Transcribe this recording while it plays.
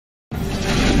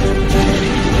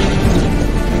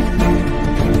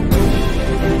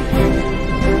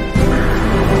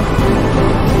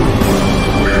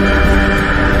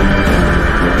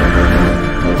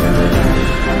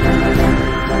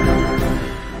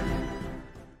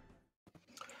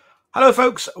Hello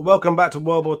folks, welcome back to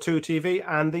World War II TV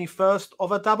and the first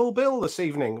of a double bill this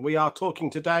evening. We are talking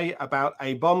today about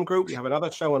a bomb group. We have another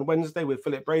show on Wednesday with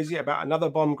Philip Brazier about another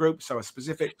bomb group, so a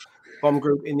specific bomb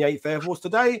group in the 8th Air Force.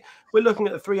 Today, we're looking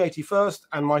at the 381st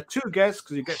and my two guests,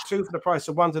 because you get two for the price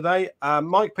of one today.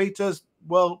 Mike Peters,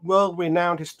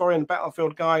 world-renowned historian,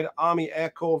 battlefield guide, Army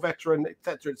Air Corps veteran,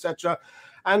 etc., etc.,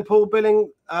 and Paul Bingley,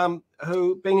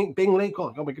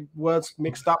 God, we get words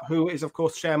mixed up, who is, of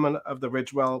course, chairman of the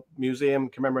Ridgewell Museum,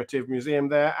 commemorative museum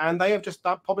there. And they have just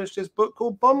published this book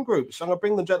called Bomb Group. So I'm going to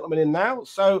bring the gentlemen in now.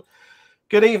 So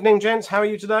good evening, gents. How are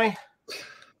you today?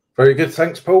 Very good.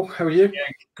 Thanks, Paul. How are you? Yeah,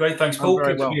 great. Thanks, Paul.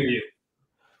 Very well. Good to meet you.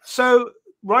 So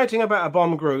writing about a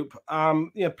bomb group,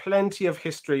 plenty of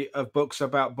history of books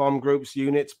about bomb groups,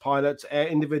 units, pilots,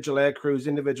 individual air crews,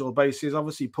 individual bases.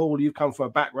 Obviously, Paul, you've come from a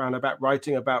background about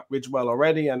writing about Ridgewell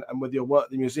already, and with your work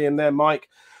at the museum there. Mike,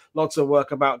 lots of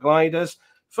work about gliders.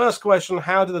 First question,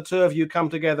 how did the two of you come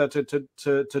together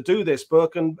to do this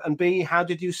book? And B, how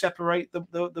did you separate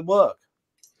the work?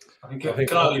 I think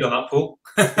can I lead on that, Paul?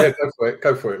 Yeah, go for it.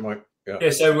 Go for it, Mike.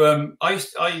 Yeah, so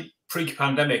I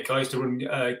pre-pandemic, I used to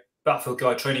run battlefield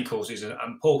guide training courses,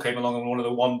 and Paul came along on one of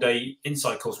the one-day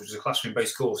inside course, which is a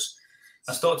classroom-based course,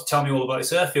 and started to tell me all about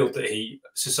this airfield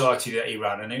society that he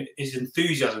ran, and his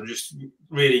enthusiasm just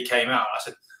really came out. I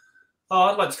said, "Oh,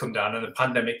 I'd like to come down," and the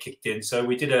pandemic kicked in, so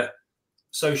we did a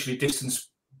socially distanced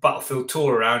battlefield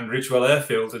tour around Ridgewell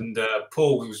Airfield, and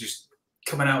Paul was just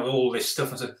coming out with all this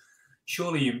stuff. I said,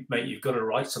 "Surely, mate, you've got to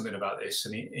write something about this."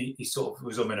 And he sort of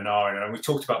was and ahhing, and we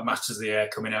talked about Masters of the Air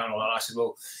coming out and all that. I said,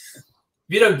 "Well,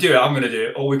 if you don't do it, I'm going to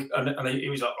do it." And he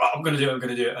was like, "I'm going to do it. I'm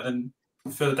going to do it." And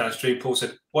then further downstream, Paul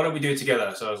said, "Why don't we do it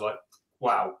together?" So I was like,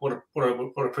 "Wow, what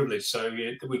a privilege!" So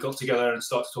we got together and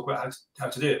started to talk about how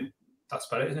to do it. That's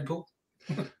about it, isn't it, Paul?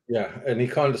 Yeah, and he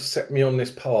kind of set me on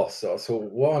this path. So I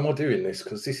thought, why am I doing this?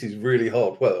 Because this is really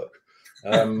hard work.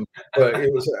 But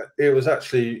it was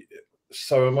actually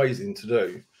so amazing to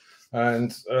do.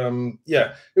 And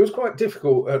yeah, it was quite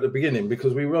difficult at the beginning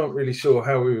because we weren't really sure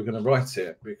how we were going to write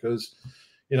it, because,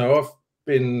 you know, I've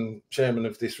been chairman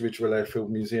of this Ridgewell Airfield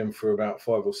Museum for about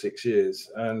 5 or 6 years,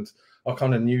 and I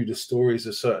kind of knew the stories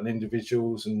of certain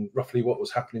individuals and roughly what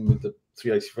was happening with the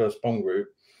 381st Bomb Group.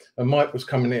 And Mike was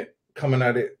coming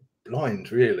at it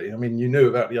blind, really. I mean, you knew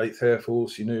about the 8th Air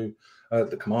Force, you knew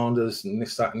the commanders and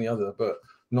this, that and the other, but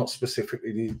not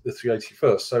specifically the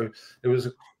 381st. So it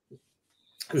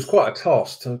was quite a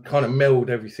task to kind of meld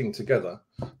everything together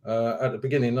at the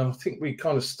beginning. And I think we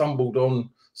kind of stumbled on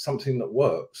something that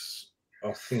works,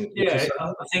 I think. Yeah,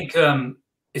 I think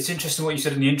it's interesting what you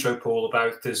said in the intro, Paul,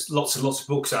 about there's lots and lots of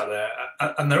books out there.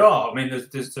 And there are. I mean,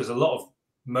 there's a lot of,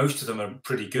 most of them are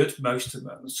pretty good. Most of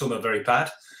them, some are very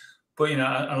bad. But, you know,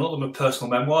 and a lot of them are personal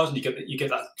memoirs, and you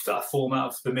get that format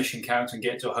of the mission count and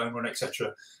get to a home run, etc.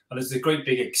 And there's the great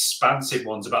big expansive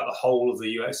ones about the whole of the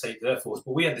US 8th Air Force.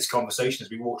 But we had this conversation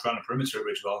as we walked around the perimeter at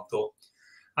Ridgewell and thought,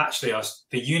 actually,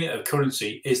 the unit of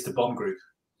currency is the bomb group.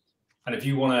 And if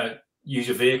you want to use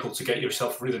a vehicle to get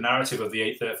yourself through the narrative of the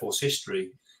 8th Air Force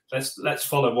history, let's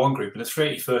follow one group. And the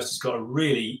 381st has got a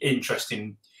really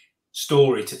interesting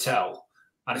story to tell,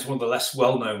 and it's one of the less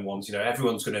well-known ones. You know,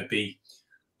 everyone's going to be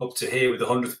up to here with the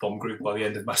 100th bomb group by the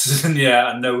end of Masters in the Air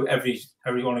and know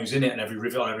everyone who's in it and every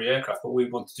rivet on every aircraft, but we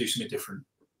want to do something different.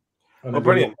 Well,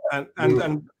 brilliant.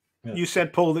 And yeah. You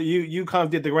said, Paul, that you kind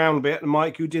of did the ground bit, and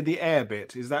Mike, you did the air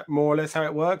bit. Is that more or less how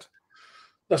it worked?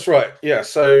 That's right. Yeah.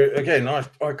 So again, I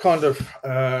kind of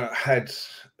had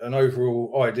an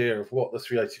overall idea of what the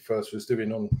 381st was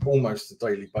doing on almost a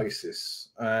daily basis,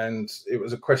 and it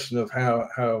was a question of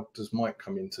how does Mike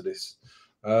come into this.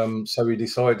 So we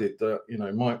decided that, you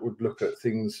know, Mike would look at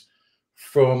things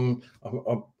from,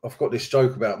 I've got this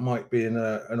joke about Mike being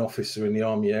an officer in the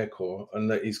Army Air Corps, and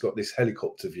that he's got this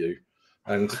helicopter view,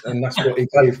 and that's what he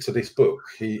gave to this book.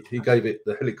 He gave it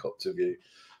the helicopter view,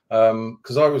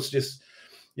 because I was just,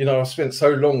 you know, I spent so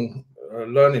long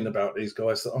learning about these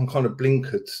guys that I'm kind of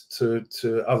blinkered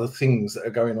to other things that are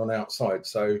going on outside.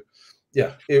 So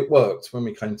yeah, it worked when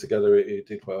we came together. It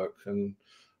did work, and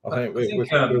I think we're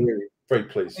really very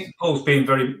pleased. I think Paul's being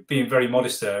very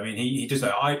modest there. I mean, he does know.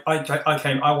 I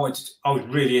was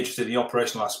really interested in the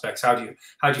operational aspects. How do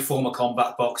you form a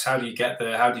combat box? How do you get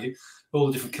there? How do you all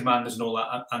the different commanders and all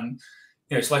that? And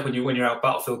you know, it's like when you're out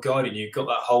battlefield guiding, you've got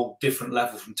that whole different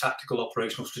level from tactical,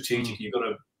 operational, strategic. You've got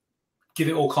to give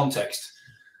it all context.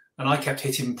 And I kept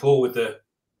hitting Paul with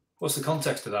what's the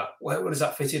context of that? Where does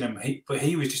that fit in? And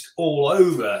he was just all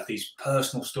over these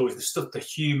personal stories, the stuff, the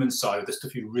human side, the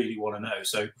stuff you really want to know.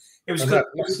 So it was a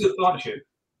good partnership.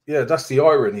 Yeah, that's the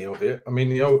irony of it. I mean,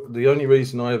 the only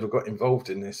reason I ever got involved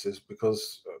in this is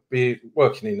because be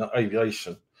working in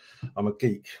aviation, I'm a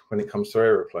geek when it comes to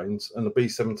aeroplanes, and the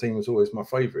B-17 was always my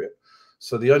favourite.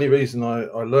 So the only reason I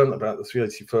learned about the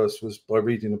 381st was by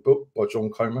reading a book by John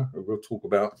Comer, who we'll talk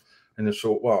about in a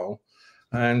short while.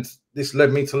 And this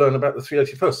led me to learn about the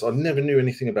 381st. I never knew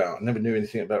anything about. I never knew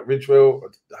anything about Ridgewell.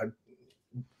 I had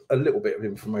a little bit of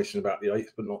information about the 8th,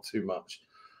 but not too much.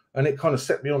 And it kind of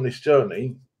set me on this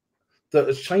journey that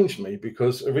has changed me,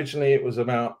 because originally it was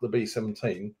about the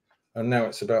B-17, and now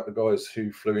it's about the guys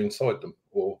who flew inside them,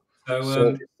 or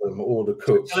serviced them, or the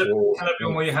cooks. Tell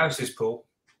everyone where your house is, Paul.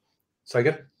 Say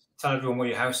again? Tell everyone where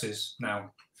your house is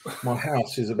now. My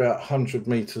house is about 100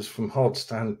 metres from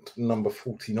hardstand number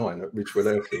 49 at Ridgewell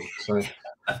Airfield. So,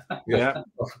 yeah,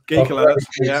 geek alert.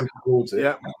 Yeah.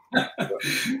 Yeah.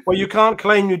 Well, you can't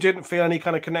claim you didn't feel any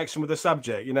kind of connection with the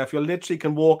subject. You know, if you literally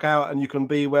can walk out and you can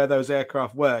be where those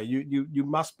aircraft were, you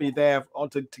must be there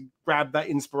to grab that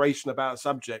inspiration about a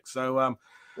subject. So,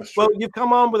 well, you've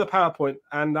come on with a PowerPoint,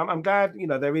 and I'm glad, you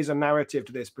know, there is a narrative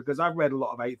to this, because I've read a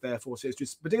lot of 8th Air Force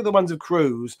histories, particularly the ones of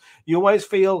crews. You always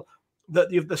feel that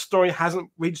the story hasn't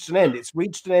reached an end. It's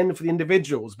reached an end for the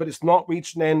individuals, but it's not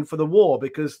reached an end for the war,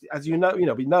 because, as you know,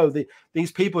 we know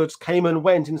these people just came and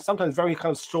went in sometimes very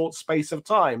kind of short space of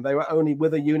time. They were only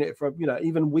with a unit for, you know,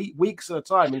 even weeks at a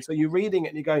time. And so you're reading it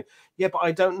and you're going, yeah, but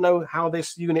I don't know how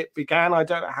this unit began. I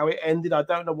don't know how it ended. I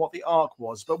don't know what the arc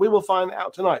was, but we will find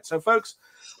out tonight. So, folks,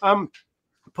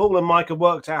 Paul and Mike have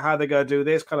worked out how they're going to do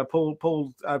this. Kind of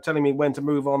Paul telling me when to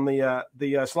move on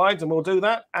the slides, and we'll do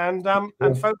that. And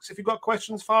folks, if you've got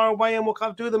questions, fire away, and we'll kind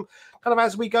of do them kind of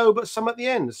as we go, but some at the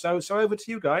end. So over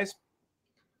to you guys.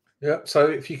 Yeah. So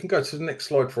if you can go to the next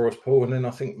slide for us, Paul, and then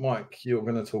I think Mike, you're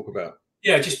going to talk about.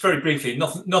 Yeah, just very briefly.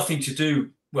 Nothing to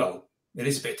do. Well, it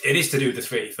is to do with the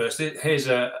 381st. Here's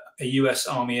a US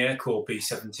Army Air Corps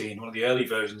B-17, one of the early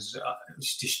versions. It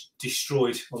was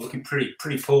destroyed, well, looking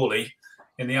pretty poorly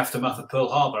in the aftermath of Pearl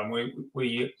Harbor. And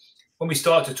we when we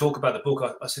started to talk about the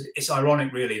book, I said it's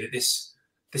ironic, really, that this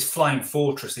flying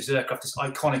fortress, this aircraft, this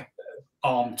iconic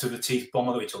armed to the teeth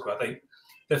bomber that we talk about,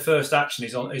 their first action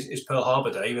is Pearl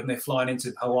Harbor Day, when they're flying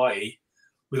into Hawaii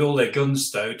with all their guns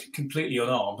stowed, completely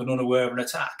unarmed and unaware of an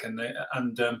attack. And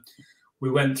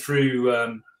we went through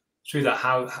that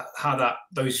how that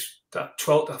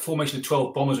formation of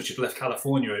 12 bombers which had left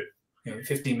California at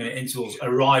 15-minute intervals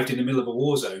arrived in the middle of a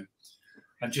war zone.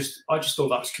 And I just thought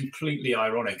that was completely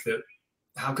ironic. That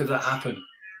how could that happen?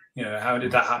 How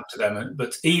did that happen to them?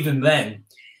 But even then,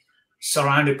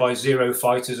 surrounded by Zero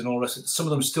fighters and all this, some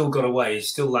of them still got away,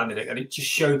 still landed it, and it just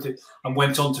showed that, and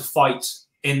went on to fight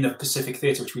in the Pacific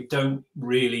Theatre, which we don't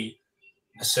really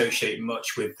associate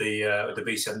much with the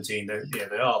B-17.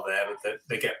 They are there, but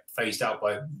they get phased out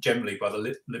generally by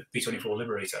the B-24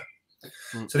 Liberator.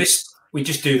 So we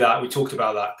just do that. We talked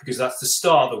about that because that's the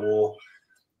start of the war,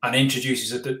 and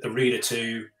introduces the reader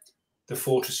to the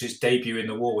fortress's debut in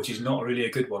the war, which is not really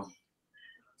a good one.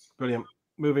 Brilliant.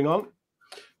 Moving on.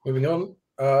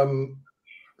 Can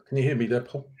you hear me there,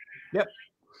 Paul? Yep.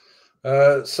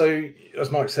 So, as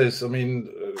Mike says, I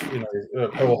mean,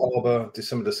 Pearl Harbor,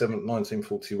 December the 7th,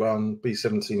 1941,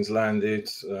 B-17s landed.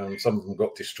 Some of them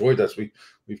got destroyed, as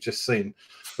we've just seen.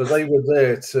 But they were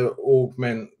there to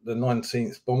augment the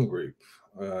 19th Bomb Group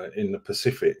in the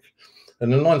Pacific.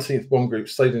 And the 19th Bomb Group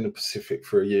stayed in the Pacific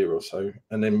for a year or so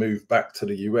and then moved back to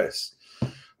the US.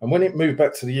 And when it moved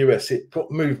back to the US, it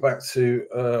got moved back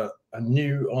to a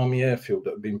new Army airfield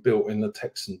that had been built in the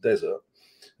Texan desert.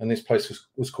 And this place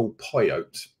was called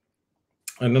Pyote.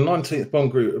 And the 19th Bomb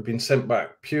Group had been sent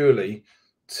back purely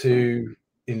to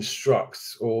instruct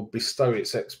or bestow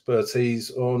its expertise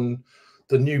on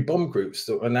the new bomb groups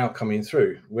that are now coming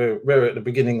through. We're at the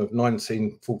beginning of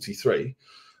 1943.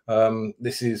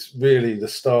 This is really the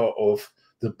start of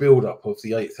the build-up of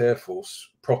the 8th Air Force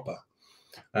proper.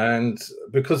 And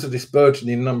because of this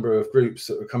burgeoning number of groups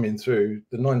that were coming through,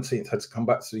 the 19th had to come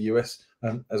back to the US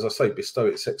and, as I say, bestow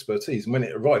its expertise. And when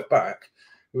it arrived back,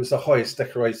 it was the highest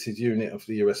decorated unit of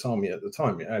the US Army at the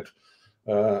time. It had,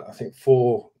 I think,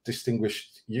 4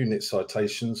 distinguished unit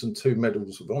citations and 2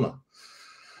 medals of honor.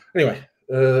 Anyway,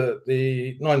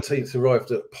 the 19th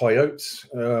arrived at Pyote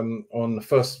on the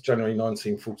 1st of January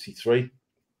 1943.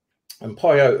 And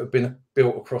Pyote had been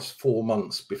built across 4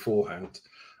 months beforehand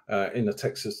in the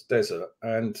Texas desert.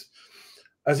 And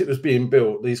as it was being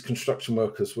built, these construction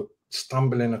workers were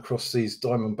stumbling across these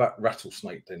diamondback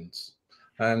rattlesnake dens.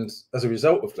 And as a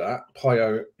result of that,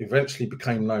 Pyote eventually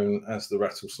became known as the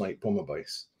Rattlesnake Bomber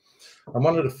Base. And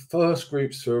one of the first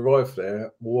groups to arrive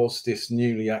there was this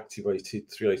newly activated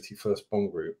 381st Bomb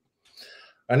Group.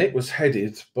 And it was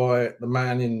headed by the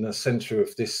man in the centre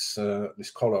of this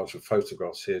collage of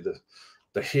photographs here,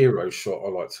 the hero shot, I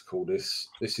like to call this.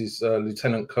 This is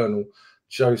Lieutenant Colonel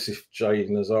Joseph J.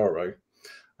 Nazaro,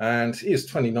 and he is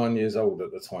 29 years old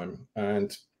at the time.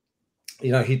 And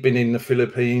you know, he'd been in the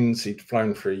Philippines, he'd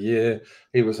flown for a year.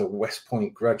 He was a West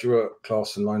Point graduate,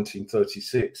 class of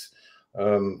 1936.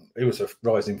 He was a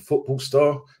rising football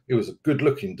star. He was a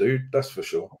good-looking dude, that's for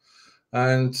sure.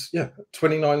 And yeah,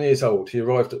 29 years old, he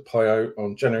arrived at Pio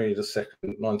on January the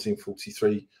 2nd,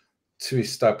 1943, to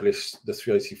establish the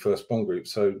 381st Bomb Group,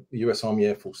 so the US Army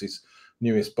Air Force's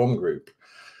newest bomb group.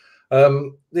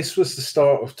 This was the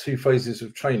start of 2 phases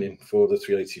of training for the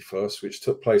 381st, which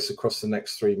took place across the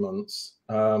next 3 months.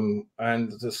 And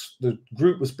the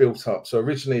group was built up. So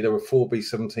originally there were 4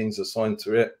 B-17s assigned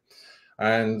to it,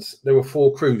 and there were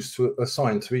 4 crews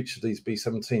assigned to each of these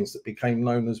B-17s that became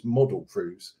known as model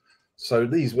crews. So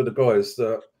these were the guys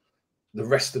that the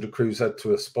rest of the crews had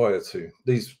to aspire to.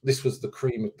 This was the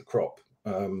cream of the crop.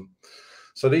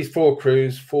 So these 4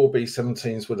 crews, 4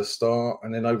 B-17s were the start,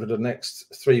 and then over the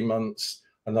next 3 months,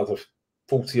 another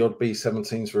 40-odd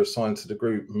B-17s were assigned to the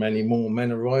group. Many more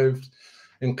men arrived,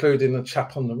 including the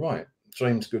chap on the right,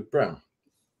 James Good Brown.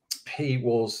 He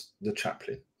was the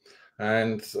chaplain.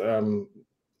 And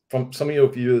from some of your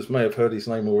viewers may have heard his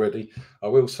name already. I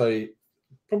will say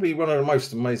probably one of the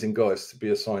most amazing guys to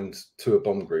be assigned to a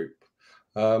bomb group.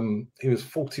 He was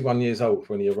 41 years old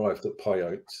when he arrived at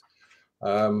Pyotes.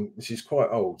 Which is quite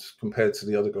old compared to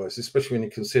the other guys, especially when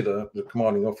you consider the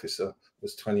commanding officer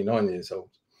was 29 years old.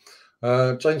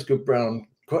 James Good Brown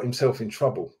got himself in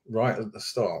trouble right at the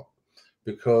start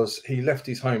because he left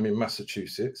his home in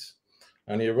Massachusetts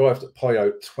and he arrived at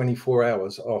Pyote 24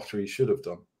 hours after he should have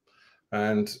done.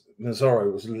 And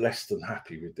Nazaro was less than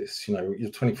happy with this. You know,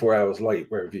 you're 24 hours late,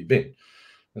 where have you been?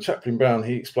 And Chaplain Brown,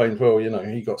 he explained, well, you know,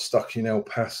 he got stuck in El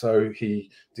Paso. He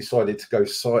decided to go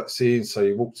sightseeing. So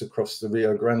he walked across the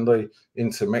Rio Grande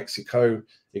into Mexico.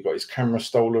 He got his camera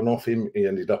stolen off him. He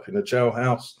ended up in a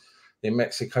jailhouse in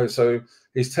Mexico. So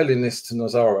he's telling this to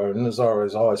Nazaro, and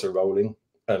Nazaro's eyes are rolling,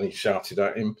 and he shouted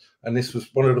at him. And this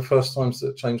was one of the first times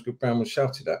that James Good Brown was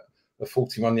shouted at, a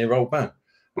 41-year-old man.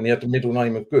 And he had the middle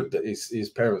name of Good that his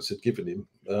parents had given him,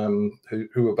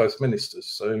 who were both ministers.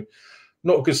 So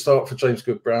not a good start for James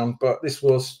Good Brown, but this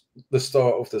was the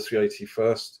start of the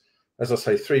 381st. As I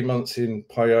say, 3 months in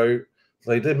Pio,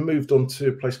 they then moved on to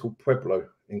a place called Pueblo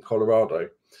in Colorado,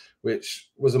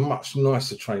 which was a much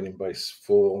nicer training base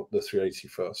for the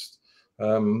 381st.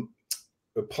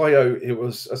 Pio, it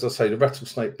was, as I say, the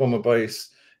Rattlesnake bomber base.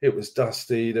 It was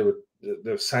dusty. There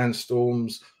were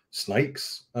sandstorms,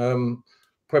 snakes.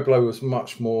 Pueblo was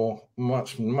much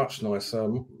nicer,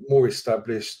 more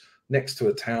established, next to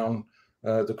a town.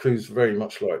 The crews very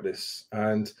much like this,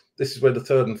 and this is where the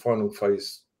 3rd and final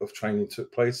phase of training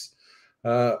took place.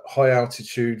 High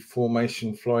altitude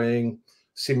formation flying,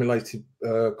 simulated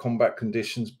combat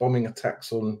conditions, bombing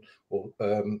attacks on, or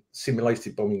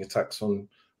simulated bombing attacks on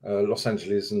Los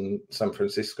Angeles and San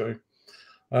Francisco.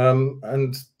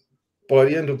 And by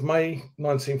the end of May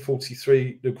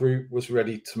 1943, the group was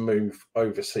ready to move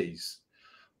overseas,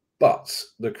 but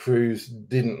the crews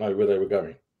didn't know where they were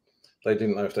going. They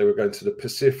didn't know if they were going to the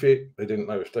Pacific. They didn't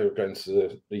know if they were going to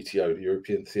the ETO, the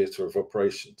European Theatre of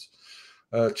Operations.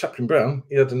 Chaplain Brown,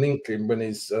 he had an inkling when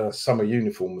his summer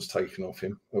uniform was taken off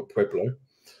him at Pueblo.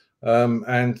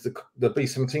 And the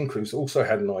B-17 crews also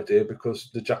had an idea because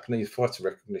the Japanese fighter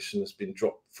recognition has been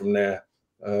dropped from their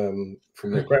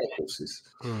ground forces.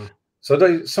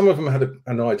 So some of them had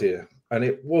an idea. And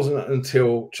it wasn't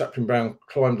until Chaplain Brown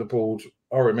climbed aboard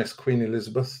RMS Queen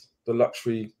Elizabeth, the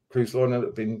luxury cruise liner that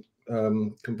had been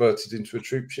converted into a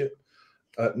troop ship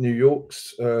at New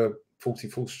York's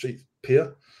 44th Street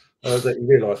Pier, that he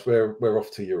realised we're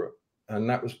off to Europe. And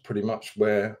that was pretty much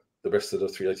where the rest of the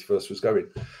 381st was going.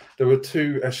 There were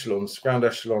 2 echelons, ground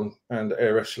echelon and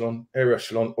air echelon. Air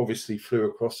echelon obviously flew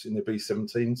across in the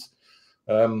B-17s,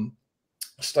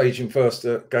 staging first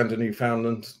at Gander,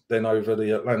 Newfoundland, then over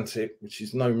the Atlantic, which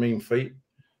is no mean feat.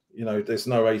 You know, there's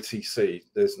no ATC,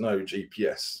 there's no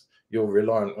GPS. You're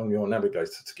reliant on your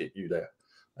navigator to get you there.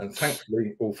 And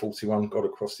thankfully, all 41 got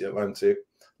across the Atlantic,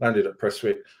 landed at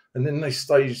Prestwick, and then they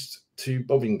staged to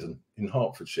Bovingdon in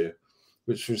Hertfordshire,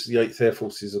 which was the 8th Air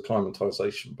Force's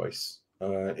acclimatisation base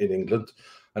in England.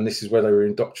 And this is where they were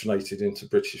indoctrinated into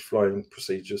British flying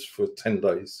procedures for 10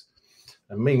 days.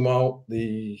 And meanwhile,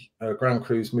 the ground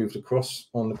crews moved across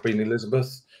on the Queen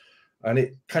Elizabeth, and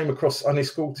it came across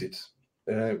unescorted.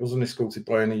 It wasn't escorted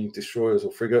by any destroyers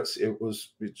or frigates. It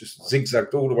just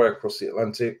zigzagged all the way across the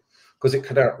Atlantic because it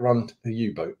could outrun a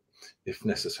U-boat if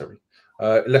necessary.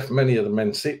 It left many of the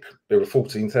men sick. There were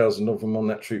 14,000 of them on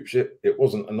that troop ship. It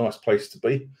wasn't a nice place to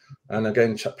be. And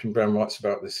again, Chaplain Brown writes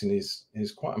about this in his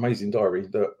quite amazing diary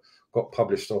that got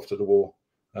published after the war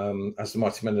as The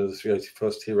Mighty Men of the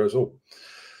 381st Heroes All.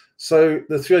 So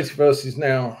the 381st is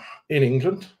now in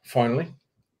England, finally,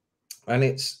 and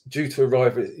it's due to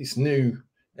arrive at its new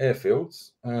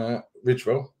airfields,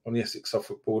 Ridgewell on the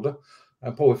Essex-Suffolk border.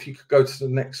 And Paul, if you could go to the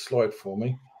next slide for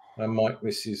me, and Mike,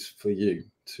 this is for you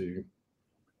to...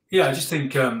 Yeah, I just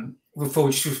think before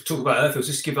we just talk about airfields,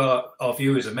 just give our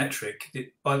viewers a metric.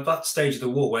 By that stage of the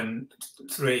war, when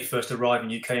 381st arrived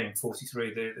in UK in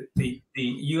 43, the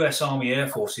US Army Air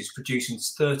Force is producing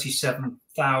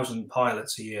 37,000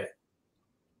 pilots a year.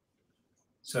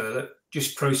 So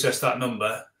just process that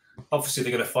number. Obviously,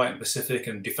 they're going to fight in the Pacific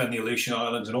and defend the Aleutian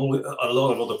Islands and a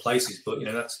lot of other places. But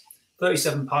that's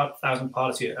 37,000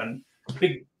 pilots a year. And the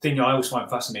big thing I always find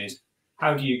fascinating is,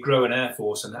 how do you grow an air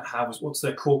force, and what's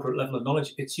their corporate level of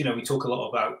knowledge? It's we talk a lot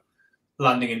about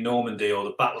landing in Normandy or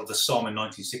the Battle of the Somme in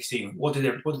 1916. What did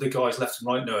the guys left and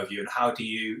right know of you, and how do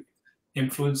you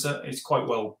influence that? It's quite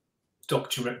well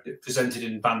presented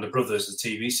in Band of Brothers, the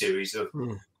TV series, of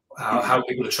how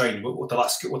people are trained, what the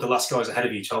last guys ahead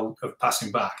of you told of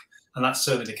passing back, and that's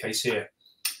certainly the case here.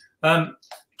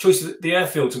 Choice of the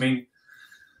airfields. I mean,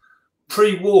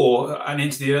 pre-war and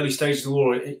into the early stages of the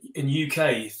war in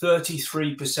UK,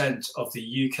 33% of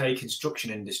the UK construction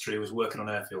industry was working on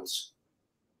airfields,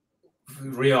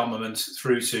 rearmament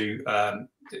through to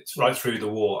right through the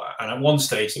war. And at one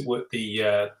stage,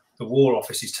 the War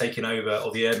Office is taking over,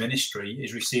 or the Air Ministry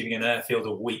is receiving an airfield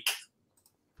a week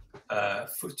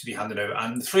to be handed over.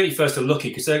 And the 381st are lucky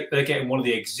because they're getting one of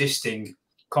the existing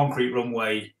concrete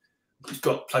runway. It's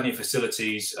got plenty of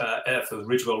facilities. Airfield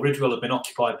Ridgewell had been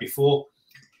occupied before.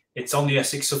 It's on the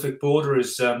Essex-Suffolk border,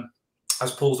 as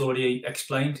Paul's already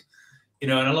explained.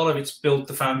 And a lot of it's built.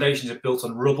 The foundations are built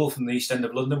on rubble from the East End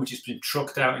of London, which has been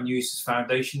trucked out and used as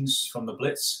foundations from the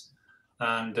Blitz,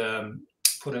 and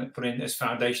put in as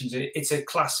foundations. It's a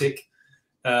classic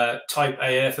Type A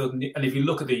airfield, and if you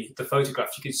look at the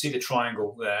photograph, you can see the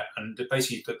triangle there, and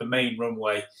basically the main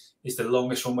runway is the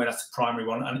longest runway. That's the primary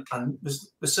one, and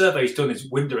the survey's done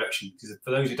is wind direction, because for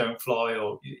those who don't fly,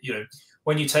 or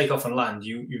when you take off and land,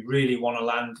 you really want to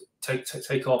land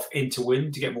take off into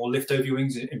wind to get more lift over your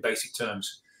wings in basic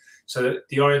terms. So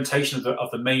the orientation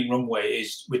of the main runway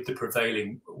is with the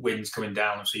prevailing winds coming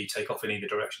down, so you take off in either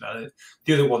direction. And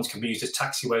the other ones can be used as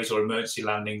taxiways or emergency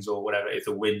landings or whatever if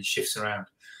the wind shifts around.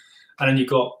 And then you've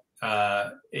got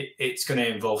it's going to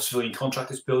involve civilian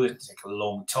contractors building. It takes a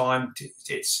long time.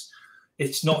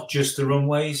 It's not just the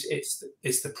runways.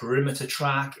 It's the perimeter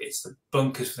track. It's the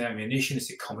bunkers for the ammunition. It's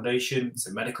the accommodation. It's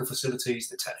the medical facilities,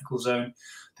 the technical zone,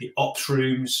 the ops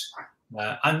rooms,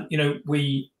 and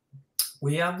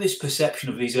we have this perception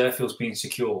of these airfields being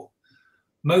secure.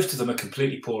 Most of them are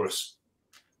completely porous.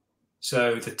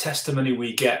 So the testimony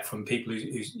we get from people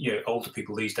who older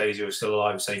people these days who are still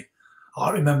alive say,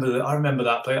 I remember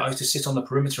that place. I used to sit on the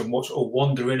perimeter and watch, or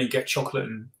wander in and get chocolate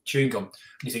and chewing gum. And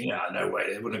you think, yeah, no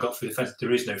way, they wouldn't have got through the fence.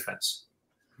 There is no fence.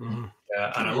 And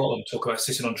a lot of them talk about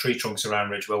sitting on tree trunks around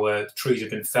Ridgewell, where trees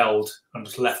have been felled and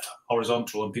just left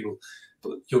horizontal, and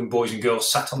young boys and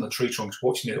girls sat on the tree trunks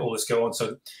watching all this go on.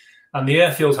 So, and the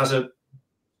airfield has a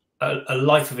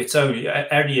life of its own.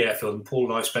 Any airfield, and Paul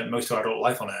and I spent most of our adult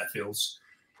life on airfields.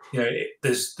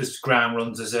 There's ground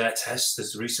runs, there's air tests,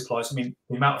 there's resupplies. I mean,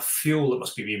 the amount of fuel that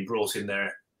must be being brought in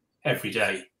there every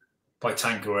day by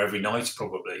tanker, or every night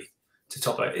probably, to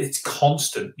top it. It's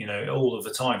constant, all of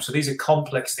the time. So these are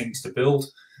complex things to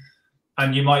build.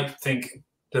 And you might think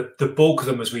the bulk of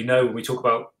them, as we know, when we talk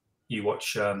about, you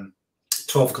watch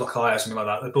 12 O'Clock High or something like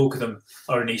that, the bulk of them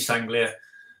are in East Anglia.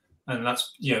 And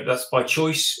that's by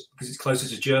choice, because it's closer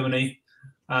to Germany,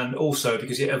 and also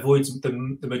because it avoids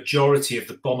the majority of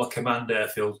the Bomber Command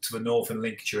Airfield to the north in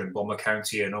Lincolnshire and Bomber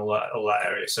County and all that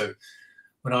area. So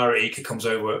when Ira Eaker comes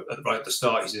over right at the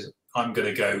start, he says, I'm going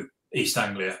to go East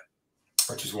Anglia,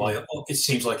 which is why it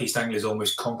seems like East Anglia is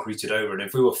almost concreted over. And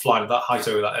if we were flying at that height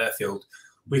over that airfield,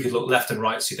 we could look left and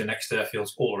right, see the next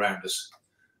airfields all around us.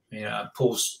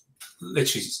 Paul's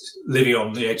literally living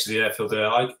on the edge of the airfield there.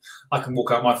 I can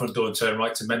walk out my front door and turn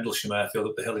right to Mendlesham Airfield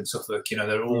up the hill in Suffolk.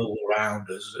 They're all around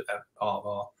us. It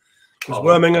was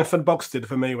Wormington and Boxted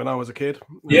for me when I was a kid.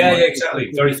 Yeah,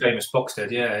 exactly. Very famous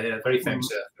Boxted. Yeah, very famous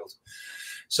airfield.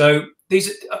 So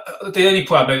these, the only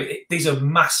point about it, these are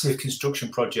massive construction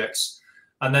projects.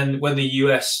 And then when the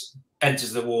US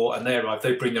enters the war and they arrive,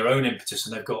 they bring their own impetus,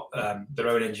 and they've got their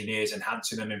own engineers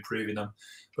enhancing them, improving them.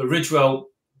 But Ridgewell,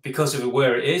 because of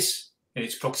where it is, in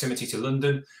its proximity to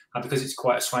London, and because it's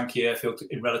quite a swanky airfield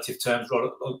in relative terms,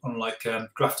 rather unlike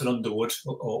Grafton Underwood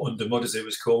or Undermud as it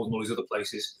was called, and all these other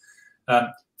places.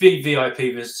 VIP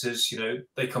visitors,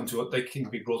 they can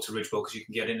be brought to Ridgewell because you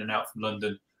can get in and out from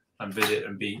London and visit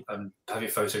and have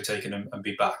your photo taken and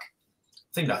be back.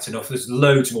 I think that's enough. There's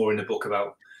loads more in the book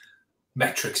about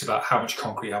metrics, about how much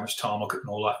concrete, how much tarmac, and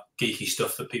all that geeky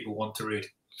stuff that people want to read.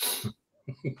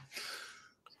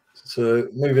 So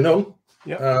moving on,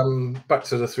 yeah, back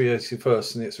to the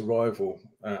 381st and its arrival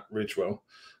at Ridgewell.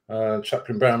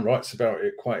 Chaplain Brown writes about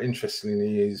it quite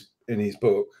interestingly in his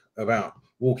book about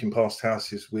walking past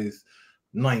houses with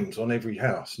names on every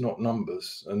house, not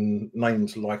numbers, and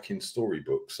names like in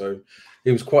storybooks. So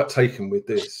he was quite taken with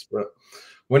this. But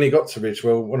when he got to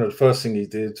Ridgewell, one of the first things he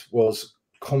did was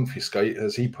confiscate,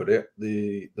 as he put it,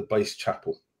 the base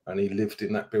chapel, and he lived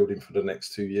in that building for the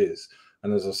next 2 years.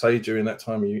 And as I say, during that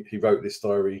time, he wrote this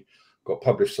diary, got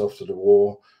published after the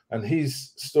war, and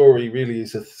his story really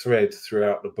is a thread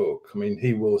throughout the book. I mean,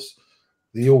 he was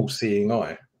the all-seeing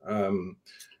eye.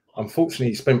 Unfortunately,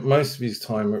 he spent most of his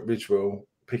time at Ridgewell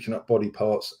picking up body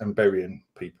parts and burying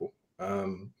people.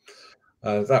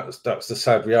 That was the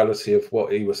sad reality of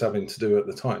what he was having to do at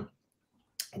the time.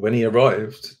 When he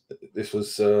arrived, this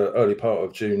was early part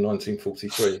of June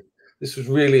 1943. This was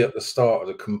really at the start of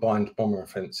the combined bomber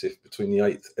offensive between the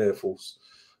 8th Air Force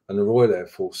and the Royal Air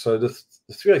Force. So the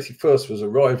 381st was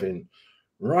arriving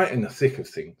right in the thick of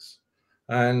things.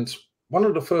 And one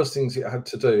of the first things it had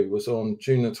to do was on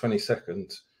June the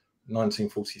 22nd,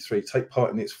 1943, take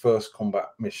part in its first combat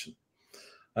mission.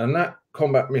 And that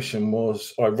combat mission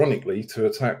was, ironically, to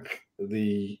attack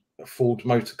the Ford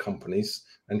Motor Companies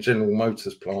and General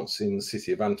Motors plants in the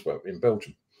city of Antwerp in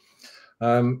Belgium.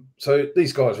 So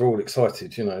these guys are all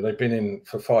excited. They've been in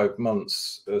for 5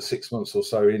 months, 6 months or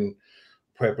so in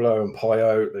Pueblo and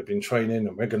Payot. They've been training,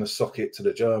 and we're going to sock it to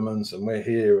the Germans, and we're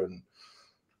here. And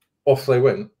off they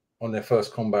went on their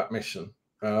first combat mission,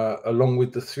 along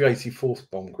with the 384th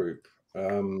Bomb Group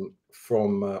from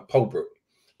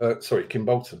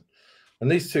Kimbolton.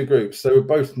 And these two groups, they were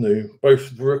both new,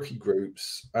 both rookie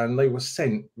groups, and they were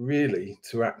sent really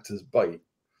to act as bait.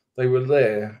 They were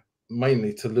there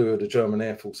mainly to lure the German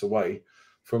Air Force away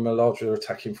from a larger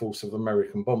attacking force of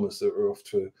American bombers that were off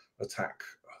to attack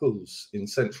hulls in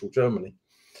central Germany.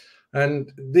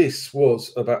 And this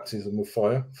was a baptism of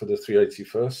fire for the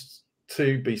 381st.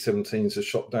 2 B-17s are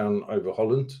shot down over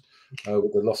Holland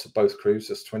with the loss of both crews.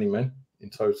 That's 20 men in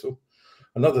total.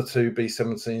 Another 2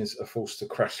 B-17s are forced to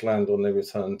crash land on their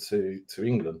return to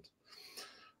England.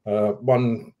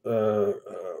 One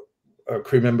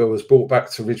crew member was brought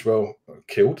back to Ridgewell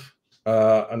killed.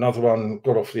 Another one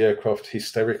got off the aircraft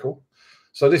hysterical.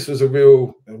 So this was a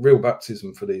real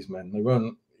baptism for these men. They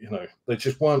weren't, they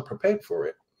just weren't prepared for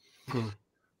it.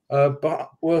 But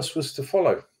worse was to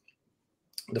follow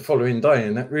the following day,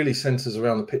 and that really centres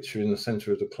around the picture in the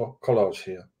centre of the collage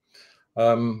here.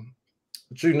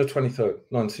 June the 23rd,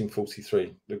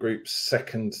 1943, the group's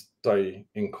second day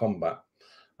in combat,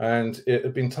 and it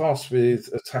had been tasked with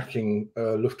attacking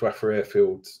Luftwaffe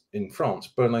airfield in France,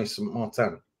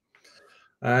 Bernay-Saint-Martin.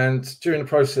 And during the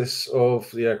process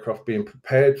of the aircraft being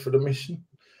prepared for the mission,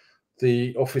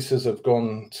 the officers have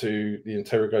gone to the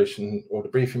interrogation or the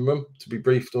briefing room to be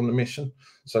briefed on the mission.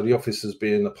 So the officers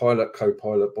being the pilot,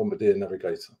 co-pilot, bombardier,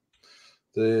 navigator.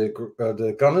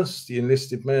 The gunners, the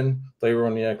enlisted men, they were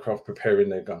on the aircraft preparing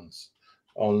their guns.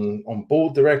 On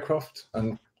board their aircraft,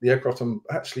 and the aircraft I'm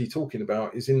actually talking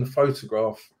about is in the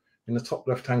photograph in the top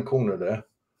left-hand corner there.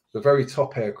 The very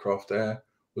top aircraft there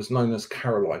was known as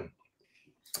Caroline.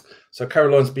 So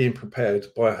Caroline's being prepared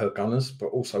by her gunners, but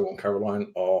also on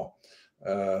Caroline are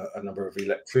a number of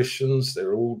electricians, there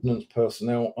are ordnance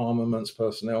personnel, armaments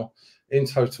personnel. In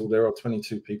total, there are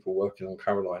 22 people working on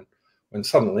Caroline, when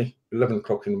suddenly, 11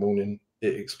 o'clock in the morning,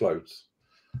 it explodes.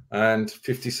 And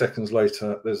 50 seconds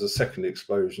later, there's a second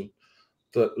explosion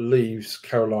that leaves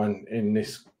Caroline in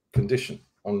this condition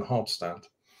on the hard stand.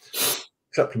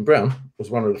 Chaplain Brown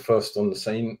was one of the first on the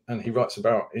scene, and he writes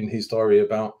about in his diary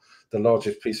about the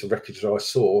largest piece of wreckage I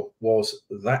saw was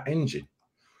that engine.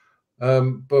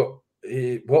 But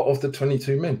what of the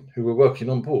 22 men who were working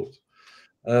on board?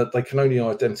 They can only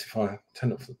identify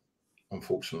 10 of them,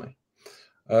 unfortunately.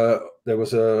 There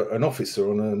was an officer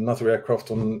on another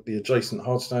aircraft on the adjacent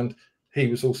hardstand. He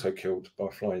was also killed by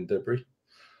flying debris,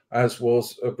 as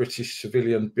was a British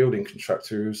civilian building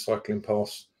contractor who was cycling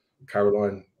past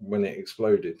Caroline when it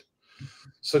exploded.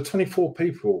 So 24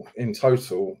 people in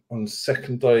total on the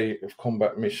second day of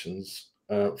combat missions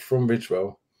from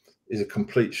Ridgewell is a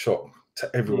complete shock to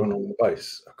everyone on the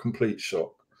base, a complete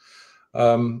shock.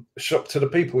 shock to the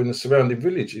people in the surrounding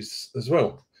villages as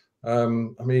well. I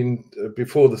mean,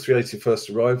 before the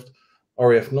 381st arrived,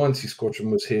 RAF 90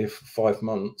 Squadron was here for 5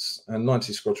 months, and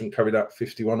 90 Squadron carried out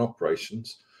 51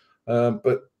 operations,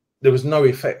 but there was no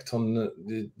effect on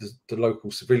the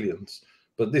local civilians.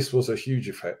 But this was a huge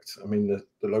effect. I mean,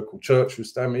 the local church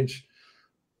was damaged.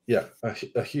 Yeah,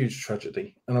 a huge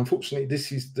tragedy. And unfortunately,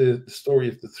 this is the story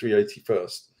of the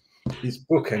 381st. It's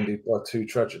bookended by 2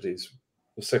 tragedies.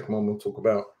 The second one we'll talk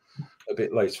about a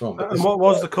bit later on. And what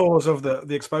was the cause of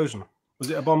the explosion? Was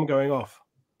it a bomb going off?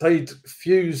 They'd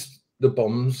fused the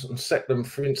bombs and set them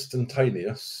for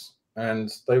instantaneous,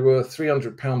 and they were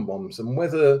 300-pound bombs. And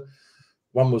whether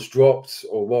one was dropped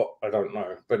or what, I don't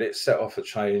know, but it set off a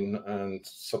chain, and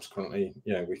subsequently,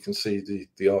 we can see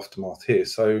the aftermath here.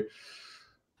 So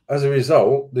as a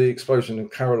result, the explosion in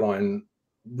Caroline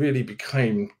really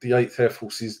became the 8th Air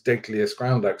Force's deadliest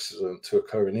ground accident to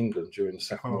occur in England during the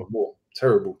Second World War.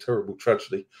 Terrible, terrible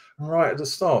tragedy, and right at the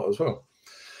start as well.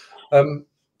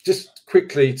 Just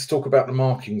quickly to talk about the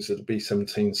markings of the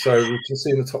B-17. So we can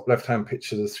see in the top left-hand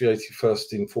picture the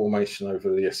 381st in formation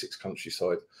over the Essex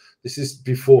countryside. This is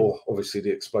before, obviously,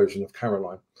 the explosion of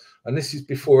Caroline. And this is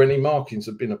before any markings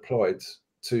have been applied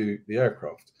to the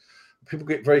aircraft. People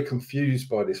get very confused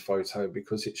by this photo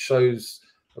because it shows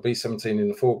a B-17 in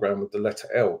the foreground with the letter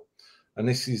L. And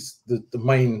this is the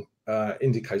main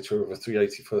indicator of a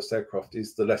 381st aircraft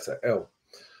is the letter L.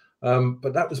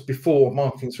 But that was before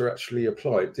markings were actually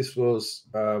applied. This was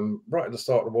right at the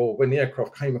start of the war when the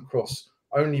aircraft came across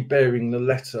only bearing the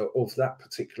letter of that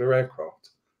particular aircraft.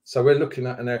 So we're looking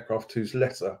at an aircraft whose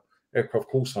aircraft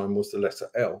call sign was the letter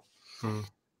L.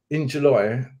 In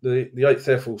July, the 8th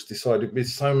Air Force decided, with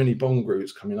so many bomb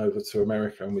groups coming over to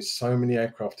America and with so many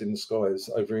aircraft in the skies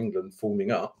over England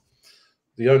forming up,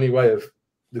 the only way of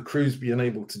the crews being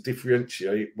able to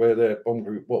differentiate where their bomb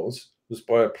group was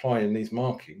by applying these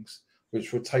markings,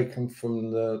 which were taken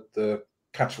from the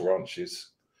cattle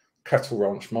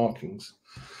ranch markings.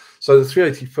 So the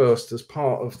 381st, as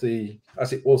part of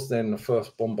as it was then the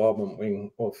 1st bombardment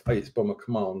wing of 8th Bomber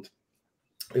Command,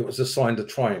 it was assigned a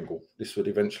triangle. This would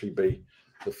eventually be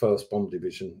the 1st Bomb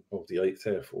Division of the 8th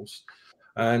Air Force.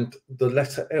 And the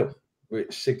letter L,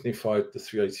 which signified the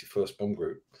 381st Bomb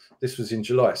Group. This was in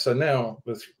July. So now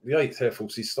the 8th Air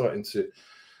Force is starting to,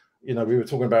 we were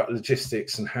talking about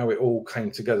logistics and how it all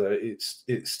came together. It's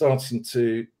all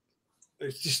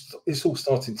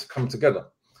starting to come together.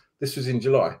 This was in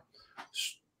July.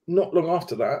 Not long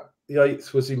after that, the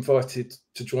 8th was invited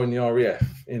to join the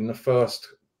RAF in the 1st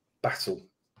battle,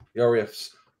 the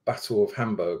RAF's Battle of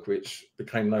Hamburg, which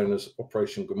became known as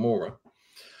Operation Gomorrah.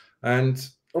 And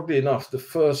oddly enough, the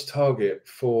first target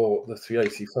for the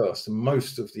 381st and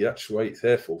most of the actual 8th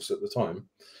Air Force at the time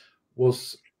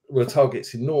were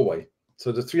targets in Norway.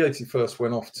 So the 381st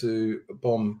went off to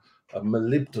bomb a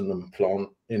molybdenum plant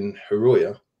in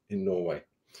Herøya in Norway.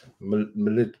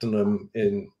 Molybdenum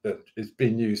is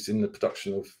being used in the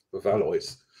production of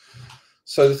alloys.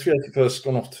 So the 381st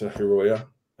gone off to Herøya,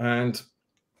 and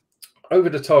over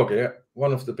the target,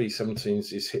 one of the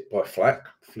B-17s is hit by flak,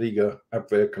 Flieger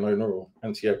Abwehrkanone, or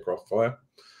anti-aircraft fire,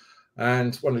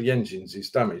 and one of the engines is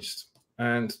damaged.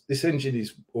 And this engine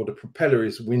the propeller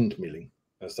is windmilling,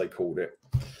 as they called it.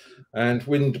 And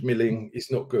windmilling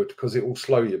is not good because it will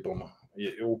slow your bomber.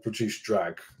 It will produce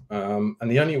drag. And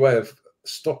the only way of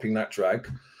stopping that drag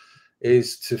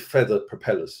is to feather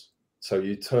propellers. So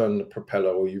you turn the propeller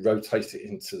or you rotate it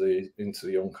into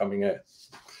the oncoming air.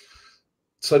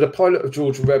 So the pilot of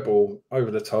Georgia Rebel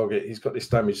over the target, he's got this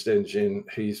damaged engine.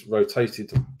 He's rotated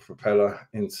the propeller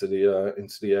into the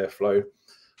airflow,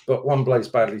 but one blade's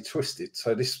badly twisted.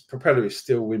 So this propeller is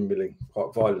still windmilling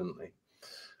quite violently.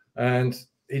 And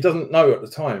he doesn't know at the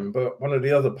time, but one of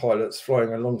the other pilots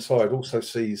flying alongside also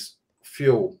sees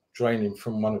fuel draining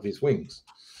from one of his wings.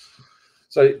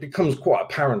 So it becomes quite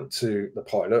apparent to the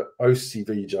pilot,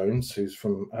 OCV Jones, who's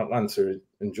from Atlanta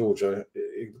in Georgia.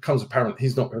 It becomes apparent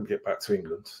he's not going to get back to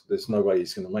England. There's no way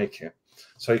he's going to make it.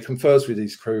 So he confers with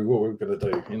his crew, what we're going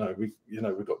to do.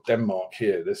 We've got Denmark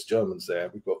here. There's Germans there.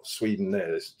 We've got Sweden there.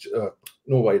 There's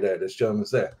Norway there. There's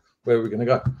Germans there. Where are we going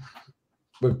to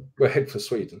go? We're head for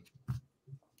Sweden.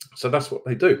 So that's what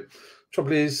they do.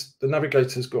 Trouble is, the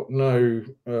navigator's got no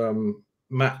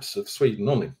maps of Sweden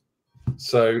on him.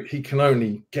 So he can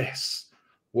only guess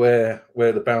where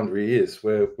the boundary is,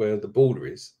 where the border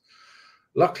is.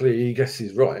 Luckily, he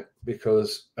guesses right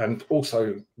and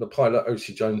also the pilot,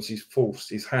 O.C. Jones,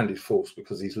 his hand is forced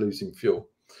because he's losing fuel.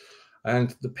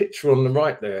 And the picture on the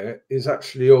right there is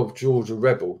actually of Georgia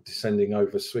Rebel descending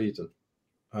over Sweden.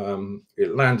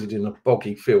 It landed in a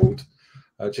boggy field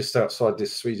just outside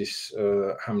this Swedish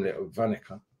hamlet of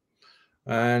Vanica.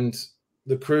 And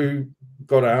the crew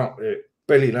got out, it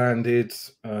belly landed,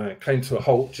 came to a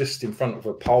halt just in front of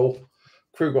a pole.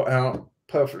 Crew got out,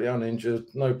 perfectly uninjured,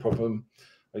 no problem.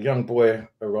 A young boy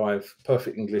arrived,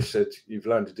 perfect English, said, "You've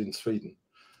landed in Sweden."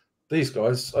 These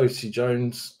guys, O.C.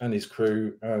 Jones and his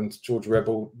crew and George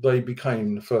Rebel, they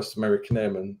became the first American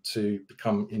airmen to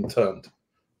become interned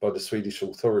by the Swedish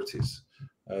authorities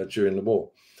during the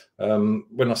war.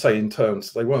 When I say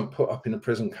interned, they weren't put up in a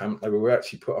prison camp. They were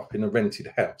actually put up in a rented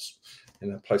house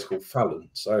in a place called Fallon.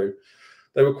 So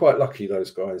they were quite lucky,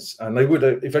 those guys. And they would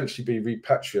eventually be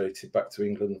repatriated back to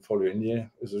England the following year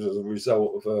as a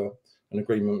result of an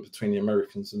agreement between the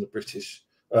Americans and the British,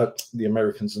 the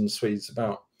Americans and the Swedes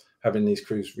about having these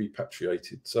crews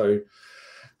repatriated. So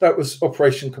that was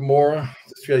Operation Camorra.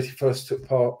 The 381st took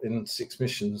part in 6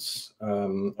 missions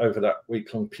over that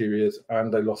week-long period,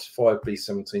 and they lost 5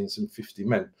 B-17s and 50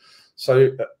 men. So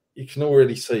you can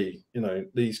already see, you know,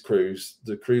 these crews,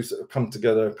 the crews that have come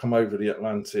together, come over the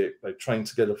Atlantic, they trained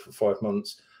together for 5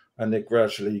 months, and they're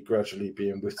gradually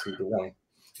being whittled away.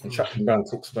 And Chaplain Brown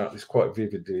talks about this quite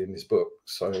vividly in his book.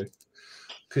 So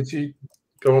could you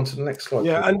go on to the next slide?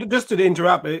 Yeah, please? And just to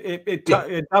interrupt, it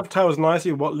dovetails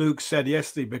nicely with what Luke said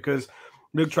yesterday, because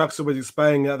Luke Truxell was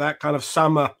explaining that kind of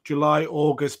summer, July,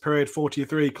 August period,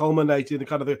 43, culminated in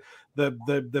kind of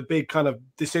the big kind of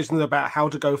decisions about how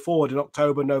to go forward in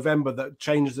October, November, that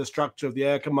changed the structure of the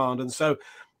air command. And so,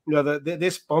 you know,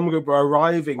 this bomb group were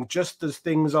arriving just as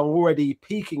things are already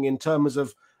peaking in terms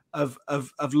of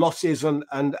losses and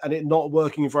it not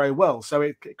working very well. So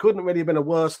it couldn't really have been a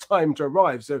worse time to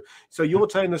arrive. So you're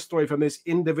telling the story from this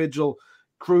individual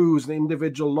crews and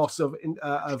individual loss of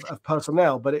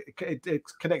personnel, but it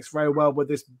connects very well with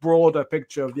this broader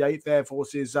picture of the 8th Air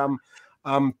Force's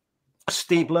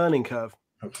steep learning curve.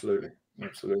 Absolutely.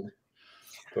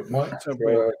 But Mike,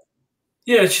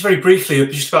 yeah, just very briefly,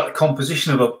 just about the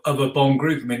composition of a bomb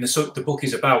group. I mean, the book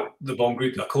is about the bomb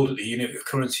group. I called it the unit of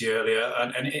currency earlier,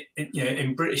 and you know,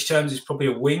 in British terms, it's probably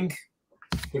a wing,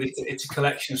 but it's a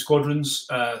collection of squadrons,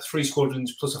 3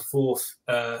 squadrons plus a 4th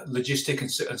logistic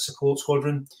and support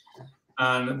squadron.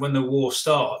 And when the war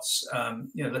starts,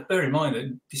 you know, bear in mind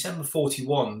that December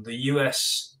 41, the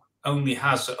US only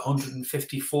has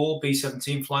 154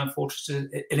 B-17 flying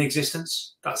fortresses in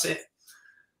existence. That's it,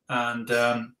 and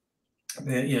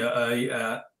you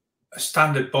know, a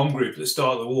standard bomb group at the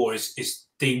start of the war is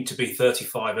deemed to be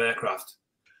 35 aircraft,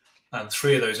 and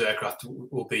 3 of those aircraft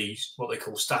will be what they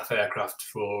call staff aircraft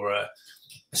for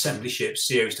assembly ships,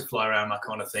 COs to fly around, that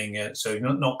kind of thing. So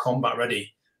not combat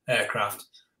ready aircraft,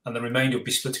 and the remainder will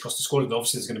be split across the squadron.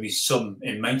 Obviously, there's going to be some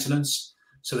in maintenance.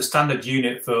 So the standard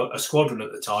unit for a squadron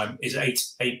at the time is 8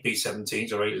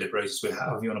 B-17s or 8 Liberators,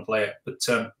 however you want to play it. But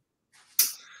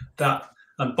that,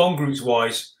 and bomb groups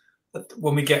wise,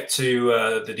 when we get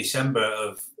to the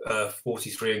December of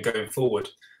 43 and going forward,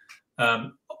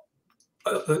 the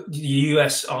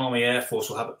US Army Air Force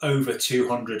will have over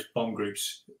 200 bomb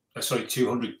groups.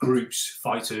 200 groups: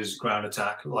 fighters, ground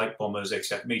attack, light bombers,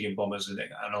 except medium bombers, and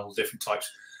all different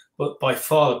types. But by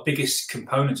far the biggest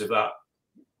component of that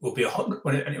will be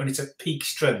when it's at peak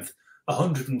strength,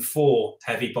 104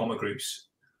 heavy bomber groups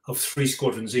of 3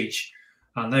 squadrons each,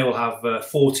 and they will have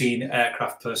 14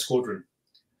 aircraft per squadron.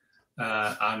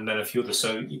 And then a few others.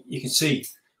 So you can see,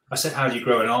 I said, how do you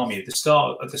grow an army? At the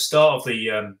start of the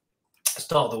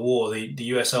war, the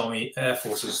US Army Air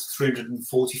Force has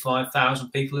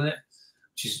 345,000 people in it,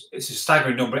 it's a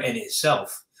staggering number in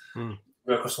itself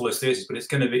across all those theatres. But it's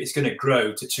going to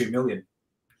grow to 2 million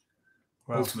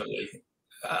ultimately.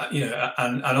 You know,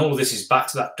 and all of this is back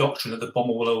to that doctrine that the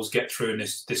bomber will always get through, and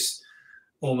this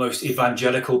almost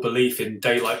evangelical belief in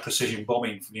daylight precision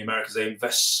bombing from the Americans. They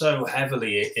invest so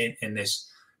heavily in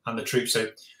this and the troops. So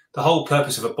the whole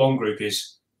purpose of a bomb group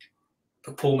is,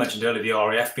 Paul mentioned earlier, the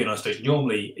RAF being on station.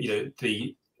 Normally, you know,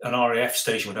 an RAF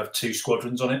station would have 2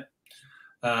 squadrons on it,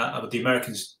 but the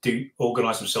Americans do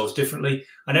organise themselves differently,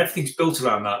 and everything's built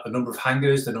around that: the number of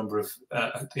hangars, the number of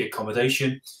the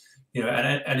accommodation, you know,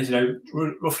 and you know,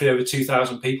 roughly over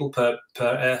 2,000 people per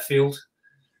airfield.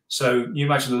 So you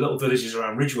imagine the little villages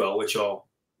around Ridgewell, which are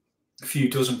a few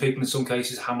dozen people in some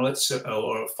cases, hamlets,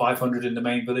 or 500 in the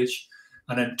main village,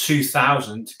 and then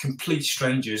 2,000 complete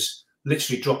strangers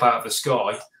literally drop out of the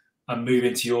sky and move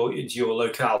into your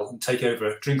locale and take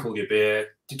over, drink all your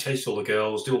beer, taste all the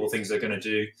girls, do all the things they're going to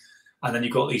do, and then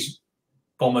you've got these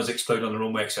bombers explode on the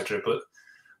runway, etc. But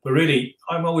really,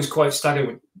 I'm always quite staggered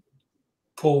with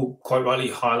Paul. Quite rightly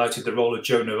highlighted the role of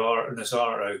Joe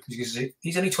Nazzaro, because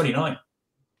he's only 29.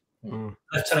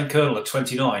 Lieutenant Colonel at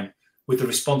 29, with the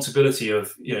responsibility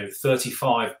of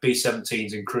 35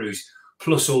 B-17s and crews,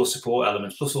 plus all the support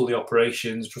elements, plus all the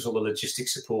operations, plus all the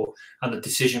logistics support and the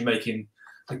decision making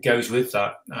that goes with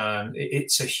that.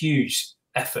 It's a huge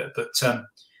effort. But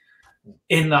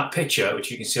in that picture,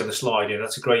 which you can see on the slide,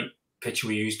 that's a great picture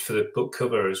we used for the book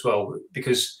cover as well,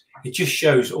 because it just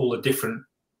shows all the different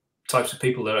types of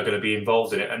people that are going to be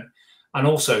involved in it, and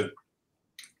also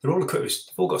they're all equipped.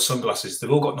 They've all got sunglasses.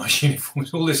 They've all got nice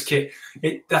uniforms. All this kit.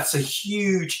 That's a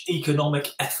huge economic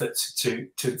effort to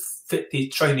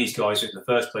train these guys in the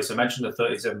first place. I mentioned the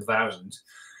 37,000,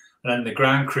 and then the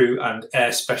ground crew and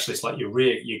air specialists like your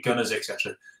gunners,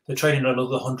 etc. They're training another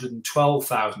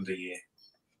 112,000 a year.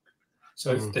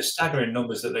 So they're staggering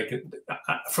numbers that they could,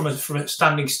 from a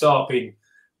standing start, being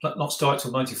not start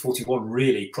till 1941,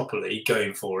 really properly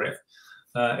going for it.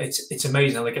 It's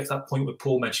amazing how they get to that point, what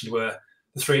Paul mentioned, where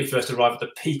the 381st arrive at the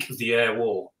peak of the air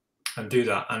war and do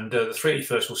that. And the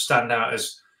 381st will stand out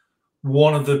as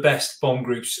one of the best bomb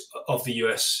groups of the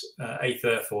US 8th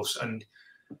Air Force. And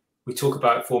we talk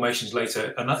about formations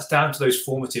later, and that's down to those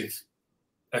formative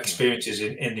experiences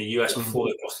in the US before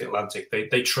they cross the Atlantic.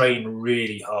 They train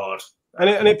really hard.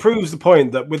 And it proves the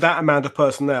point that with that amount of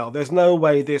personnel, there's no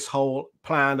way this whole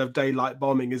plan of daylight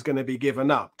bombing is going to be given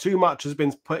up. Too much has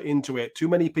been put into it. Too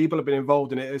many people have been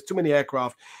involved in it. There's too many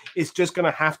aircraft. It's just going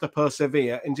to have to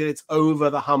persevere until it's over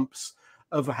the humps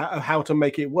of how to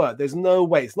make it work. There's no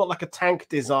way. It's not like a tank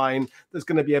design that's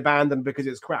going to be abandoned because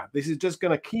it's crap. This is just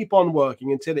going to keep on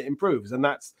working until it improves. And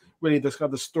that's really the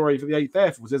story for the 8th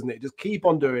Air Force, isn't it? Just keep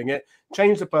on doing it,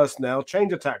 change the personnel,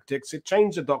 change the tactics,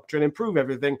 change the doctrine, improve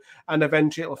everything, and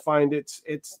eventually it'll find its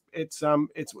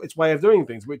way of doing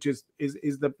things, which is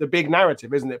the big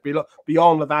narrative, isn't it?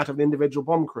 Beyond that of an individual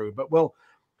bomb crew. But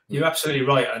you're absolutely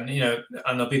right, and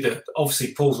and there'll be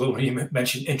obviously Paul's already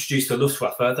mentioned, introduced the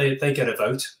Luftwaffe. They get a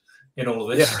vote in all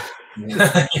of this.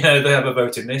 Yeah. They have a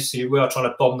vote in this. We are trying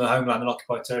to bomb the homeland and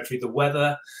occupied territory, the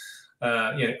weather,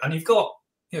 and you've got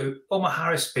Bomber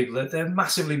Harris people. They're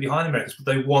massively behind the Americans,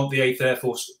 but they want the 8th Air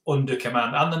Force under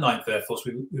command and the 9th Air Force.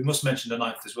 We must mention the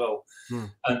 9th as well,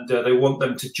 and they want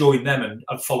them to join them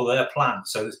and follow their plan.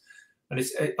 So,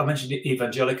 I mentioned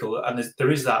evangelical, and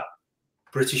there is that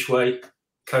British way.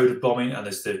 Code of bombing, and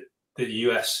there's the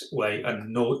US way,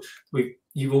 and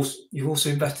you've also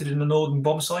invested in the Northern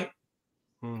bomb site.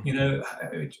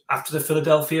 After the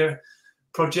Philadelphia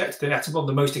project, they had to bomb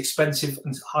the most expensive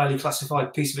and highly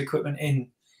classified piece of equipment in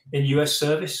US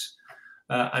service,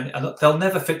 and they'll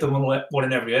never fit them on one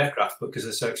in every aircraft because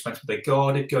they're so expensive. They're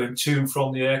guarded going to and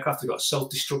from the aircraft. They've got a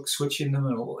self-destruct switch in them,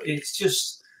 and all. It's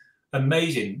just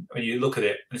amazing when you look at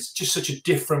it. And it's just such a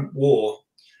different war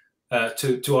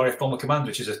to RAF Bomber Command,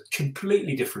 which is a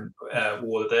completely different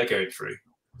war that they're going through.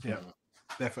 Yeah,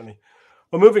 definitely.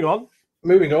 Well, moving on.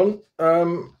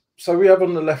 So we have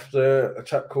on the left a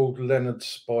chap called Leonard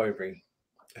Spivey,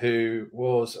 who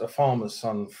was a farmer's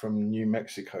son from New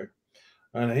Mexico.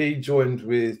 And he joined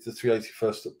with the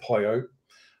 381st at Pio,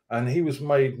 and he was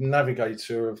made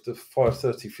navigator of the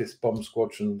 535th Bomb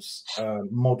Squadron's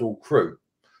model crew.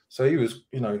 So he was,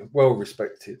 well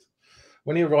respected.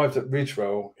 When he arrived at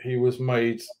Ridgewell, he was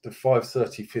made the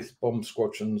 535th Bomb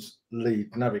Squadron's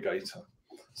lead navigator.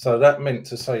 So that meant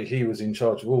to say he was in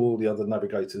charge of all the other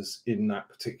navigators in that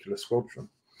particular squadron.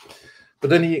 But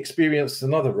then he experienced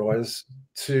another rise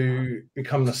to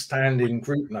become the standing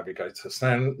group navigator.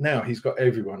 So now he's got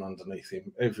everyone underneath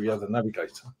him, every other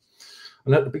navigator.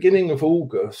 And at the beginning of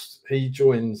August, he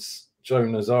joins Joe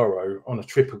Nazaro on a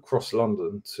trip across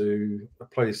London to a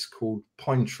place called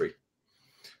Pine Tree.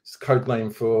 It's the code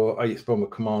name for 8th Bomber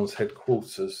Command's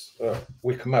headquarters,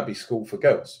 Wickham Abbey School for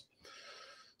Girls.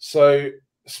 So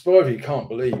Spivey can't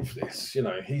believe this.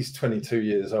 He's 22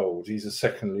 years old. He's a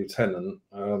second lieutenant,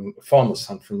 a farmer's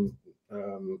son from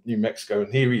New Mexico,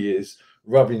 and here he is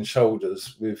rubbing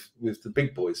shoulders with the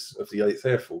big boys of the 8th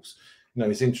Air Force.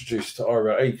 He's introduced to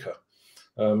Ira Acre.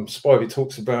 Spivey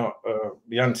talks about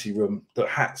the anteroom, the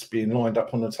hats being lined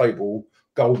up on the table,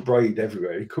 gold braid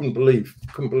everywhere. He couldn't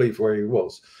believe where he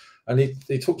was, and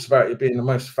he talks about it being the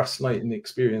most fascinating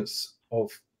experience of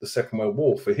the Second World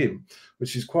War for him,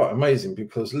 which is quite amazing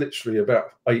because literally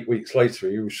about 8 weeks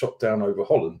later he was shot down over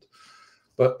Holland.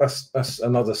 But that's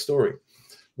another story.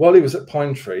 While he was at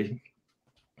Pine Tree,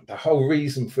 the whole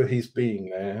reason for his being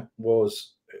there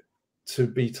was to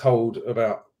be told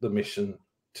about the mission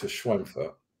to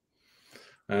Schweinfurt,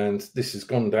 and this has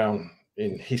gone down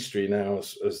in history now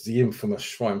as the infamous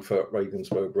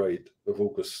Schweinfurt-Regensburg raid of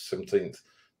August 17th,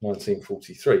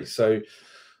 1943. So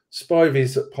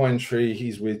Spivey's at Pine Tree.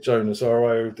 He's with Joe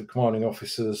Nazaro, the commanding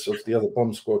officers of the other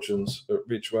bomb squadrons at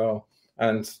Ridgewell,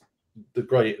 and the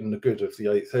great and the good of the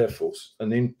 8th Air Force.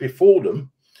 And then before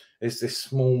them is this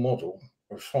small model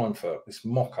of Schweinfurt, this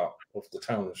mock-up of the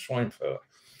town of Schweinfurt.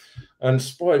 And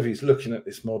Spivey's looking at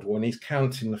this model and he's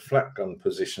counting the flat gun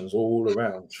positions all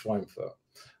around Schweinfurt.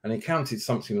 And he counted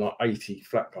something like 80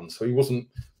 flat guns. So he wasn't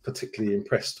particularly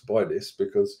impressed by this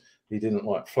because he didn't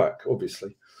like flak,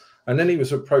 obviously. And then he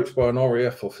was approached by an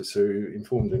RAF officer who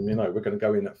informed him, you know, we're going to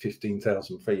go in at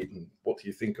 15,000 feet. And what do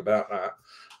you think about that?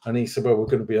 And he said, well, we're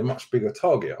going to be a much bigger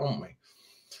target, aren't we?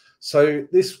 So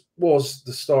this was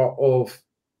the start of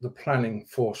the planning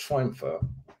for Schweinfurt.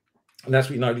 And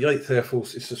as we know, the 8th Air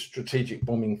Force is a strategic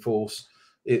bombing force.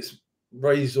 Its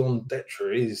raison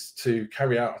d'etre is to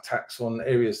carry out attacks on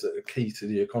areas that are key to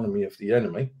the economy of the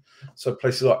enemy. So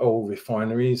places like oil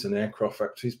refineries and aircraft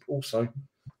factories, but also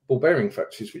ball bearing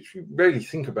factories, which we rarely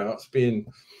think about as being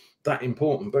that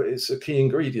important, but it's a key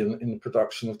ingredient in the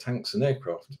production of tanks and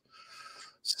aircraft.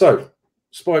 So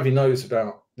Spivey knows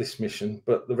about this mission,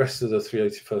 but the rest of the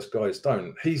 381st guys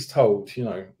don't. He's told, you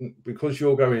know, because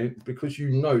you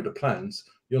know the plans,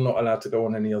 you're not allowed to go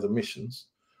on any other missions.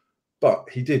 But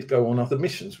he did go on other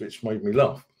missions, which made me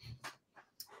laugh.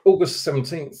 August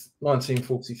 17th,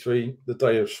 1943, the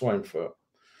day of Schweinfurt.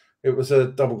 It was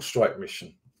a double strike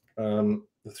mission.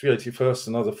 The 381st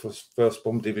and other 1st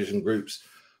Bomb Division groups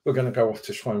were going to go off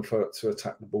to Schweinfurt to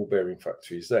attack the ball bearing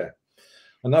factories there.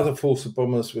 Another force of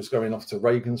bombers was going off to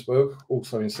Regensburg,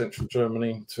 also in central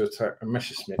Germany, to attack a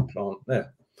Messerschmitt plant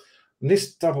there. And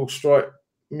this double strike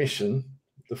mission,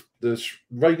 the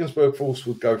Regensburg force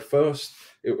would go first.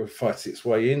 It would fight its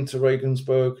way into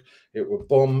Regensburg, it would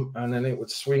bomb, and then it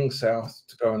would swing south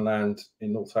to go and land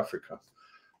in North Africa.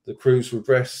 The crews would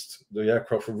rest, the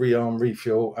aircraft would rearm,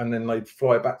 refuel, and then they'd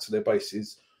fly back to their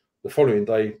bases the following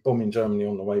day, bombing Germany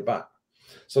on the way back.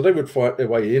 So they would fight their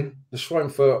way in. The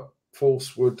Schweinfurt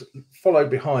force would follow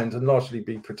behind and largely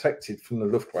be protected from the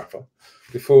Luftwaffe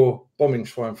before bombing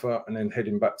Schweinfurt and then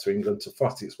heading back to England to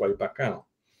fight its way back out.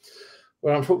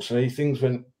 Well, unfortunately, things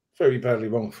went very badly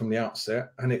wrong from the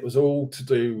outset, and it was all to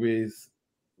do with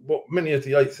what many of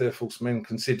the 8th Air Force men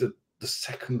considered the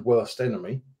second worst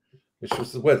enemy, which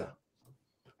was the weather.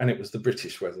 And it was the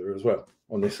British weather as well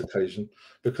on this occasion,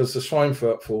 because the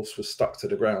Schweinfurt force was stuck to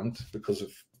the ground because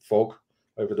of fog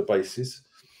over the bases.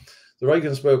 The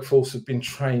Regensburg force had been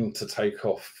trained to take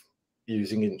off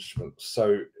using instruments.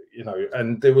 So, you know,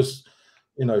 and there was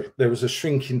a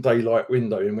shrinking daylight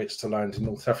window in which to land in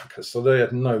North Africa. So they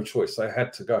had no choice. They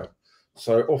had to go.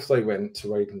 So off they went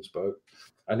to Regensburg.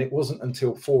 And it wasn't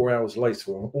until 4 hours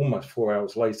later, or almost 4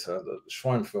 hours later, that the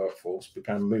Schweinfurt force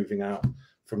began moving out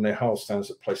from their hull stands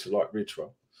at places like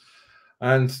Ridgewell.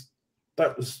 And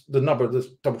that was the number.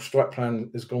 The double strike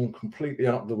plan has gone completely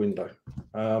out of the window.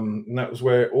 And that was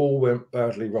where it all went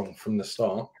badly wrong from the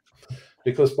start,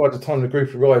 because by the time the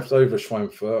group arrived over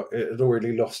Schweinfurt, it had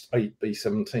already lost 8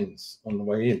 B-17s on the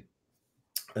way in.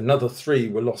 Another 3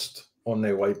 were lost on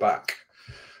their way back.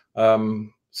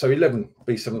 So 11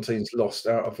 B-17s lost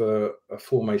out of a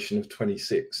formation of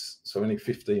 26. So only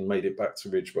 15 made it back to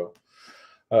Ridgewell.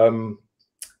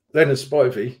 Leonard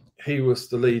Spivey, he was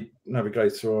the lead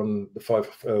navigator on the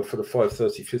for the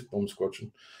 535th Bomb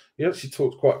Squadron. He actually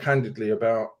talked quite candidly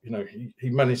about, you know, he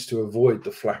managed to avoid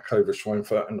the flak over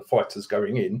Schweinfurt and the fighters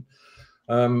going in,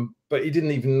 but he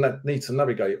didn't even need to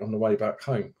navigate on the way back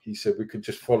home. He said we could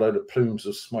just follow the plumes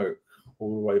of smoke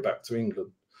all the way back to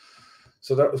England.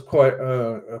 So that was quite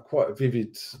a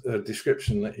vivid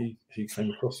description that he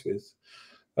came across with.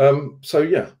 So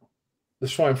yeah, the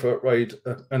Schweinfurt raid,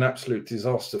 an absolute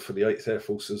disaster for the 8th Air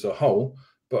Force as a whole,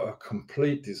 but a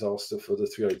complete disaster for the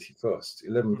 381st.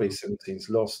 11 B-17s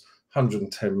lost,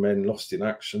 110 men lost in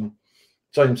action.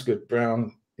 James Good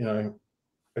Brown, you know,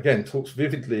 again, talks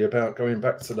vividly about going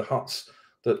back to the huts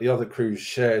that the other crews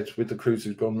shared with the crews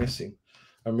who'd gone missing,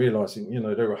 and realizing, you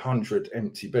know, there were 100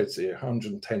 empty beds here,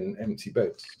 110 empty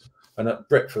beds. And at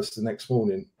breakfast the next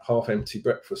morning, half empty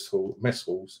breakfast hall, mess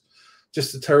halls.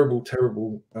 Just a terrible,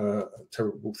 terrible,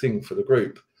 terrible thing for the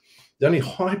group. The only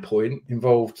high point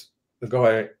involved the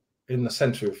guy in the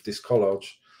center of this collage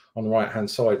on the right-hand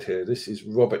side here. This is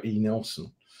Robert E.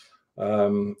 Nelson.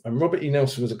 And Robert E.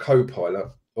 Nelson was a co-pilot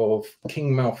of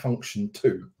King Malfunction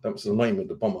 2. That was the name of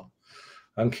the bomber.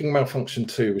 And King Malfunction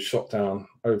 2 was shot down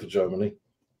over Germany.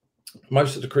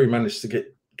 Most of the crew managed to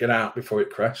get out before it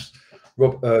crashed.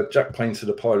 Jack painted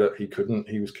the pilot. He couldn't.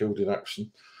 He was killed in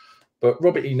action. But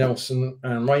Robert E. Nelson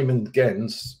and Raymond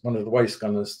Gens, one of the waist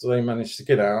gunners, they managed to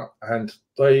get out, and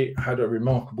they had a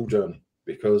remarkable journey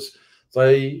because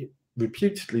they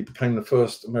reputedly became the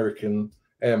first American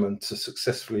airmen to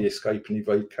successfully escape and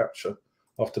evade capture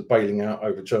after bailing out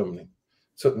over Germany.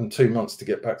 It took them 2 months to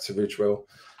get back to Ridgewell.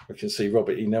 I can see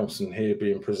Robert E. Nelson here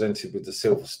being presented with the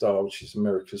Silver Star, which is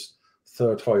America's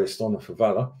 3rd highest honour for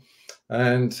valour.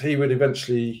 And he would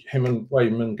eventually, him and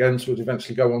Wayman Gens would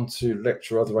eventually go on to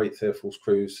lecture other 8th Air Force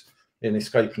crews in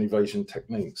escape and evasion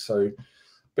techniques. So a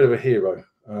bit of a hero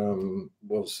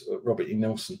was Robert E.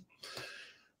 Nelson.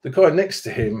 The guy next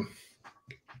to him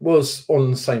was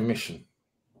on the same mission,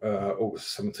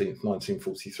 August 17th,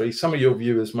 1943. Some of your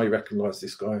viewers may recognise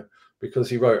this guy because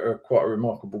he wrote quite a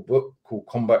remarkable book called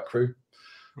Combat Crew.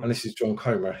 And this is John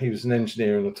Comer. He was an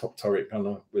engineer and a top turret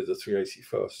gunner with the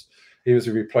 381st. He was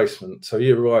a replacement. So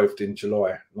he arrived in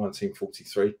July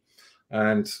 1943.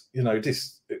 And, you know,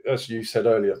 this, as you said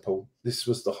earlier, Paul, this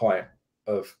was the height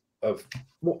of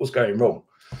what was going wrong.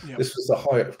 Yep. This was the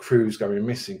height of crews going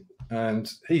missing.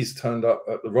 And he's turned up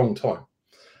at the wrong time.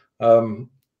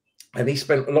 And he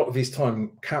spent a lot of his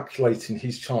time calculating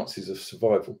his chances of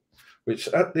survival, which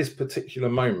at this particular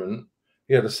moment,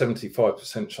 he had a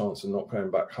 75% chance of not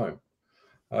going back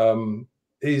home.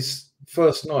 His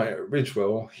first night at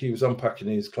Ridgewell, he was unpacking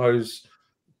his clothes.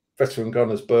 Veteran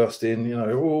gunners burst in, you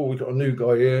know, oh, we've got a new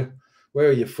guy here. Where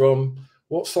are you from?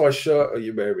 What size shirt are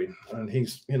you wearing? And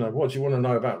he's, you know, what do you want to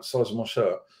know about the size of my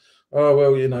shirt? Oh,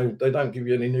 well, you know, they don't give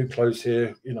you any new clothes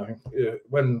here. You know,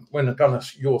 when a gunner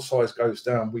your size goes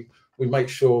down, we make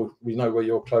sure we know where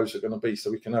your clothes are going to be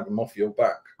so we can have them off your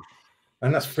back.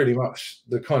 And that's pretty much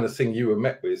the kind of thing you were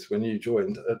met with when you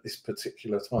joined at this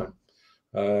particular time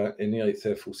in the 8th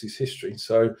Air Force's history.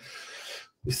 So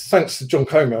it's thanks to John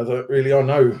Comer that really I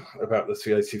know about the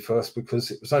 381st,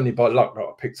 because it was only by luck that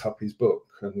I picked up his book.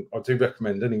 And I do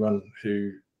recommend anyone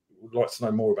who would like to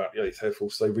know more about the 8th Air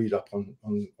Force, they read up on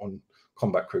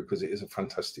Combat Crew, because it is a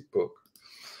fantastic book.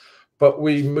 But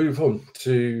we move on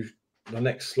to the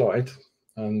next slide.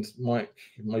 And Mike,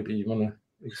 maybe you want to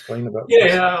explain about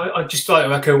I'd just like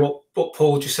to echo what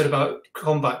Paul just said about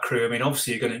Combat Crew. I mean,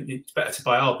 obviously it's better to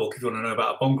buy our book if you want to know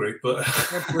about a bomb group, but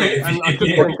and I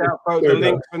could point out folks, the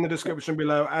links in the description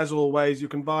below. As always, you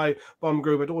can buy Bomb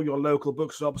Group at all your local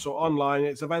bookshops or online.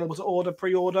 It's available to order,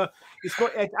 pre-order. It's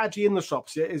not actually in the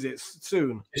shops yet, is it?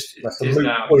 Soon. It's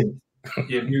now.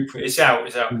 Yeah, it's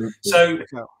out. So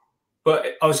but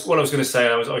what I was going to say,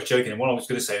 I was joking, and what I was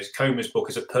going to say is Comer's book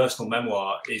as a personal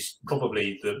memoir is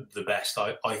probably the best,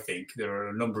 I think. There are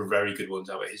a number of very good ones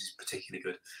out. His is particularly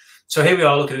good. So here we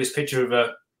are looking at this picture of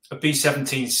a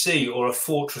B-17C or a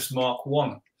Fortress Mark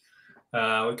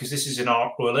I, because this is in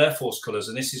our Royal Air Force colours,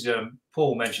 and this is,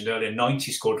 Paul mentioned earlier,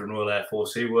 90 Squadron Royal Air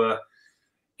Force, who were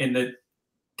in the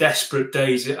desperate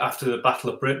days after the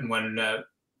Battle of Britain when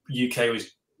UK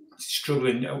was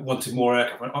struggling, wanted more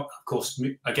aircraft. Of course,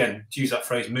 again, to use that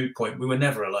phrase, moot point, we were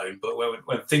never alone. But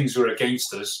when things were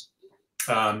against us,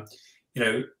 you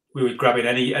know, we were grabbing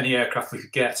any aircraft we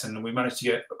could get, and we managed to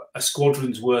get a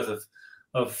squadron's worth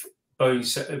of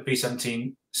Boeing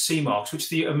B-17C marks, which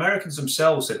the Americans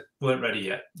themselves said weren't ready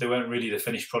yet. They weren't really the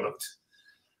finished product.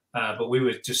 But we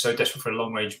were just so desperate for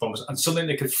long-range bombers and something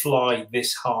that could fly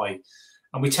this high.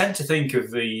 And we tend to think of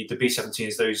the B-17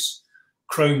 as those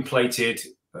chrome-plated.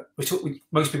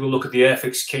 Most people look at the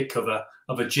Airfix kit cover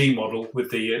of a G model with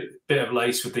the bit of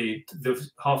lace, with the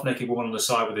half-naked woman on the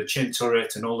side with the chin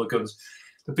turret and all the guns.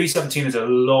 The B-17 is a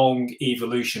long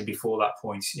evolution before that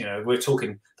point. You know, we're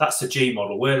talking, that's the G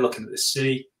model. We're looking at the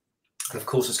C, and of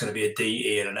course, there's going to be a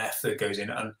D, E, and an F that goes in.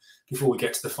 And before we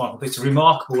get to the final, it's a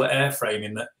remarkable airframe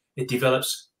in that it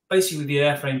develops basically the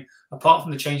airframe. Apart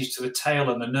from the changes to the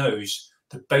tail and the nose,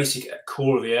 the basic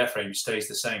core of the airframe stays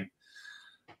the same.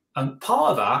 And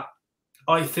part of that,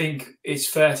 I think it's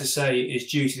fair to say,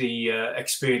 is due to the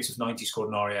experience of 90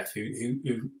 Squadron RAF,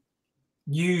 who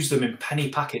use them in penny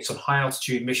packets on high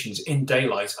altitude missions in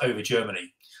daylight over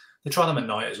Germany. They try them at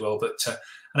night as well, but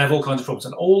and have all kinds of problems,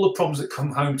 and all the problems that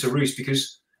come home to roost,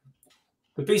 because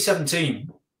the B-17,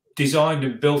 designed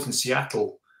and built in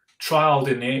Seattle, trialed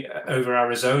over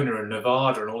Arizona and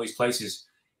Nevada and all these places,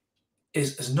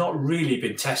 has not really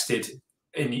been tested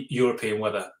in European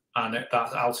weather and at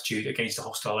that altitude against a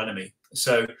hostile enemy.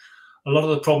 So a lot of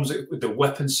the problems with the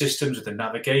weapon systems, with the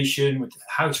navigation, with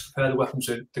how to prepare the weapons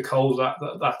with the cold,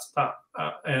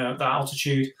 that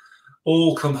altitude,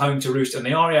 all come home to roost. And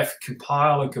the RAF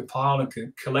compile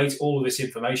and collate all of this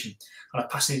information and are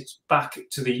passing it back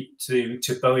to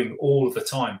Boeing all of the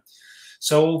time.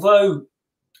 So although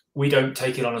we don't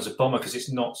take it on as a bomber because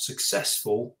it's not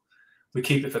successful, we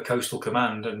keep it for Coastal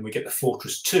Command, and we get the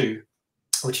Fortress 2,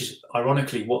 which is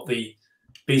ironically what the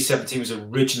B-17 was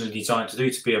originally designed to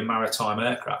do, to be a maritime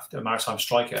aircraft, a maritime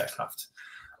strike aircraft.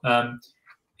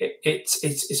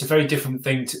 It's a very different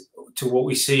thing to what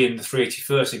we see in the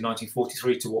 381st in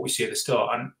 1943 to what we see at the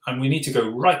start. And we need to go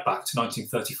right back to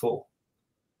 1934.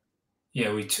 you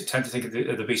know, we tend to think of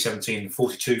the B-17,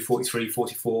 42, 43,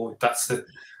 44. That's the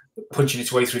punching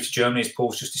its way through to Germany, as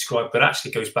Paul's just described, but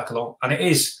actually goes back along. And it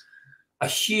is a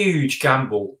huge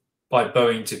gamble by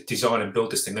Boeing to design and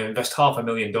build this thing. They invest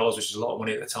 $500,000, which is a lot of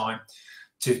money at the time,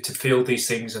 to field these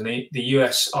things. And the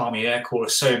US Army Air Corps are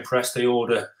so impressed, they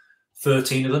order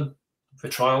 13 of them for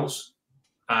trials.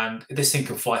 And this thing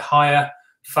can fly higher,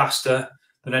 faster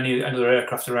than any other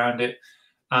aircraft around it.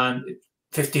 And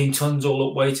 15 tons all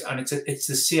up weight, and it's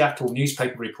the Seattle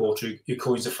newspaper reporter who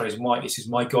coins the phrase "might." He says,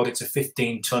 "My God, it's a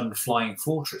 15-ton flying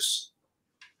fortress."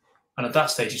 And at that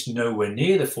stage, it's nowhere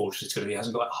near the fortress it's going to be. It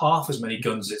hasn't got half as many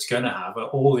guns as it's going to have,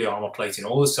 all the armor plating,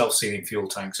 all the self-sealing fuel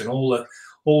tanks, and all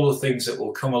the things that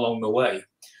will come along the way.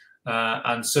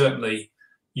 And certainly,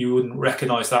 you wouldn't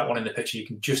recognise that one in the picture. You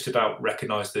can just about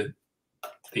recognise the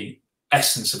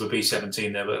essence of a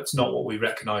B-17 there, but it's not what we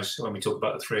recognise when we talk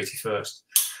about the 381st.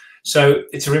 So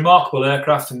it's a remarkable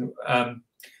aircraft, and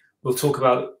we'll talk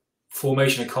about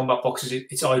formation and combat boxes.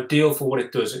 It's ideal for what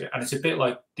it does, and it's a bit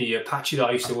like the Apache that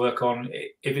I used to work on.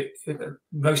 If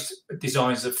most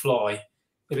designs that fly,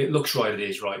 if it looks right, it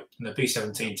is right. And the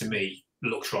B-17 to me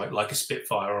looks right, like a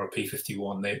Spitfire or a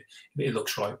P-51. It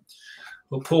looks right.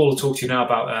 Well, Paul will talk to you now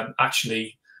about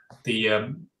actually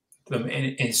them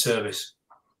in service.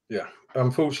 Yeah,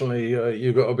 unfortunately,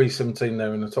 you've got a B-17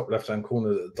 there in the top left-hand corner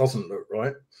that doesn't look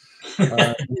right. There's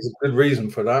a good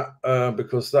reason for that,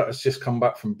 because that has just come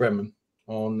back from Bremen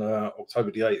on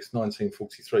October the 8th,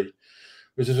 1943,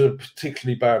 which is a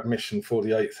particularly bad mission for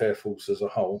the 8th Air Force as a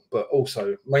whole, but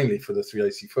also mainly for the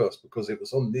 381st, because it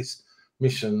was on this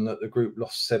mission that the group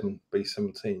lost 7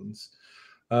 B-17s.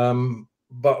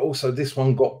 But also this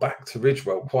one got back to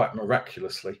Ridgewell quite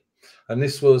miraculously. And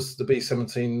this was the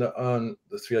B-17 that earned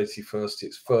the 381st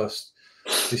its first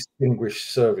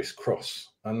Distinguished Service Cross.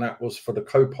 And that was for the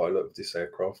co-pilot of this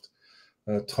aircraft,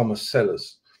 Thomas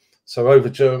Sellers. So over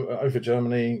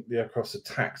Germany, the aircraft's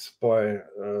attacked by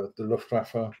the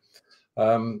Luftwaffe.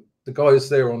 The guys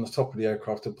there on the top of the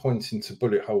aircraft are pointing to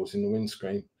bullet holes in the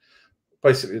windscreen.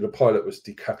 Basically, the pilot was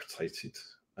decapitated,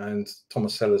 and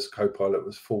Thomas Sellers, co-pilot,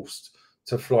 was forced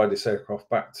to fly this aircraft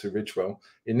back to Ridgewell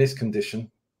in this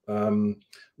condition,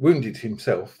 wounded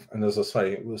himself. And as I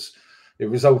say, it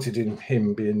resulted in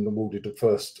him being awarded the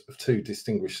first of 2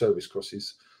 Distinguished Service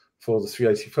Crosses for the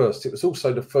 381st. It was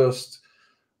also the first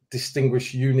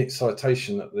Distinguished Unit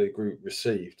Citation that the group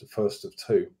received, the first of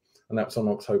 2, and that was on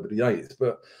October the 8th.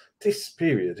 But this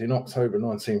period in October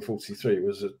 1943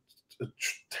 was a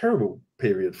terrible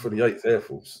period for the 8th Air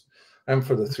Force and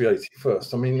for the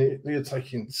 381st. I mean, they are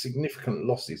taking significant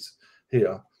losses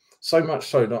here, so much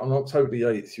so that on October the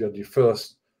 8th, you had your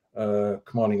first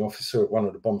commanding officer of one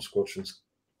of the bomb squadrons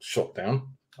shot down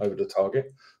over the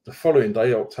target. The following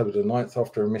day, October the 9th,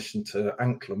 after a mission to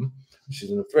Anklam, which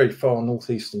is in a very far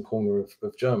northeastern corner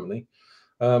of Germany,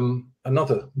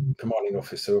 another commanding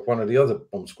officer of one of the other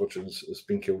bomb squadrons has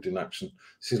been killed in action.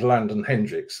 This is Landon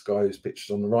Hendricks, guy who's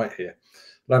pictured on the right here.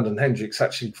 Landon Hendricks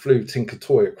actually flew Tinker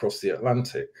Toy across the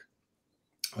Atlantic,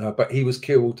 but he was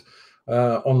killed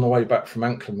on the way back from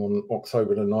Anklam on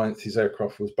October the 9th. His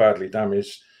aircraft was badly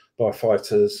damaged by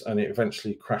fighters, and it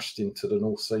eventually crashed into the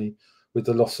North Sea with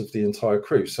the loss of the entire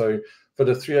crew. So for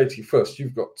the 381st,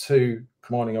 you've got 2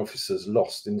 commanding officers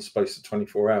lost in the space of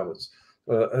 24 hours.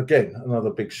 Again,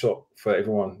 another big shock for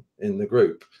everyone in the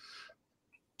group.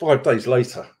 5 days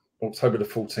later, October the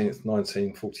 14th,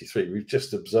 1943, we've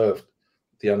just observed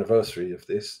the anniversary of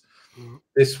this.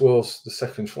 This was the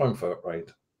second Schweinfurt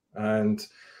raid, and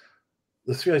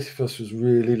the 381st was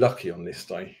really lucky on this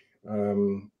day.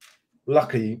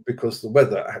 Lucky because the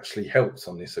weather actually helped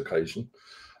on this occasion.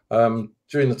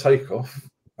 During the takeoff,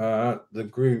 the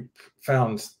group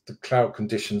found the cloud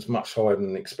conditions much higher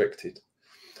than expected.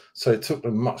 So it took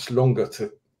them much longer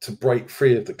to break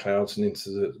free of the clouds and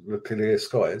into the clear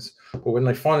skies. But when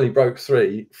they finally broke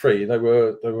free, they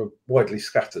were widely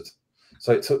scattered.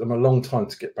 So it took them a long time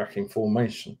to get back in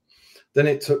formation. Then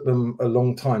it took them a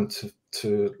long time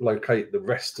to locate the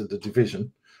rest of the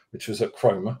division, which was at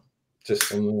Cromer,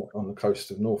 just on the coast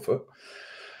of Norfolk.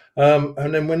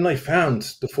 And then when they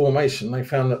found the formation, they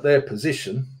found that their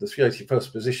position, the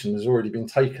 381st position, has already been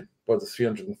taken by the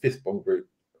 305th Bomb Group.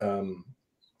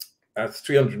 The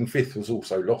 305th was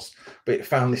also lost, but it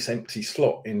found this empty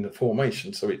slot in the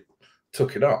formation, so it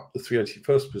took it up, the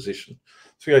 381st position.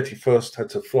 381st had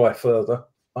to fly further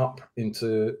up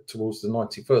towards the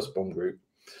 91st Bomb Group.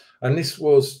 And this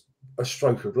was a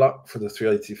stroke of luck for the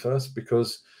 381st,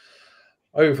 because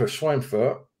over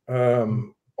Schweinfurt,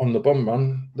 on the bomb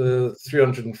run, the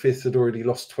 305th had already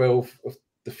lost 12 of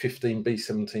the 15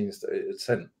 B-17s that it had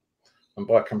sent. And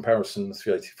by comparison, the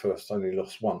 381st only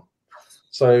lost 1.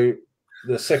 So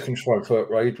the second Schweinfurt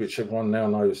raid, which everyone now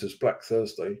knows as Black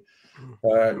Thursday,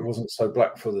 it wasn't so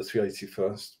black for the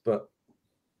 381st, but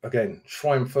again,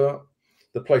 Schweinfurt,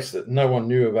 the place that no one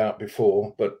knew about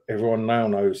before, but everyone now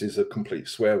knows is a complete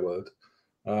swear word.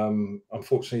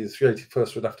 Unfortunately, the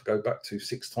 381st would have to go back to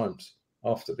 6 times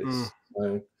after this.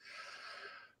 So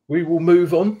we will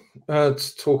move on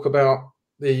to talk about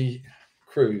the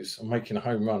cruise and making a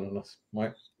home run on us,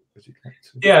 Mike. Would you like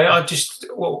to? Yeah,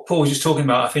 what Paul was just talking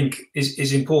about, I think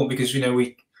is important, because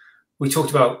we talked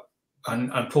about,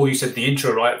 and Paul, you said the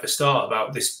intro right at the start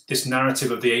about this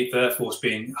narrative of the 8th Air Force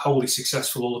being wholly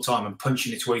successful all the time and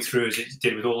punching its way through as it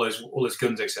did with all those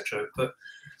guns, etc. But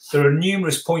there are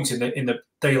numerous points in the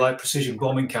daylight precision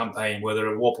bombing campaign where there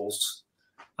are wobbles,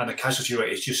 and the casualty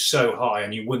rate is just so high,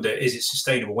 and you wonder, is it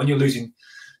sustainable when you're losing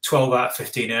 12 out of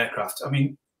 15 aircraft? I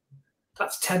mean,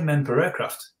 that's 10 men per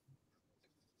aircraft.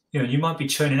 You might be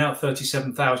churning out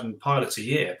 37,000 pilots a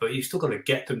year, but you've still got to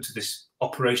get them to this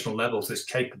operational level, to this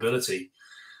capability,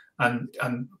 and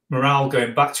morale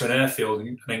going back to an airfield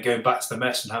and then going back to the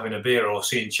mess and having a beer or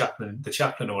seeing the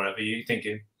chaplain or whatever. You're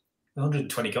thinking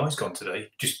 120 guys gone today,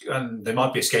 and they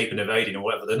might be escaping, evading or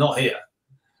whatever. They're not here,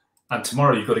 and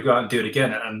tomorrow you've got to go out and do it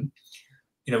again. And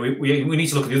we need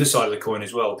to look at the other side of the coin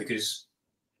as well, because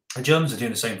the Germans are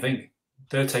doing the same thing.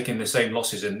 They're taking the same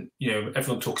losses, and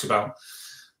everyone talks about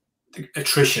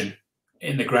attrition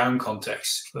in the ground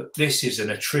context, but this is an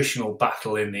attritional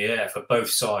battle in the air for both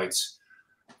sides.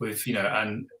 With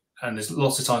and there's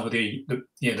lots of times with the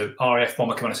RAF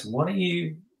bomber commander saying, "Why don't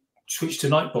you switch to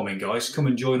night bombing, guys? Come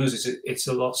and join us. It's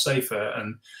a lot safer."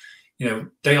 And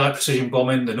daylight precision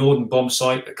bombing, the Norden bomb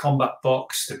site, the combat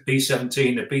box, the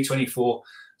B-17, the B-24.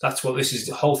 That's what this is.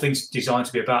 The whole thing's designed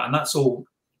to be about, and that's all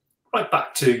right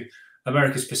back to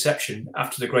America's perception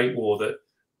after the Great War that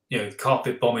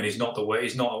carpet bombing is not the way,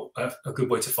 is not a good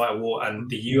way to fight a war, and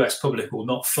the US public will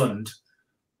not fund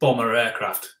bomber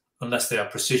aircraft unless they are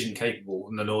precision capable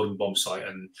in the Norden bomb site,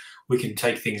 and we can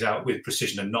take things out with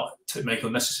precision and not to make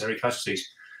unnecessary casualties.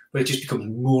 But it just becomes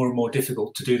more and more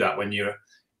difficult to do that when you're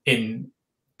in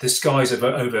the skies of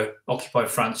over occupied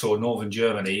France or northern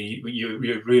Germany.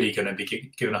 You're really going to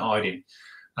be given a hiding,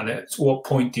 and at what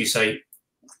point do you say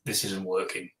this isn't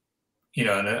working?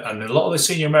 And a lot of the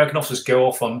senior American officers go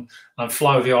off and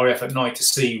fly with the RAF at night to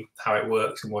see how it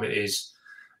works and what it is,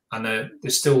 and they're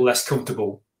still less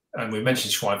comfortable. And we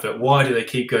mentioned Schweinfurt. Why do they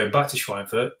keep going back to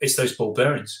Schweinfurt? It's those ball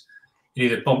bearings.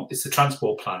 It's the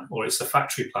transport plan, or it's the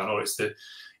factory plan, or it's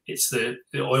the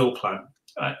oil plan.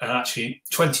 And actually,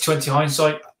 2020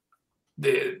 hindsight,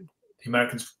 the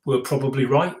Americans were probably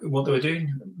right in what they were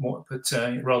doing, but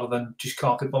rather than just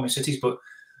carpet bombing cities. But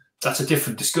that's a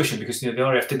different discussion, because the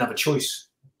RAF didn't have a choice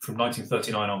from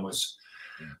 1939 onwards.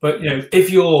 But if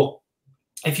you're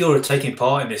taking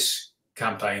part in this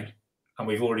campaign, and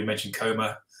we've already mentioned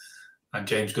Comer and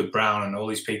James Good Brown and all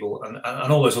these people and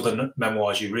all those other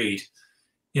memoirs you read,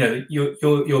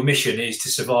 your mission is to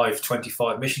survive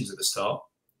 25 missions at the start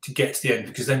to get to the end,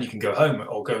 because then you can go home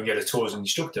or go and get a tour as an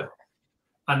instructor.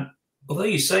 And although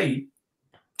you say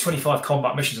 25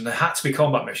 combat missions, and there had to be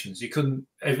combat missions, you couldn't,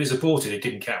 if it was aborted, it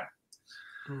didn't count.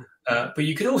 But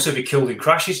you could also be killed in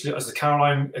crashes, as the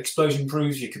Caroline explosion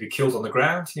proves. You could be killed on the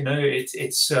ground.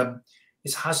 It's a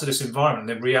hazardous environment.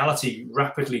 And then reality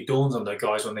rapidly dawns on their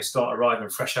guys when they start arriving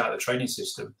fresh out of the training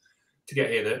system to get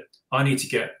here, that I need to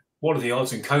get, what are the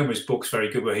odds? And Comer's book's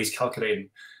very good, where he's calculating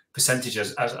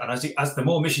percentages as the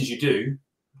more missions you do,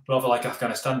 rather like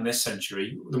Afghanistan in this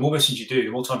century, the more missions you do,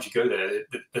 the more times you go there,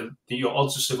 your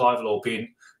odds of survival or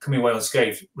coming away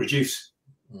unscathed reduce.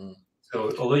 So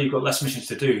although you've got less missions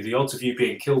to do, the odds of you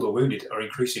being killed or wounded are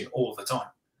increasing all the time.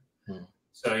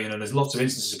 So there's lots of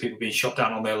instances of people being shot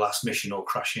down on their last mission or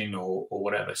crashing or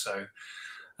whatever. So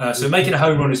making a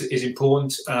home run is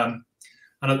important. And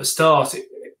at the start,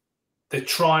 they're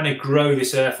trying to grow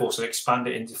this Air Force and expand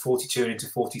it into 42 and into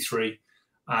 43,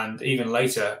 and even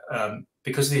later.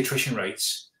 Because of the attrition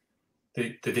rates,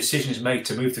 the decision is made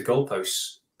to move the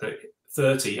goalposts, the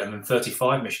 30 and then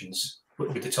 35 missions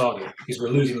with the target, because we're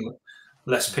losing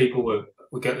less people.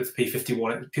 We get the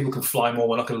P-51. People can fly more.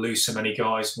 We're not going to lose so many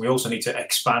guys. We also need to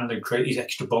expand and create these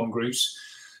extra bomb groups.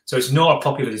 So it's not a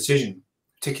popular decision,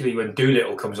 particularly when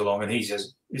Doolittle comes along and he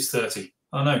says it's 30.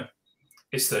 Oh no,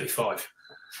 it's 35.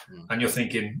 And you're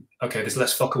thinking, okay, there's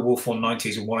less Fokker Wolf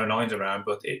 190s and 109s around,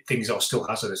 but things are still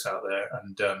hazardous out there,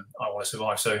 and I want to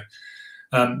survive. So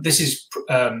this is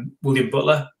William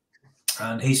Butler,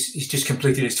 and he's just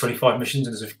completed his 25 missions,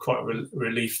 and there's quite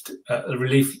a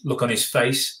relief look on his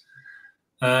face.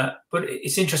 But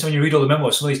it's interesting when you read all the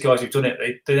memoirs. Some of these guys who've done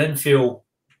it, they then feel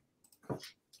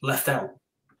left out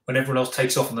when everyone else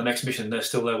takes off on the next mission, they're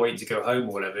still there waiting to go home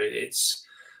or whatever. It's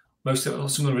some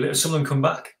of them come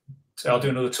back. So I'll do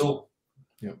another tour.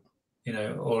 Yeah. You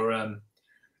know, or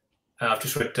I've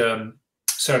just read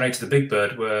Serenade to the Big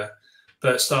Bird, where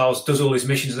Bert Stiles does all his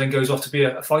missions and then goes off to be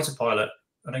a fighter pilot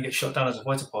and then gets shot down as a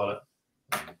fighter pilot.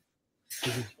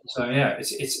 So yeah,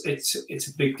 it's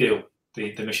a big deal.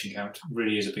 The mission count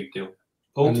really is a big deal.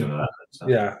 Paul, do you know that?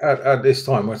 Yeah, at this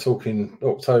time we're talking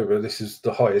October. This is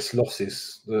the highest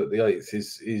losses that the 8th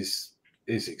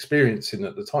is experiencing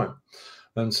at the time,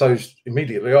 and so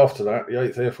immediately after that, the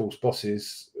 8th Air Force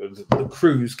bosses, the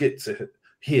crews get to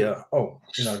hear, oh,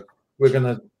 you know,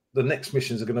 the next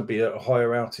missions are going to be at a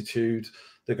higher altitude.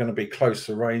 They're going to be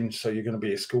closer range, so you're going to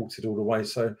be escorted all the way.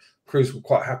 So crews were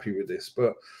quite happy with this,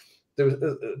 but there was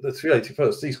the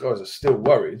 381st. These guys are still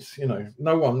worried. You know,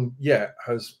 no one yet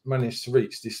has managed to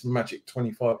reach this magic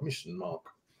 25 mission mark.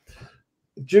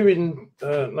 During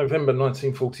November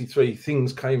 1943,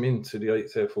 things came into the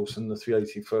 8th Air Force and the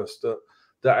 381st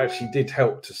that actually did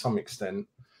help to some extent.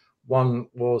 One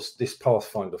was this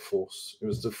Pathfinder force. It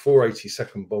was the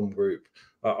 482nd Bomb Group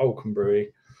at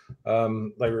Alconbury.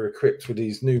 They were equipped with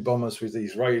these new bombers with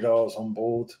these radars on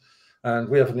board. And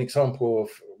we have an example of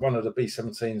one of the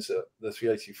B-17s that the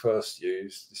 381st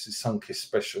used. This is Sunkist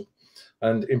Special.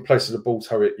 And in place of the ball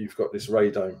turret, you've got this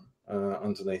radome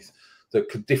underneath that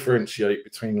could differentiate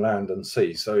between land and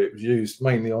sea. So it was used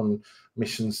mainly on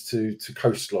missions to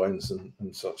coastlines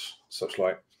and such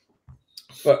like.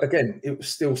 But again, it was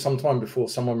still some time before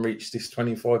someone reached this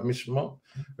 25 mission mark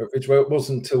at Ridgewell. It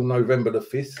wasn't until November the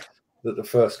 5th that the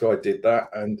first guy did that,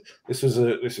 and this was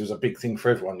a big thing for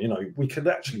everyone. You know, we could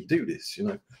actually do this. You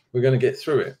know, we're going to get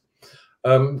through it.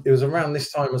 It was around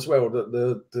this time as well that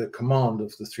the command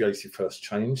of the 381st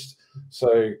changed.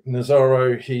 So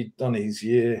Nazaro, he'd done his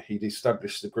year, he'd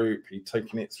established the group, he'd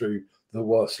taken it through the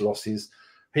worst losses.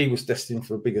 He was destined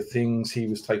for bigger things. He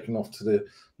was taken off to the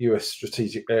US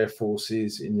Strategic Air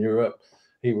Forces in Europe.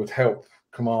 He would help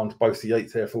command both the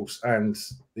 8th Air Force and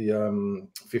the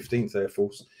 15th Air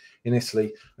Force in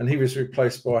Italy. And he was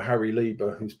replaced by Harry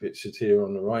Lieber, who's pictured here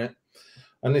on the right.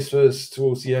 And this was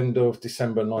towards the end of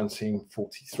December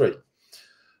 1943.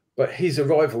 But his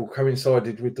arrival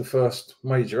coincided with the first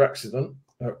major accident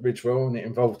at Ridgewell, and it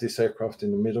involved this aircraft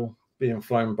in the middle being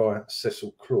flown by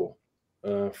Cecil Claw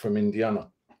from Indiana.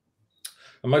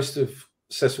 And most of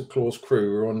Cecil Claw's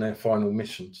crew were on their final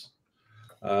missions.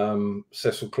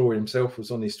 Cecil Claw himself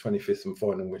was on his 25th and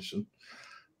final mission.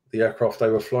 The aircraft they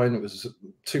were flying, it was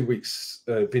 2 weeks,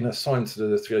 been assigned to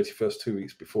the 381st 2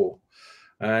 weeks before.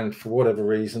 And for whatever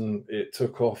reason, it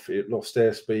took off, it lost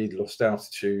airspeed, lost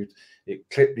altitude, it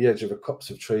clipped the edge of a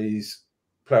copse of trees,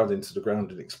 ploughed into the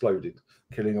ground and exploded,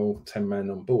 killing all 10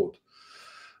 men on board.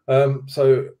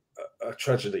 So a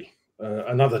tragedy.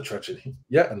 Another tragedy,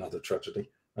 yet another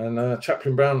tragedy. And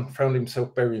Chaplain Brown found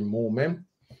himself burying more men,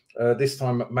 this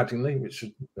time at Madingley, which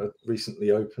had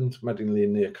recently opened, Madingley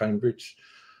near Cambridge.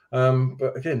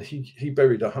 But again, he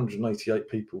buried 188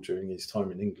 people during his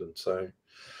time in England, so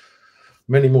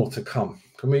many more to come.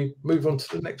 Can we move on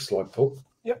to the next slide, Paul?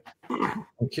 Yep.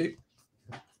 Thank you.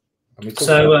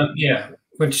 So, yeah,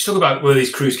 when you talk about where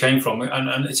these crews came from,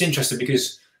 and it's interesting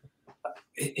because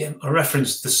I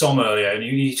referenced the Somme earlier, and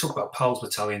you talk about PALS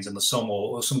battalions and the Somme,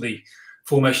 or some of the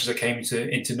formations that came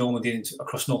into Normandy,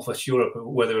 across Northwest Europe,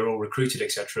 where they were all recruited,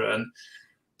 etc. And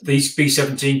these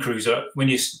B-17 crews are, when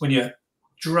you're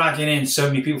dragging in so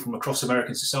many people from across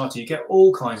American society, you get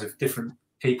all kinds of different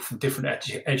people from different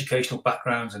educational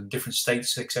backgrounds and different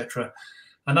states, etc.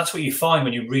 And that's what you find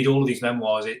when you read all of these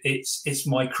memoirs. It's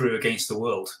my crew against the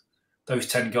world. Those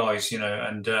 10 guys, you know,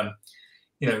 and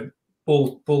you know.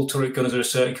 Ball turret gunners are a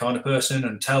certain kind of person,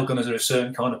 and tail gunners are a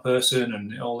certain kind of person,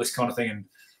 and all this kind of thing. And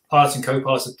pilots and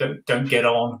co-pilots that don't get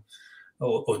on,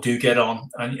 or do get on,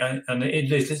 and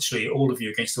it is literally all of you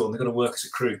against the world. And they've got to work as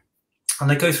a crew, and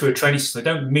they go through a training system.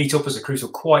 They don't meet up as a crew till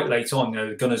quite late on. You know,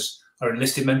 the gunners are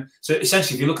enlisted men. So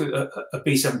essentially, if you look at a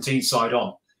B-17 side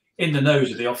on, in the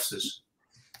nose are the officers,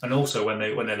 and also when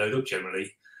they load up,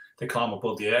 generally they climb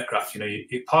aboard the aircraft. You know,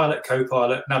 you pilot,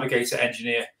 co-pilot, navigator,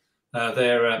 engineer.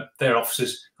 They're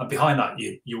officers, and behind that,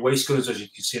 your waist gunners, as you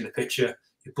can see in the picture,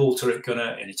 your ball turret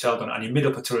gunner and your tail gunner, and your mid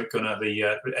upper turret gunner,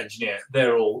 the engineer.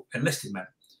 They're all enlisted men,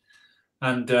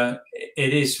 and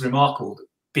it is remarkable.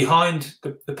 Behind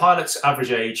the pilot's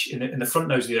average age in the front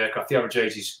nose of the aircraft, the average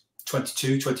age is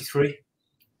 22, 23,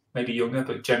 maybe younger,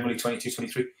 but generally 22,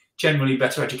 23. Generally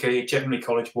better educated, generally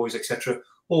college boys, etc.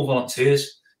 All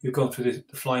volunteers who've gone through the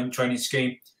flying training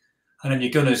scheme, and then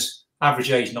your gunners,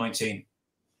 average age 19.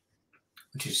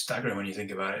 Which is staggering when you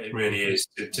think about it. It really is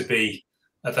to be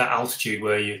at that altitude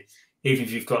where even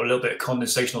if you've got a little bit of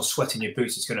condensation or sweat in your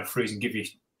boots, it's going to freeze and give you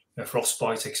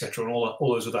frostbite, etc., and all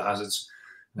those other hazards.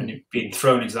 And you're being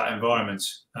thrown into that environment.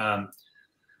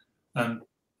 And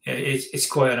it's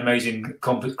quite an amazing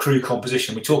crew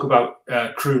composition. We talk about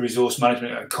crew resource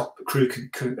management and crew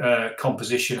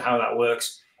composition, how that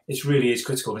works. It really is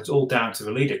critical. It's all down to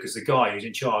the leader, because the guy who's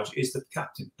in charge is the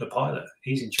captain, the pilot.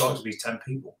 He's in charge of these 10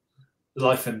 people,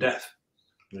 life and death.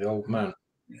 The old man.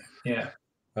 Yeah.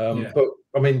 But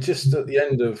I mean, just at the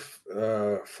end of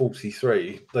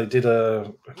 43, they did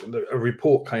a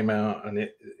report came out, and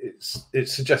it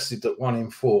suggested that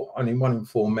only 1 in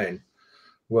 4 men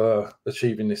were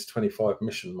achieving this 25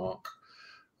 mission mark.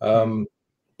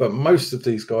 But most of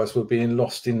these guys were being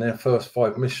lost in their first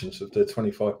 5 missions of their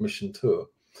 25 mission tour.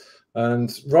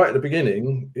 And right at the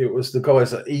beginning, it was the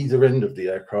guys at either end of the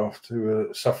aircraft who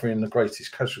were suffering the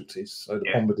greatest casualties. So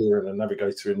the bombardier and the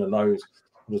navigator in the nose,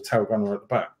 the tail gunner at the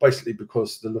back, basically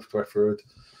because the Luftwaffe had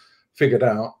figured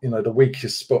out, the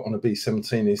weakest spot on a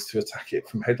B-17 is to attack it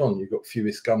from head on. You've got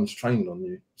fewest guns trained on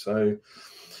you. So,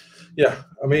 yeah,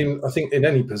 I mean, I think in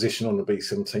any position on the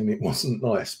B-17, it wasn't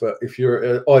nice. But if you're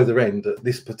at either end at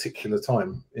this particular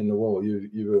time in the war,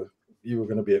 you were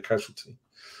going to be a casualty.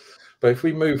 But if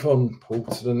we move on, Paul,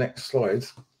 to the next slide.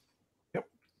 Yep.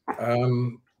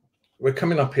 We're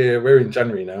coming up here, we're in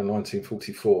January now,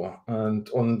 1944, and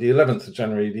on the 11th of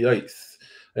January, the 8th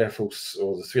Air Force,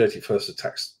 or the 381st,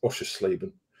 attacks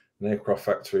Essex-Suffolk, an aircraft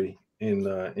factory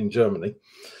in Germany.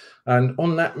 And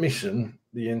on that mission,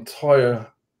 the entire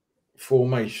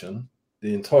formation,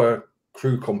 the entire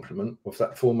crew complement of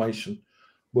that formation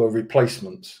were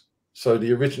replacements. So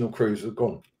the original crews were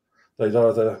gone. They'd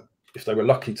either, if they were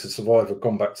lucky to survive, have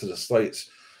gone back to the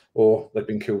States, or they'd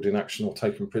been killed in action or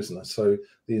taken prisoner. So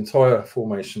the entire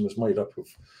formation was made up of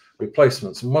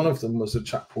replacements. And one of them was a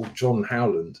chap called John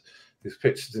Howland, who's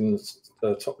pictured in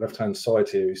the top left-hand side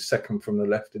here. He's second from the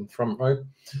left in front row.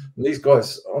 And these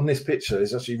guys on this picture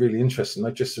is actually really interesting.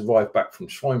 They just arrived back from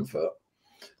Schweinfurt.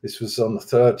 This was on the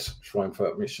 3rd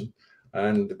Schweinfurt mission.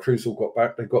 And the crews all got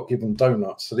back. They got given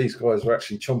donuts. So these guys were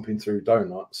actually chomping through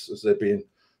donuts as they're being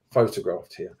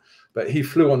photographed here. But he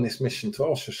flew on this mission to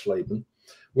Essex-Suffolk,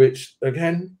 which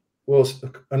again was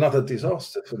another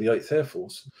disaster for the 8th Air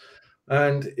Force.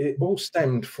 And it all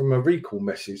stemmed from a recall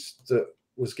message that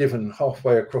was given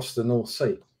halfway across the North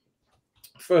Sea.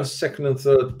 1st, 2nd and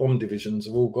 3rd bomb divisions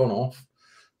have all gone off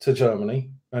to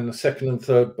Germany, and the 2nd and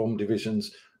 3rd bomb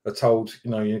divisions are told,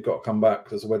 you've got to come back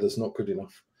because the weather's not good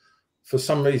enough. For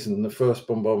some reason, the 1st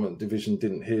bombardment division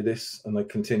didn't hear this, and they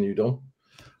continued on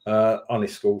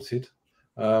unescorted,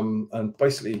 and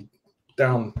basically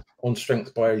down on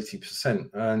strength by 80%.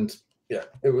 And yeah,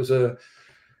 it was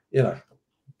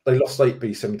they lost 8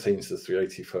 B-17s to the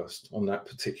 381st on that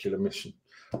particular mission.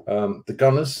 The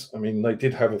gunners, I mean, they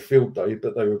did have a field day,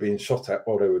 but they were being shot at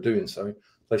while they were doing so.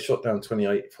 They shot down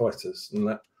 28 fighters, and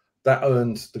that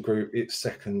earned the group its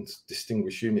 2nd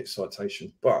Distinguished Unit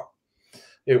citation. But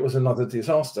it was another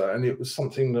disaster, and it was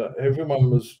something that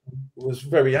everyone was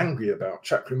very angry about.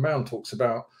 Chaplain Mound talks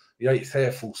about the 8th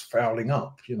Air Force fouling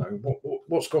up.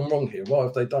 What's gone wrong here? Why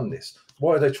have they done this?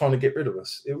 Why are they trying to get rid of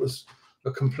us? It was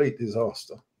a complete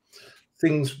disaster.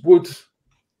 Things would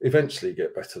eventually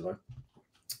get better,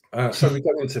 though. So we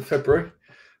go into February,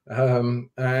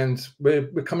 and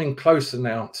we're coming closer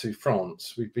now to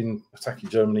France. We've been attacking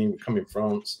Germany, we're coming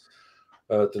France.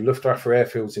 The Luftwaffe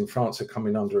airfields in France are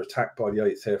coming under attack by the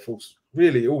 8th Air Force,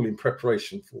 really all in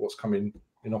preparation for what's coming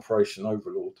in Operation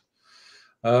Overlord.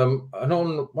 And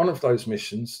on one of those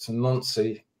missions to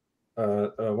Nancy,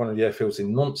 one of the airfields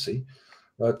in Nancy,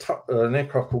 an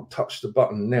aircraft called Touch the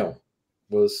Button Nell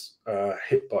was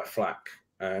hit by flak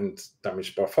and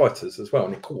damaged by fighters as well,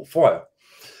 and it caught fire.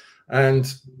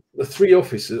 And the 3 of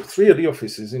the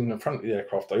officers in the front of the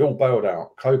aircraft, they all bailed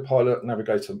out. Co-pilot,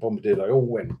 navigator, and bombardier, they all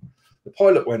went. The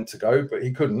pilot went to go, but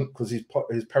he couldn't because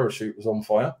his parachute was on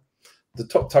fire. The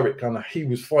top turret gunner, he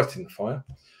was fighting the fire,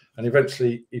 and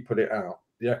eventually he put it out.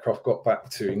 The aircraft got back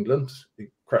to England.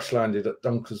 It crash landed at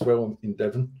Dunkeswell in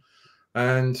Devon.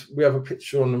 And we have a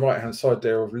picture on the right-hand side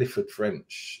there of Lifford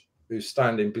French, who's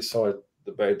standing beside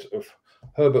the bed of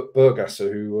Herbert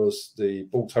Burgasser, who was the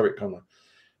ball turret gunner.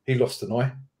 He lost an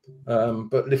eye,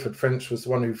 but Lifford French was the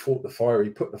one who fought the fire. He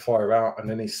put the fire out, and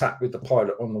then he sat with the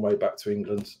pilot on the way back to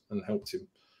England and helped him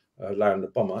land the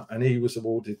bomber. And he was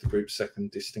awarded the group's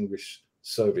 2nd Distinguished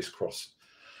Service Cross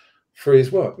for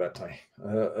his work that day.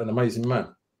 An amazing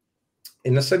man.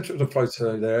 In the centre of the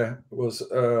photo there was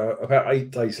about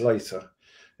 8 days later,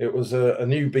 it was a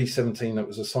new B-17 that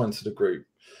was assigned to the group.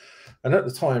 And at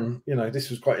the time, this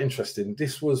was quite interesting.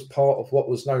 This was part of what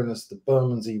was known as the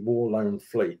Bermondsey War Loan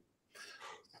Fleet.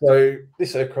 So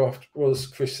this aircraft was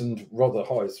christened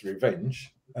Rotherhithe's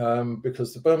Revenge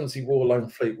because the Bermondsey War Loan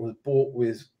Fleet was bought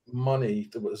with money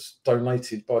that was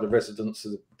donated by the residents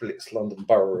of the Blitz London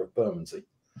Borough of Bermondsey.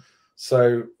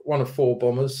 So one of 4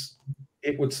 bombers,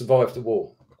 it would survive the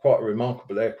war. Quite a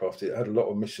remarkable aircraft. It had a lot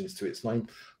of missions to its name.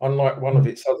 Unlike one of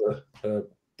its other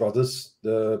brothers,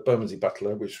 the Bermondsey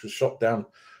Battler, which was shot down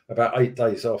about 8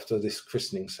 days after this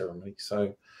christening ceremony.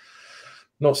 So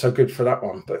not so good for that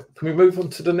one. But can we move on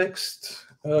to the next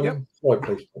slide,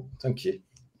 please? Thank you.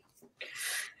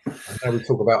 And now we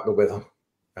talk about the weather.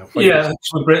 Yeah,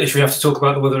 we're British. We have to talk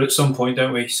about the weather at some point,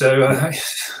 don't we? So,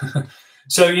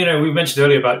 so you know, we mentioned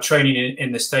earlier about training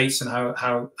in the States and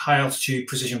how high altitude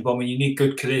precision bombing. You need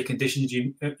good clear conditions.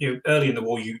 You know, early in the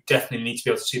war, you definitely need to be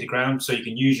able to see the ground, so you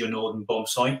can use your northern bomb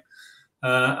sight.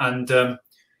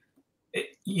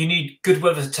 You need good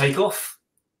weather to take off.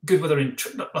 Good weather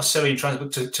not necessarily in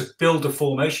transport. To build a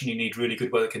formation, you need really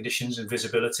good weather conditions and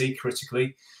visibility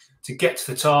critically. To get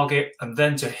to the target and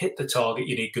then to hit the target,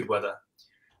 you need good weather.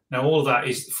 Now, all of that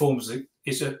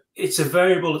it's a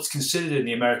variable that's considered in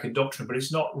the American doctrine, but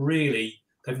it's not really.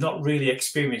 They've not really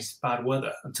experienced bad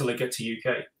weather until they get to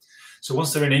UK. So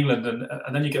once they're in England,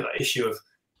 and then you get that issue of,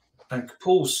 and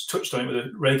Paul's touched on it with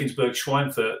the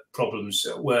Regensburg-Schweinfurt problems,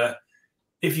 where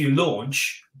if you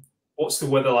launch, what's the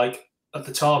weather like at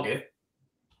the target?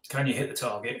 Can you hit the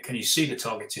target? Can you see the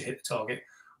target to hit the target?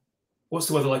 What's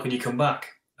the weather like when you come back?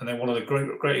 And then one of the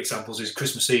great examples is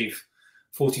Christmas Eve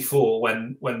 44,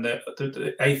 when the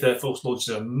 8th Air Force launches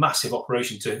a massive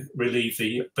operation to relieve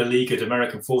the beleaguered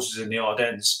American forces in the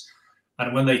Ardennes.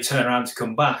 And when they turn around to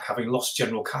come back, having lost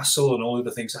General Castle and all of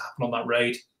the things that happen on that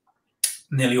raid,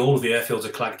 nearly all of the airfields are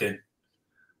clagged in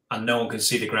and no one can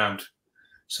see the ground.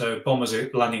 So bombers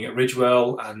are landing at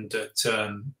Ridgewell and at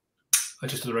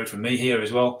just up the road from me here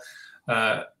as well,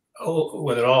 where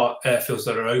there are airfields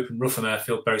that are open, Rougham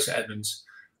Airfield, Bury St Edmunds,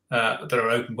 that are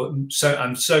open, but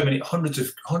so many hundreds and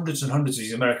hundreds of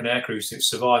these American aircrews that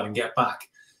survive and get back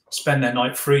spend their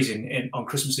night freezing on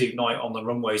Christmas Eve night on the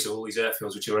runways of all these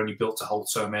airfields, which are only built to hold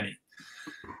so many.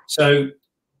 So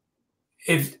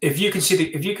if you can see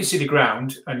the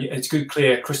ground and it's good,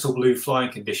 clear, crystal blue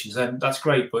flying conditions, then that's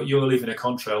great. But you're leaving a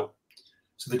contrail.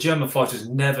 So the German fighters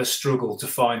never struggle to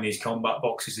find these combat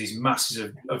boxes, these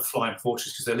masses of flying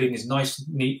fortresses, because they're leaving these nice,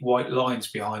 neat white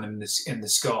lines behind them in the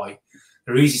sky.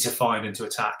 They're easy to find and to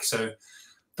attack. So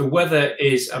the weather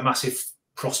is a massive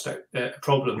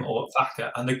problem or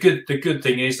factor. And the good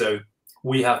thing is, though,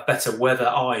 we have better weather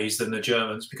eyes than the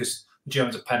Germans, because the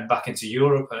Germans are penned back into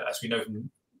Europe, as we know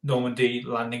from Normandy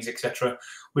landings, etc.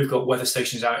 We've got weather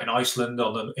stations out in Iceland,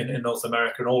 in North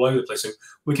America, and all over the place. So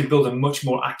we can build a much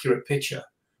more accurate picture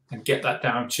and get that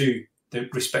down to the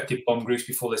respective bomb groups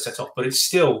before they set off. But it's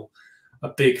still a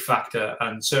big factor,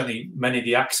 and certainly many of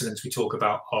the accidents we talk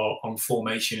about are on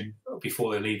formation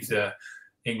before they leave the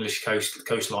English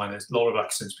coastline. There's a lot of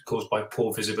accidents caused by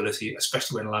poor visibility,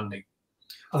 especially when landing.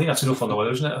 I think that's enough on the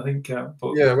weather, isn't it? I think.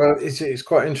 Yeah, well, it's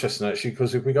quite interesting actually,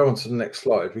 because if we go on to the next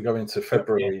slide, we go into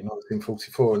February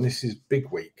 1944, and this is Big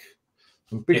Week.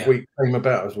 And Big Week came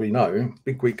about, as we know,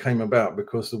 Big Week came about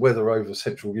because the weather over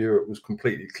Central Europe was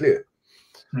completely clear.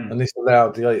 And this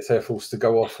allowed the 8th Air Force to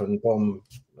go off and bomb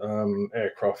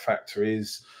aircraft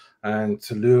factories and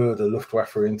to lure the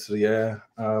Luftwaffe into the air.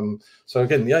 So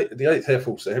again, the 8th Air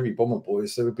Force, the heavy bomber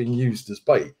boys, they were being used as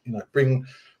bait. You know, bring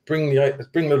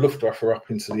the Luftwaffe up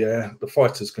into the air. The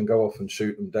fighters can go off and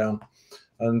shoot them down,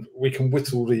 and we can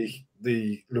whittle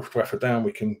the Luftwaffe down.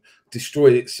 We can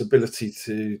destroy its ability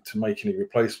to make any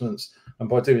replacements, and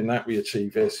by doing that, we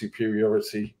achieve air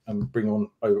superiority and bring on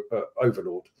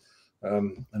Overlord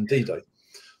and D-Day.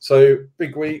 So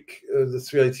Big Week, the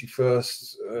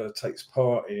 381st takes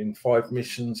part in 5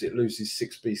 missions. It loses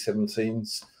 6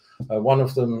 B-17s. One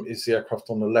of them is the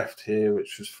aircraft on the left here,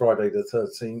 which was Friday the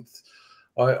 13th.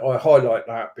 I highlight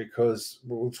that because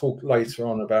we'll talk later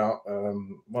on about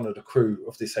one of the crew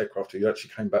of this aircraft who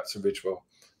actually came back to Ridgewell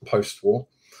post-war.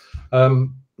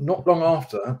 Not long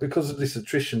after, because of this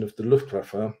attrition of the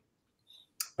Luftwaffe,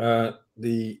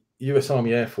 the US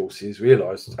Army Air Forces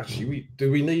realised, actually, do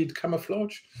we need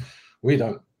camouflage? We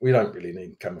don't really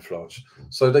need camouflage.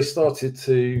 So they started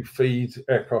to feed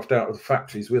aircraft out of the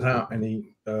factories without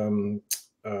any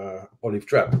olive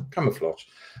drab camouflage.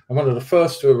 And one of the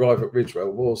first to arrive at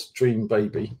Ridgewell was Dream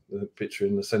Baby, the picture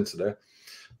in the centre there.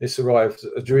 This arrived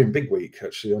during Big Week,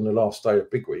 actually, on the last day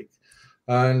of Big Week.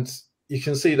 And you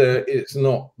can see there, it's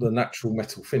not the natural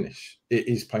metal finish. It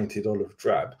is painted olive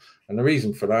drab. And the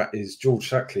reason for that is George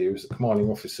Shackley, who was the commanding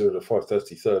officer of the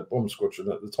 533rd Bomb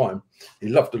Squadron at the time, he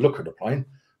loved the look of the plane,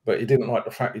 but he didn't like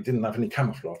the fact he didn't have any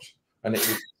camouflage. And it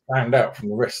was stand out from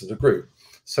the rest of the group.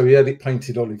 So he had it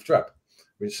painted olive drab,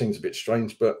 which seems a bit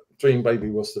strange, but Dream Baby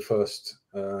was the first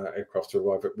aircraft to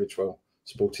arrive at Ridgewell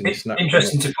sporting this.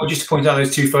 Interesting just to point out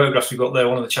those two photographs we've got there,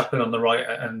 one of the chaplain on the right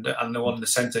and the one in the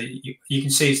centre. You can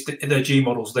see it's their G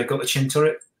models. They've got the chin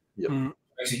turret. Yep.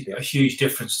 Makes a huge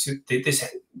difference. This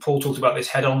Paul talked about this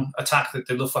head-on attack that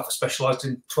the Luftwaffe specialised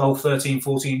in 12, 13,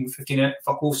 14, 15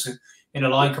 Focke-Wulfs in a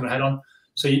line coming head-on.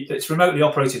 So it's remotely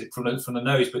operated from the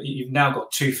nose, but you've now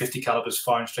got two 50 calibers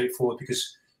firing straight forward,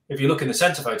 because if you look in the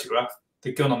centre photograph,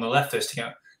 the gun on the left there sticking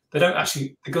out, they don't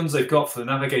actually, the guns they've got for the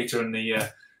navigator and the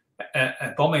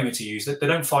bomb aimer to use, they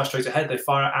don't fire straight ahead. They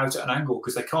fire out at an angle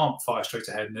because they can't fire straight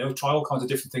ahead, and they'll try all kinds of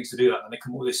different things to do that, and they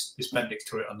come up with this Bendix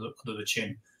turret under the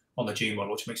chin on the G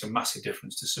model, which makes a massive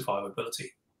difference to survivability.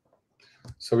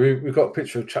 So we've got a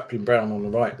picture of Chaplain Brown on the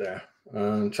right there.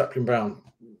 Chaplain Brown,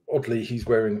 oddly, he's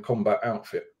wearing a combat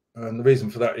outfit, and the reason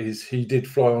for that is he did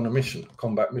fly on a mission, a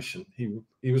combat mission.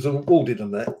 He was awarded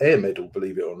an air medal,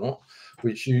 believe it or not,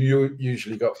 which you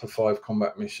usually got for 5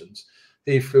 combat missions.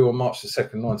 He flew on March the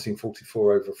 2nd,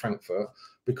 1944 over Frankfurt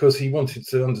because he wanted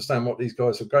to understand what these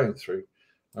guys were going through.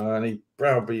 And he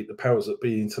browbeat the powers that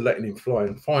be into letting him fly,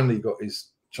 and finally got his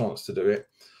chance to do it.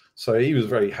 So he was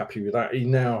very happy with that. He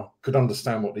now could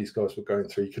understand what these guys were going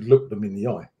through. He could look them in the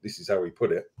eye. This is how he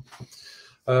put it.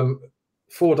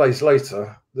 4 days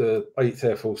later, the 8th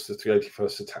Air Force, the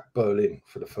 381st, attacked Berlin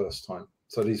for the first time.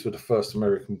 So these were the first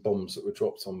American bombs that were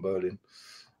dropped on Berlin.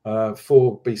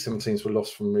 4 B-17s were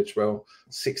lost from Ridgewell.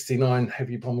 69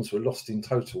 heavy bombers were lost in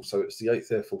total. So it's the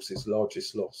 8th Air Force's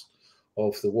largest loss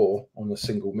of the war on a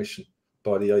single mission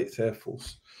by the 8th Air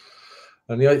Force.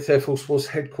 And the 8th Air Force was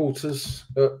headquarters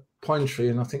at Pine Tree,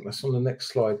 and I think that's on the next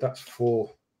slide. That's for,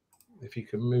 if you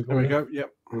can move on. There we go.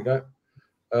 Yep. There we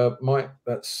go. Mike,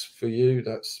 that's for you.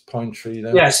 That's Pine Tree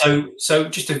there. Yeah. So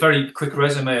just a very quick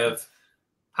resume of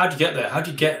how do you get there? How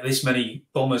do you get this many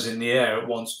bombers in the air at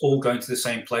once, all going to the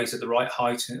same place at the right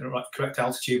height and the right correct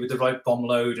altitude with the right bomb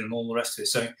load and all the rest of it?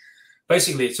 So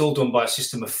basically, it's all done by a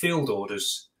system of field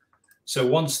orders. So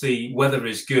once the weather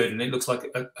is good and it looks like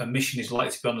a mission is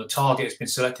likely to be on, the target has been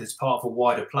selected as part of a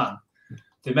wider plan,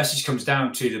 the message comes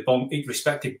down to the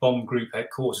respective bomb group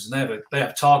headquarters, and they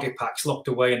have target packs locked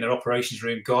away in their operations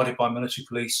room, guarded by military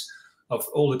police, of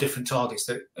all the different targets,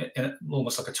 that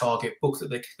almost like a target book that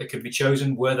they can be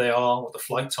chosen, where they are, what the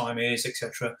flight time is,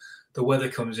 etc. The weather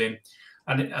comes in,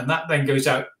 and that then goes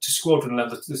out to squadron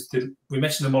level. We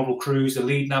mentioned the model crews, the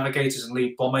lead navigators and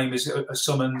lead bomb aimers are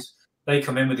summoned. They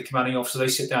come in with the commanding officer. They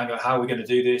sit down and go, how are we going to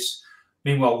do this?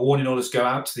 Meanwhile, warning orders go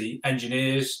out to the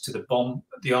engineers, to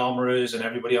the armourers and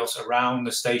everybody else around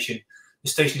the station. The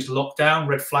station is locked down.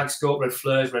 Red flags go up, red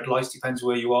flares, red lights, depends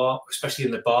where you are, especially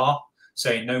in the bar,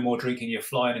 saying no more drinking, you're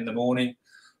flying in the morning.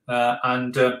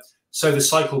 So the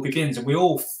cycle begins, and we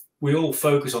all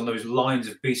focus on those lines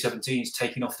of B-17s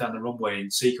taking off down the runway in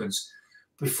sequence.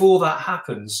 Before that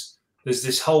happens, there's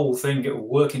this whole thing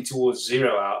working towards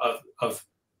zero out of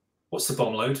what's the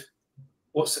bomb load?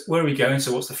 Where are we going?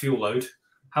 So what's the fuel load?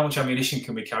 How much ammunition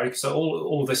can we carry? Because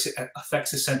all of this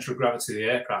affects the centre of gravity of the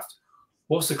aircraft.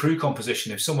 What's the crew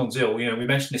composition? If someone's ill, we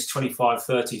mentioned this 25,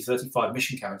 30, 35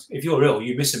 mission count. If you're ill,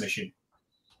 you miss a mission.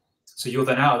 So you're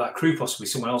then out of that crew, possibly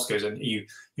someone else goes, and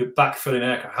you're backfilling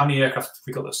aircraft. How many aircraft have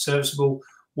we got that's serviceable?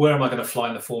 Where am I going to fly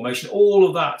in the formation? All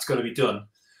of that's got to be done.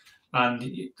 And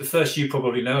the first you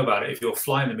probably know about it, if you're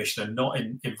flying the mission and not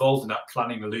involved in that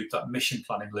planning loop, that mission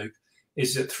planning loop,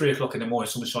 is at 3 o'clock in the morning,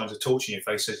 someone shines a torch in your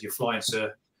face, says you're flying,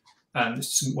 sir. And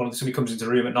somebody comes into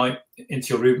the room at night,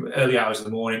 into your room, early hours of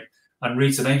the morning, and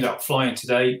reads the names out, flying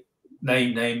today,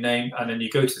 name. And then you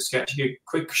go to the sketch, you get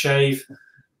quick shave,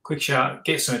 quick shower,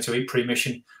 get something to eat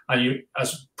pre-mission. And you,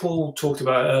 as Paul talked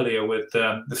about earlier with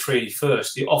the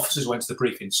 381st, the officers went to the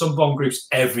briefing. Some bomb groups,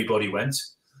 everybody went.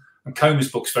 And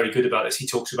Comer's book's very good about this. He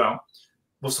talks about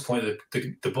what's the point of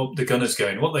the gunners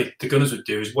going. What the gunners would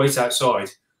do is wait outside,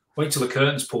 wait till the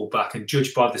curtains pull back, and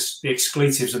judge by the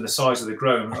expletives and the size of the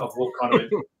groan of what kind of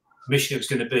mission it was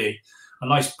going to be. A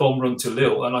nice bomb run to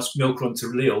Lille, a nice milk run to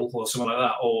Lille, or something like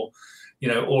that,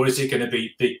 or is it going to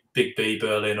be Big B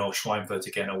Berlin or Schweinfurt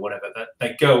again or whatever?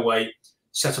 They go away,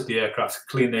 set up the aircraft,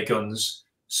 clean their guns,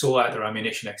 sort out their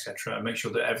ammunition, etc., and make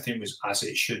sure that everything was as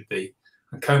it should be.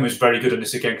 And Comer's very good on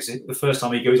this again, because the first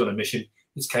time he goes on a mission,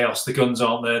 it's chaos. The guns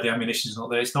aren't there, the ammunition's not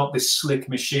there. It's not this slick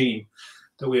machine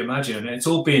that we imagine, and it's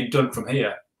all being done from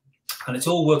here, and it's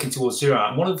all working towards zero.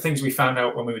 And one of the things we found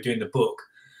out when we were doing the book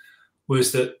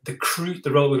was that the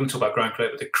role, we're going to talk about ground crew,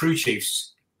 but the crew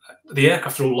chiefs, the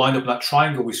aircraft are all lined up in that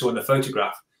triangle we saw in the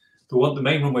photograph. The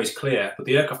main runway is clear, but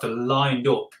the aircraft are lined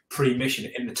up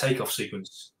pre-mission in the takeoff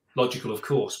sequence. logical, of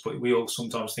course, but we all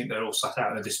sometimes think they're all sat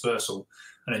out in a dispersal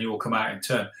and then you all come out in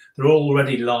turn. They're all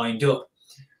already lined up.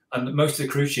 And most of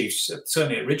the crew chiefs,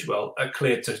 certainly at Ridgewell, are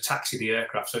cleared to taxi the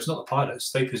aircraft. So it's not the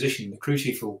pilots. They position. The crew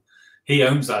chief he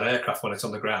owns that aircraft when it's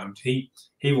on the ground. He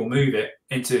will move it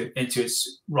into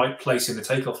its right place in the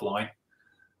takeoff line.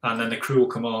 And then the crew will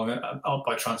come along out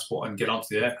by transport and get onto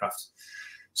the aircraft.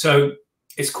 So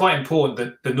it's quite important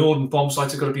that the northern bomb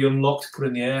sites have got to be unlocked, put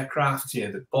in the aircraft. You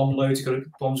know, the bomb loads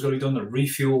bombs got to be done, the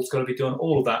refuel's got to be done,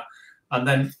 all of that, and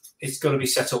then it's got to be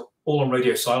set up all on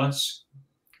radio silence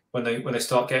when they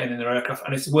start getting in their aircraft,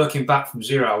 and it's working back from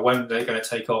zero when they're going to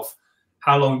take off.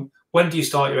 How long? When do you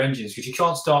start your engines? Because you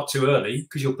can't start too early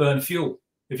because you'll burn fuel.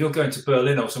 If you're going to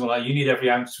Berlin or somewhere like that, you need every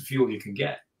ounce of fuel you can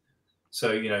get.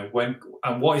 So, you know, when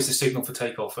and what is the signal for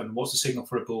takeoff and what's the signal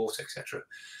for abort, etc.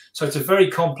 So it's a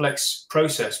very complex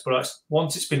process, but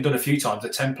once it's been done a few times, the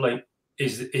template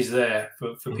is there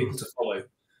for people to follow.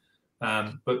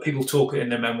 But people talk in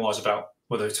their memoirs about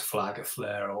whether it's a flag, a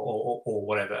flare, or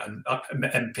whatever, and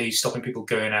MPs stopping people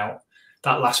going out.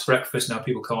 That last breakfast, now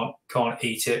people can't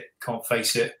eat it, can't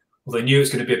face it. Well, they knew it was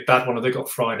going to be a bad one, or they got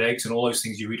fried eggs and all those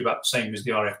things you read about, same as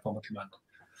the RAF Bomber Command.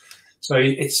 So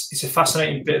it's a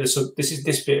fascinating bit.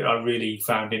 This bit I really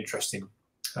found interesting,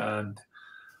 and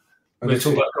we're going to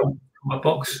talk about combat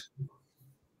box.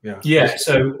 Yeah.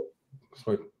 So,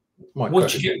 sorry, what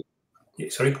did you get? Yeah,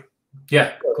 sorry.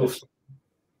 Yeah, of course.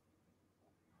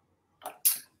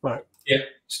 Right. Yeah.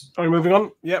 Are we moving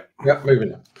on? Yep. Yeah,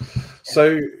 moving on.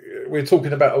 So we're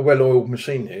talking about a well-oiled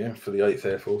machine here for the 8th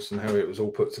Air Force and how it was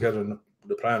all put together and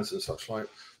the plans and such like.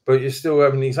 But you're still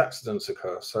having these accidents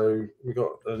occur. So we've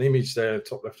got an image there,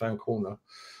 top left-hand corner.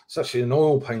 It's actually an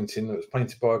oil painting that was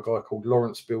painted by a guy called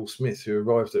Lawrence Bill Smith, who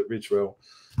arrived at Ridgewell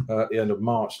at the end of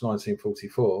March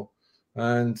 1944.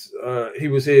 And he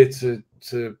was here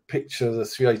to picture the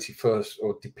 381st,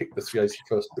 or depict the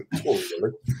 381st Victoria,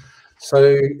 really.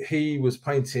 So he was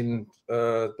painting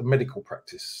the medical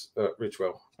practice at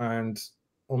Ridgewell. And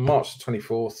on March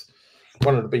 24th,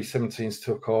 one of the B-17s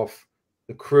took off.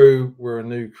 The crew were a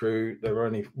new crew. They were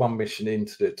only one mission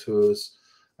into their tours.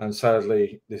 And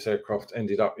sadly, this aircraft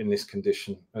ended up in this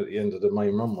condition at the end of the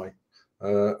main runway,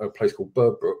 a place called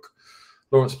Birdbrook.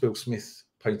 Lawrence Bill Smith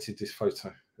painted this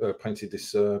photo,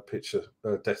 picture,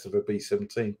 death of a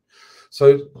B-17.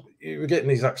 So you were getting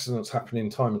these accidents happening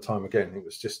time and time again. It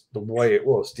was just the way it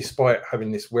was, despite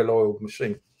having this well-oiled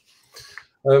machine.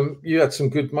 You had some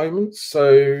good moments.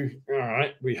 So, all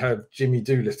right, we have Jimmy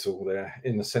Doolittle there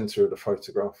in the centre of the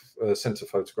photograph, centre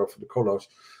photograph of the collage.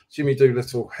 Jimmy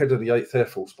Doolittle, head of the 8th Air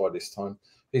Force by this time.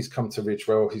 He's come to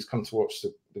Ridgewell. He's come to watch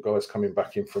the guys coming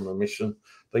back in from a mission.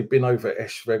 They've been over at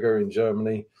Eschwege in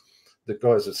Germany. The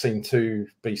guys have seen 2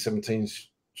 B-17s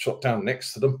shot down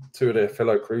next to them. 2 of their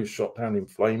fellow crews shot down in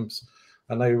flames.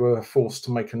 And they were forced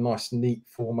to make a nice, neat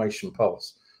formation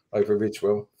pass over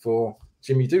Ridgewell for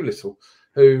Jimmy Doolittle,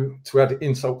 who, to add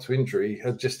insult to injury,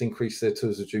 had just increased their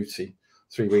tours of duty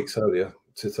 3 weeks earlier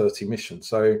to 30 missions.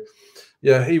 So,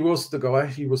 yeah, he was the guy.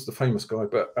 He was the famous guy,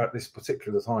 but at this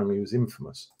particular time, he was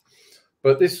infamous.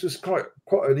 But this was quite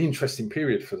an interesting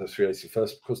period for the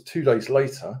 381st, because 2 days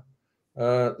later,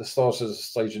 the Stars as a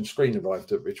Stage and Screen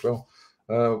arrived at Ridgewell.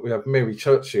 We have Mary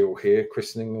Churchill here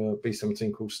christening a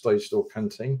B-17 called Stage Door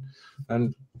Canteen.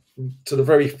 And to the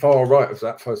very far right of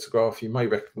that photograph, you may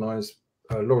recognise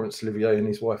Laurence Olivier and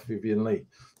his wife Vivian Lee.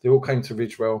 They all came to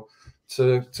Ridgewell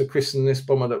to christen this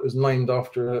bomber that was named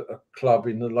after a club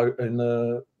in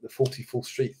the 44th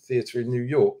Street Theatre in New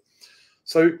York.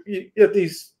 So you had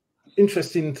these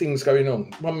interesting things going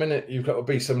on. 1 minute you've got a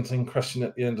B-17 crashing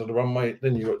at the end of the runway,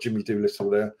 then you've got Jimmy Doolittle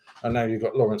there, and now you've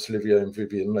got Laurence Olivier and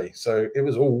Vivian Lee. So it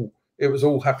was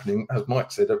all happening, as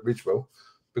Mike said, at Ridgewell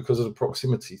because of the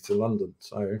proximity to London.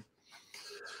 So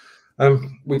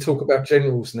we talk about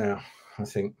generals now, I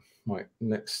think, Mike,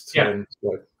 next slide.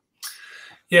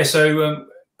 Yeah, so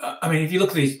I mean, if you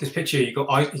look at this picture, you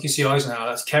can see Eisenhower.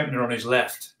 That's Kempner on his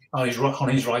left, on his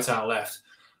right out left,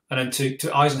 and then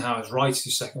to Eisenhower's right,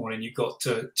 the second one, and you've got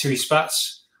Tui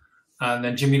Spatz, and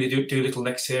then Jimmy Doolittle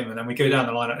next to him, and then we go down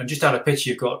the line, and just out of picture,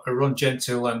 you've got Ron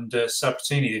Gentile and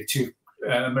Sabatini, the 2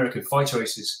 American fighter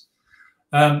aces.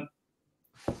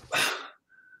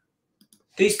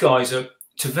 These guys are,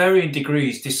 to varying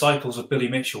degrees, disciples of Billy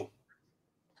Mitchell.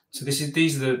 So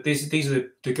these are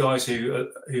the guys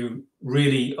who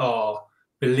really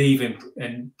believe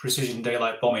in precision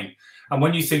daylight bombing. And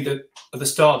when you think that at the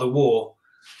start of the war,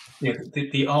 you know,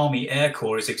 the Army Air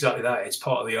Corps is exactly that. It's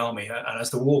part of the Army, and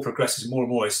as the war progresses more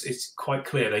and more, it's quite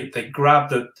clear they grab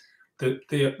the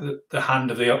hand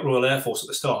of the Royal Air Force at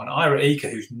the start. And Ira Eaker,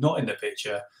 who's not in the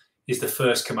picture, is the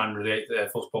first commander of the 8th Air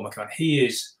Force Bomber Command. He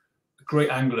is great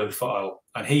Anglophile,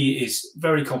 and he is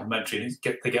very complimentary. And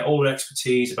they get all the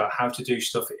expertise about how to do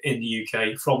stuff in the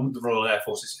UK from the Royal Air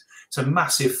Force. It's a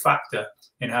massive factor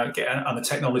in how it and the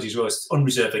technology as well. It's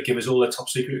unreserved. They give us all their top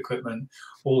secret equipment,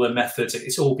 all their methods.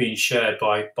 It's all being shared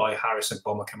by Harrison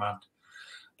Bomber Command.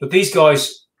 But these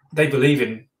guys, they believe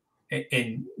in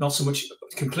not so much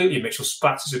completely Mitchell.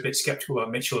 Spatz is a bit skeptical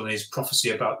about Mitchell and his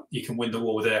prophecy about you can win the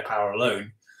war with air power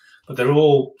alone. But they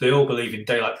all believe in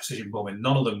daylight precision bombing.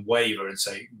 None of them waver and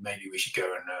say maybe we should go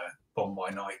and bomb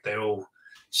by night. They all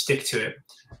stick to it.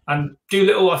 And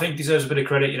Doolittle, I think, deserves a bit of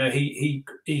credit. You know,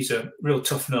 he's a real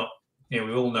tough nut. You know,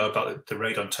 we all know about the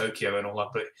raid on Tokyo and all that.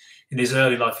 But in his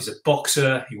early life, he's a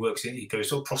boxer. He goes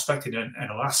sort of prospecting in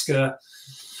Alaska.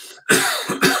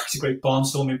 He's a great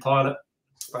barnstorming pilot.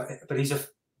 But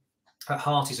at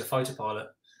heart, he's a fighter pilot.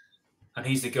 And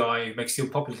he's the guy who makes the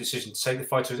unpopular decision to take the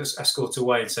fighter escorts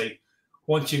away and say,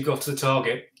 once you've got to the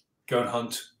target, go and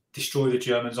hunt, destroy the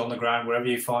Germans on the ground, wherever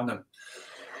you find them.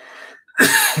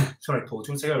 Sorry, Paul,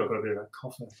 do you want to take over? I've got a bit of a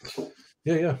cough there.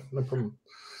 Yeah, no problem.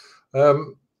 I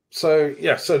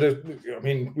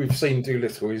mean, we've seen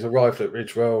Doolittle. He's arrived at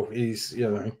Ridgewell.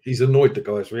 He's annoyed the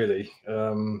guys, really.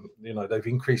 They've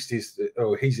increased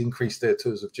he's increased their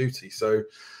tours of duty. So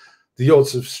the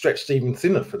odds have stretched even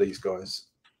thinner for these guys.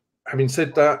 Having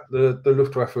said that, the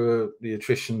Luftwaffe, the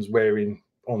attrition's wearing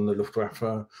on the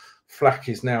Luftwaffe. Flak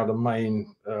is now the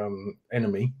main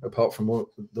enemy, apart from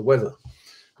the weather.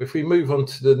 If we move on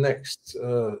to the next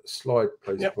slide,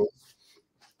 please, Paul.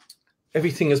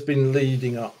 Everything has been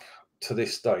leading up to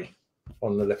this day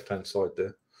on the left-hand side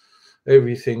there.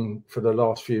 Everything for the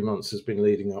last few months has been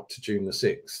leading up to June the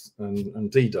 6th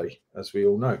and D-Day, as we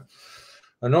all know.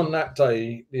 And on that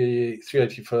day, the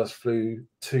 381st flew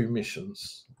 2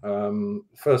 missions.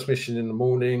 First mission in the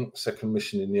morning, second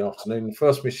mission in the afternoon. The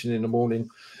first mission in the morning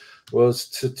was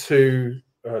to 2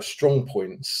 strong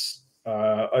points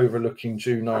overlooking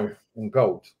Juno and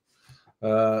Gold.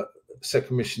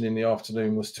 Second mission in the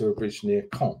afternoon was to a bridge near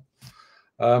Caen.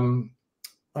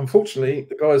 Unfortunately,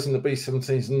 the guys in the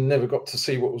B-17s never got to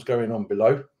see what was going on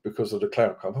below because of the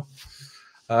cloud cover.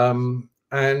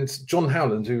 And John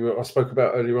Howland, who I spoke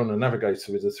about earlier on, a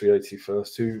navigator with the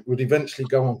 381st, who would eventually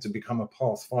go on to become a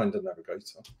Pathfinder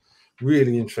navigator.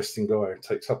 Really interesting guy,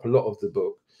 takes up a lot of the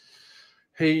book.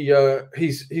 He's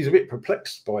a bit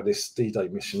perplexed by this D-Day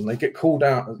mission. They get called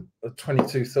out at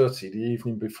 22:30 the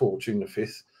evening before, June the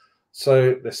 5th.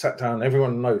 So they sat down.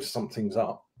 Everyone knows something's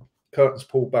up. Curtains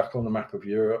pulled back on the map of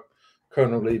Europe.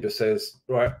 Colonel Lieber says,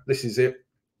 "Right, this is it.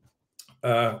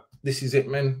 This is it,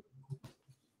 men.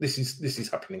 This is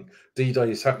happening.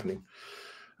 D-Day is happening."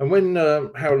 And when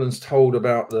Howland's told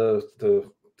about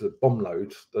the bomb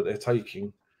load that they're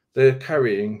taking, they're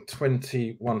carrying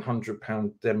 20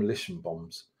 100-pound demolition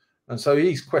bombs. And so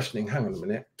he's questioning, hang on a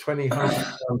minute, 20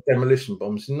 100-pound demolition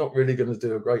bombs are not really going to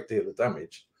do a great deal of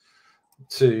damage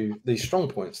to these strong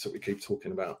points that we keep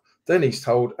talking about. Then he's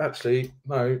told, actually,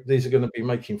 no, these are going to be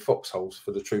making foxholes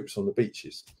for the troops on the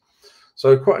beaches.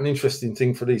 So quite an interesting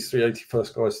thing for these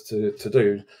 381st guys to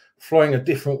do, flying a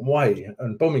different way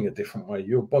and bombing a different way.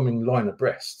 You're bombing line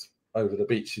abreast over the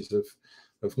beaches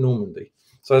of Normandy.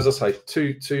 So as I say,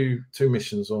 two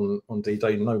missions on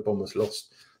D-Day, no bombers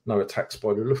lost, no attacks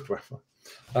by the Luftwaffe.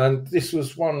 And this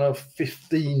was one of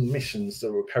 15 missions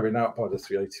that were carried out by the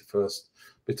 381st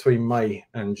between May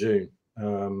and June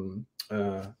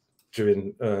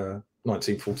during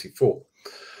 1944.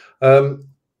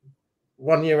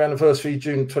 1 year anniversary,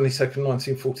 June 22nd,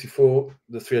 1944,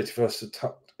 the 381st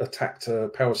attacked a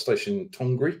power station in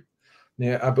Tongri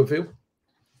near Abbeville.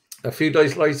 A few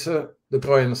days later, the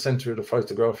guy in the centre of the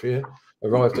photograph here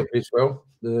arrived at Ridgewell.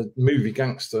 The movie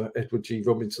gangster, Edward G.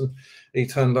 Robinson, he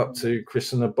turned up to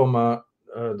christen a bomber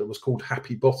that was called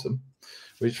Happy Bottom,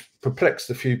 which perplexed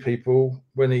a few people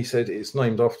when he said it's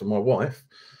named after my wife.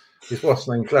 His wife's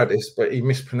named Gladys, but he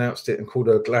mispronounced it and called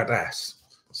her Gladass.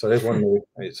 So everyone knew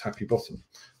it's Happy Bottom.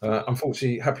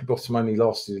 Unfortunately, Happy Bottom only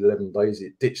lasted 11 days.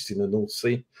 It ditched in the North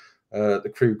Sea.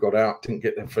 The crew got out, didn't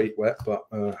get their feet wet, but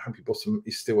Happy Bottom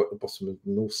is still at the bottom of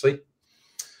the North Sea.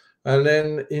 And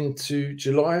then into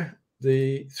July,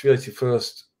 the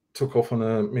 381st took off on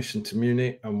a mission to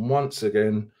Munich. And once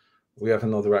again, we have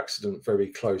another accident very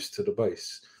close to the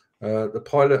base. The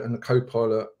pilot and the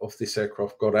co-pilot of this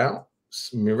aircraft got out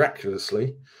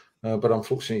miraculously, but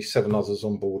unfortunately 7 others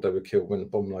on board, they were killed when the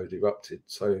bomb load erupted.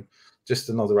 So just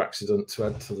another accident to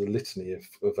add to the litany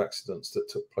of accidents that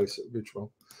took place at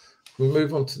Ridgewell. We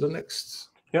move on to the next.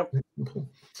 Yep.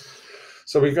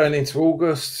 So we're going into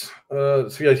August.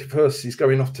 381st is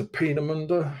going off to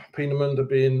Peenemünde. Peenemünde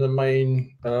being the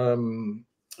main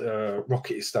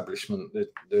rocket establishment,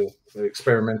 the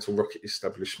experimental rocket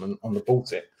establishment on the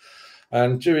Baltic.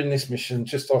 And during this mission,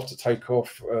 just after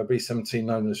takeoff, B-17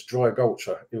 known as Dry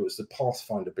Gulcher, it was the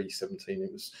Pathfinder B-17.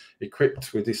 It was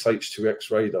equipped with this H2X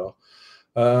radar.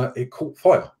 It caught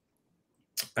fire.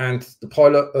 And the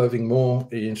pilot, Irving Moore,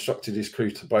 he instructed his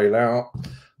crew to bail out.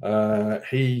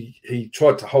 He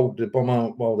tried to hold the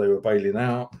bomber while they were bailing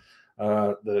out.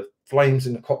 The flames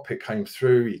in the cockpit came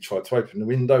through. He tried to open the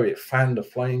window. It fanned the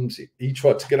flames. He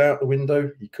tried to get out the window.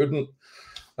 He couldn't.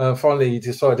 Finally, he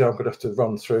decided, I'm going to have to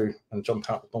run through and jump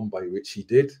out the bomb bay, which he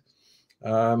did.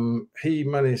 He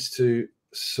managed to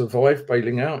survive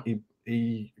bailing out.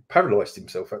 He paralysed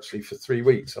himself, actually, for 3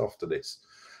 weeks after this.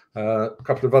 A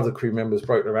couple of other crew members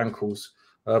broke their ankles,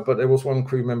 but there was one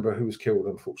crew member who was killed,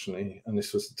 unfortunately, and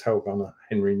this was the tail gunner,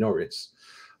 Henry Norris.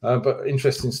 But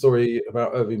interesting story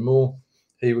about Irving Moore.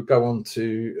 He would go on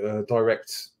to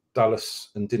direct Dallas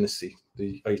and Dynasty,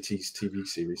 the 80s TV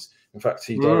series. In fact,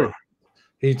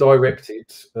 he directed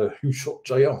Who Shot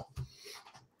JR.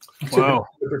 Wow.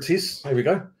 Celebrities. There we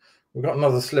go. We've got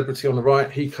another celebrity on the right.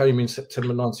 He came in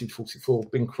September 1944.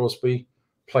 Bing Crosby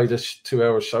played a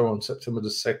 2-hour show on September the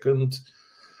 2nd.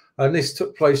 And this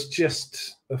took place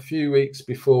just a few weeks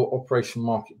before Operation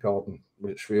Market Garden,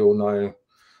 which we all know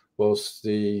was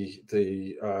the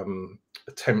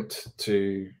attempt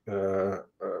to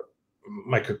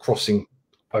make a crossing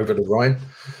over the Rhine.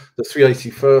 The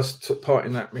 381st took part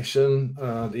in that mission.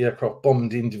 The aircraft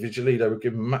bombed individually. They were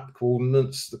given map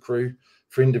coordinates, the crew,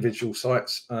 for individual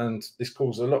sites, and this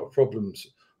caused a lot of problems,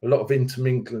 a lot of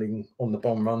intermingling on the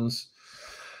bomb runs.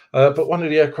 But one of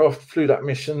the aircraft flew that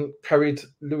mission carried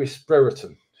Lewis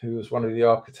Brereton, who was one of the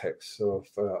architects of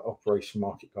Operation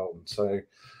Market Garden. So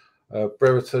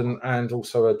Brereton and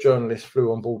also a journalist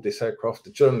flew on board this aircraft.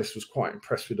 The journalist was quite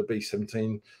impressed with the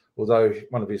B-17, although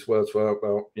one of his words were,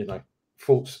 well, you know,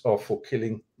 faults are for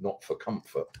killing, not for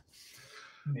comfort.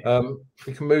 Yeah. If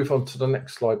we can move on to the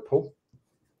next slide, Paul.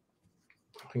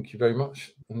 Thank you very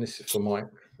much. And this is for Mike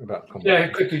about combat. Yeah,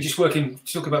 quickly, just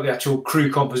talk about the actual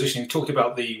crew composition. We talked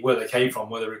about where they came from,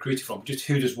 where they're recruited from, just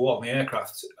who does what on the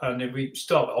aircraft. And if we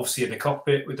start obviously in the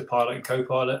cockpit with the pilot and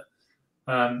co-pilot.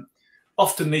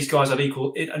 Often these guys had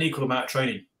an equal amount of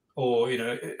training, or and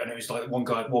it was like one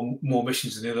guy had one more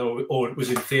missions than the other, or it was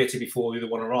in theatre before the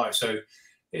other one arrived. So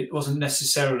it wasn't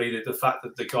necessarily the fact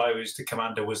that the guy who was the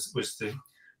commander was the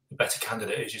better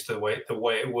candidate. It's just the way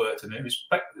it worked. And it was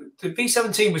the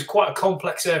B-17 was quite a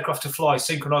complex aircraft to fly,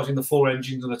 synchronizing the 4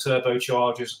 engines and the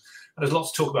turbochargers. And there's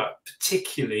lots to talk about,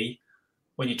 particularly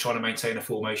when you're trying to maintain a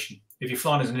formation. If you're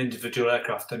flying as an individual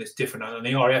aircraft, then it's different. And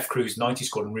the RAF Crew's 90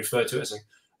 Squadron referred to it as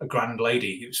a grand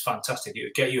lady. It was fantastic. It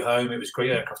would get you home. It was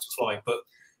great aircraft to fly. But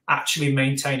actually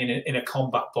maintaining it in a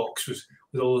combat box with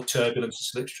all the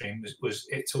turbulence and slipstream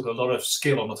it took a lot of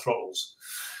skill on the throttles.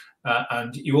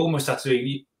 And you almost had to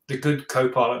the good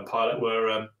co-pilot and pilot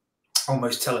were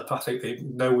almost telepathic. They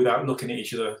know without looking at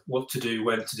each other what to do,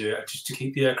 when to do it, just to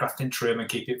keep the aircraft in trim and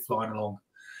keep it flying along.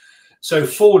 So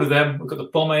forward of them, we've got the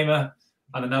bomb aimer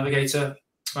and the navigator.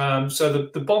 So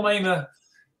the bomb aimer,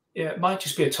 it might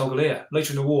just be a toggleier.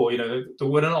 Later in the war, there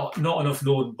were not enough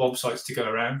northern bomb sites to go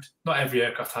around. Not every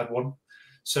aircraft had one.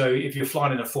 So if you're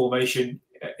flying in a formation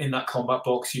in that combat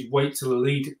box, you'd wait till the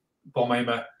lead bomb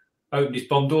aimer opened his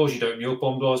bomb doors, you'd open your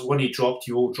bomb doors. When he dropped,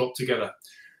 you all dropped together.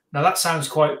 Now, that sounds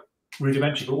quite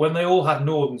rudimentary, but when they all had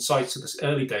northern sights in the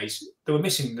early days, they were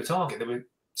missing the target. They were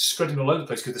spreading all over the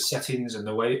place because of the settings and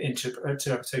the way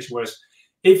interpretation. Whereas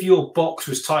if your box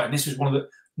was tight, and this was one of the,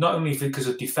 not only because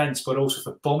of defense, but also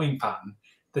for bombing pattern,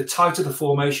 the tighter the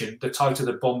formation, the tighter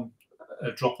the bomb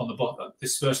drop on the bottom,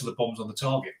 dispersal of the bombs on the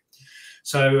target.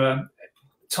 So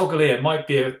toggleier might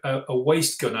be a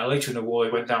waist gunner. Later in the war,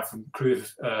 they went down from crew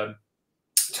of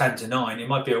 10 to 9. It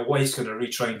might be a waist gunner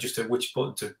retrained just to which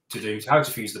button to do, how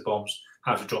to fuse the bombs,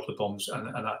 how to drop the bombs, and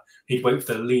that he'd wait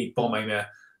for the lead bomb aimer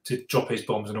to drop his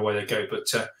bombs and away they go.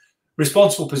 But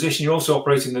responsible position, you're also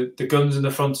operating the guns in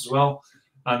the front as well.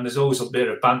 And there's always a bit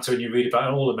of banter, and you read about it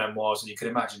in all the memoirs, and you can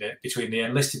imagine it, between the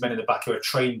enlisted men in the back who are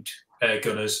trained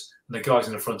gunners and the guys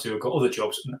in the front who have got other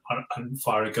jobs and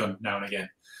fire a gun now and again.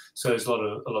 So there's a lot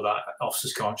of that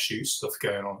officers can't shoot stuff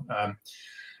going on.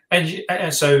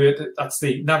 And so that's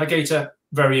the navigator,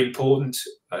 very important,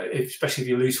 especially if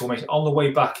you lose formation. On the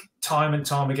way back, time and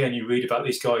time again, you read about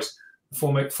these guys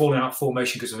falling out of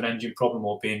formation because of an engine problem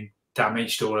or being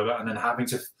damaged or whatever, and then having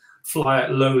to fly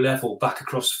at low level back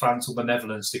across France or the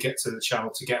Netherlands to get to the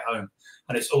channel to get home.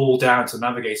 And it's all down to the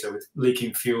navigator with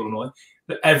leaking fuel and all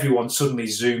that. Everyone suddenly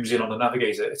zooms in on the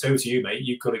navigator. It's over to you, mate.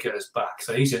 You've got to get us back.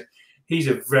 So he's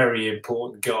a very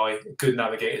important guy. Good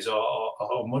navigators are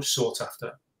much sought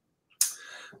after.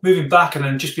 Moving back, and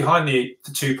then just behind the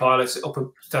two pilots, up and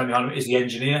down behind him, is the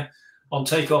engineer. On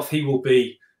takeoff, he will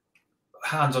be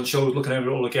hands on shoulders, looking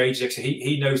over all the gauges.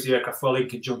 He knows the aircraft well in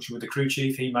conjunction with the crew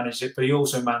chief. He manages it, but he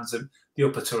also mans the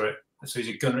upper turret. So he's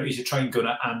a gunner, he's a trained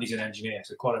gunner, and he's an engineer.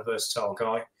 So quite a versatile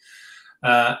guy.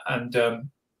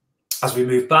 As we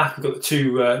move back, we've got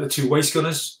the two waist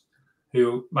gunners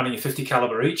who are manning a 50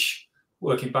 caliber each,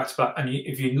 working back to back. And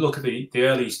if you look at the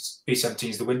early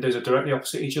B-17s, the windows are directly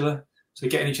opposite each other, so they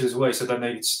get in each other's way. So then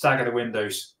they stagger the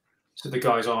windows, so the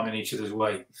guys aren't in each other's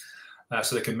way.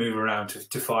 So they can move around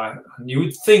to fire. And you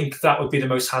would think that would be the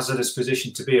most hazardous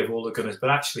position to be of all the gunners,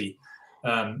 but actually,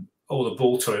 all the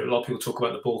ball turret, a lot of people talk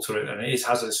about the ball turret, and it is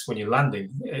hazardous when you're landing.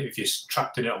 If you're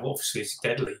trapped in it, obviously it's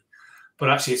deadly. But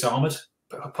actually it's armoured,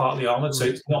 partly armoured, so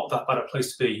it's not that bad a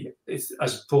place to be. It's,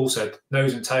 as Paul said,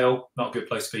 nose and tail, not a good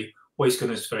place to be. Waist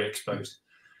gunner is very exposed.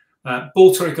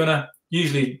 Ball turret gunner,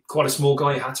 usually quite a small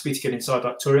guy, you had to be to get inside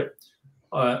that turret.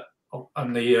 And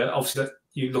obviously that,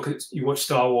 you watch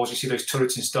Star Wars, you see those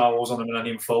turrets in Star Wars on the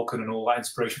Millennium Falcon and all that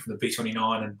inspiration from the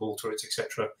B-29 and ball turrets,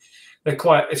 etc.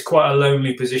 It's quite a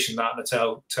lonely position, that, and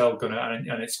the tail gunner,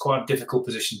 and it's quite a difficult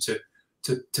position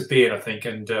to be in, I think.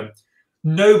 And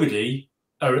nobody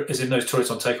is in those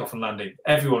turrets on takeoff and landing.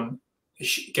 Everyone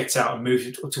gets out and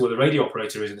moves to where the radio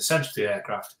operator is in the centre of the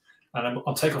aircraft, and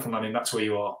on takeoff and landing, that's where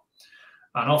you are.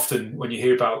 And often when you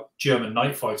hear about German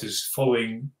night fighters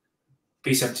following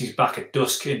B-17s back at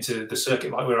dusk into the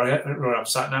circuit, like where I'm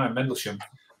sat now in Mendlesham,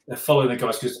 they're following the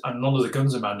guys because none of the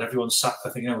guns are manned. Everyone's sat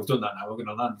there thinking, we've done that now, we're going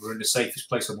to land. We're in the safest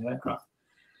place on the aircraft.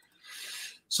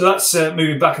 So that's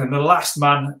moving back. And the last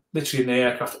man, literally in the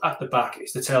aircraft at the back,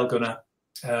 is the tail gunner.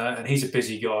 And he's a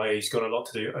busy guy. He's got a lot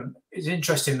to do. And it's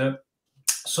interesting that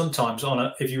sometimes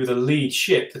if you were the lead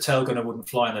ship, the tail gunner wouldn't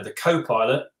fly in there. The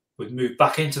co-pilot would move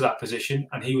back into that position,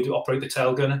 and he would operate the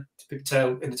tail gunner to be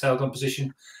in the tail gun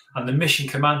position. And the mission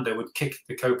commander would kick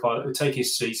the co-pilot, would take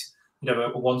his seat, you'd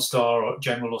have a one-star or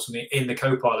general or something in the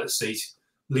co-pilot's seat,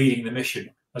 leading the mission,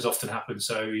 as often happens.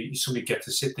 So somebody get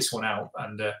to sit this one out,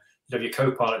 and you'd have your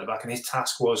co-pilot at the back, and his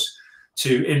task was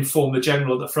to inform the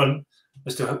general at the front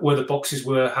as to where the boxes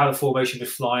were, how the formation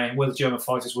was flying, where the German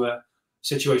fighters were,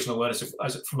 situational awareness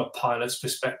from a pilot's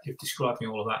perspective, describing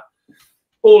all of that.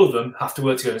 All of them have to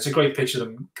work together. It's a great picture of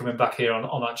them coming back here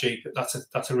on that Jeep. That's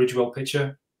a Ridgewell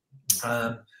picture.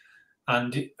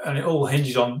 And it all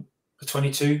hinges on a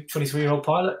 23-year-old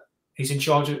pilot. He's in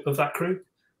charge of that crew.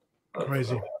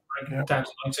 Crazy. Down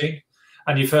to 19.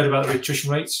 And you've heard about the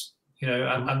attrition rates,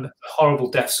 and the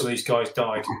horrible deaths some of these guys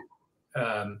died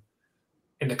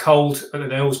in the cold.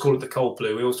 And they always call it the cold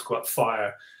blue. We always talk about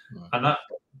fire. And that,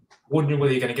 wondering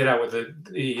whether you're going to get out, whether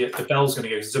the bell's going to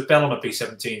go. There's a bell on a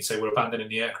B-17, so we're abandoning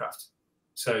the aircraft.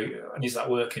 So, and is that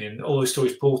working? And all those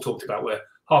stories Paul talked about, where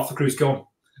half the crew's gone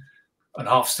and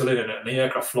half still in it, and the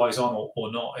aircraft flies on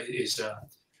or not. There's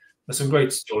some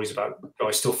great stories about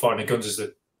guys still firing the guns as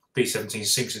the B-17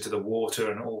 sinks into the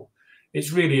water and all.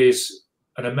 It really is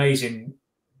an amazing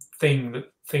things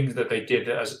that they did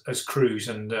as crews,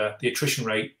 and the attrition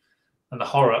rate and the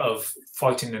horror of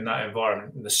fighting in that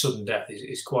environment and the sudden death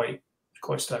is quite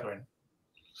staggering.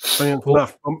 Brilliant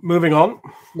enough. Moving on.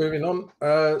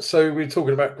 So we're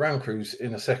talking about ground crews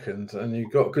in a second, and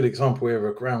you've got a good example here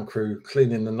of a ground crew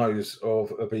cleaning the nose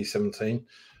of a B-17.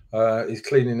 He's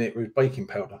cleaning it with baking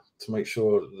powder to make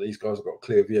sure that these guys have got a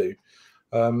clear view.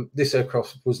 This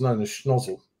aircraft was known as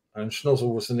Schnozzle, and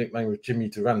Schnozzle was the nickname of Jimmy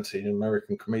Durante, an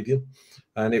American comedian,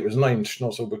 and it was named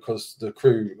Schnozzle because the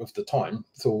crew of the time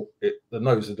thought the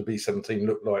nose of the B-17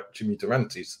 looked like Jimmy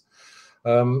Durante's.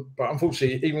 But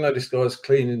unfortunately, even though this guy's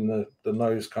cleaning the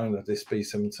nose cone of this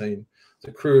B-17,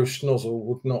 the crew of Schnozzle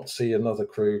would not see another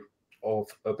crew of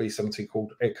a B-17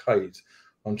 called Egghead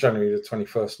on January the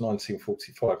 21st,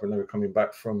 1945, when they were coming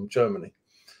back from Germany.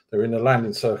 They were in a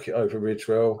landing circuit over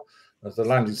Ridgewell. The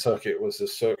landing circuit was a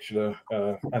circular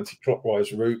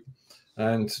anti-clockwise route,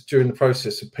 and during the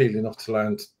process of peeling off to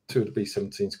land, two of the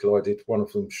B-17s collided, one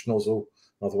of them Schnozzle,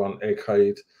 another one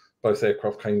Egghead. Both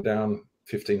aircraft came down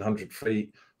 1,500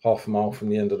 feet, half a mile from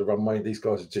the end of the runway. These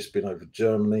guys had just been over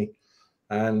Germany,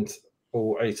 and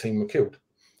all 18 were killed.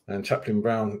 And Chaplain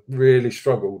Brown really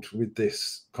struggled with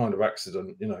this kind of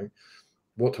accident.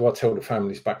 What do I tell the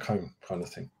families back home, kind of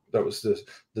thing. That was the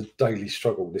daily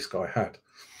struggle this guy had.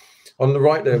 On the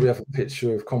right there, we have a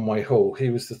picture of Conway Hall. He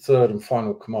was the third and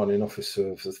final commanding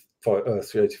officer of the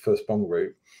 381st Bomb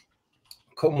Group.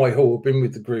 Conway Hall had been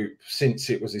with the group since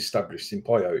it was established in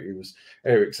Pio. He was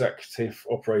Air Executive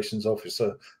Operations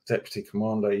Officer, Deputy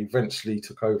Commander. He eventually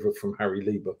took over from Harry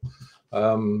Lieber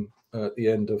at the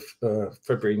end of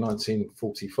February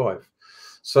 1945.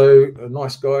 So a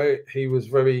nice guy. He was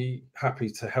very happy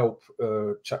to help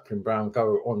Chaplain Brown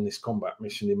go on this combat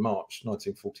mission in March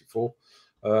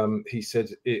 1944. He said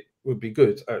it would be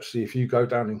good actually if you go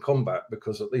down in combat,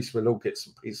 because at least we'll all get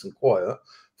some peace and quiet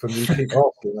from you keep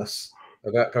asking us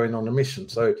about going on a mission.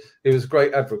 So he was a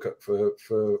great advocate for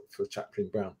Chaplain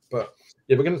Brown. But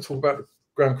yeah, we're going to talk about the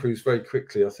ground crews very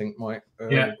quickly, I think, Mike.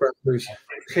 Ground crews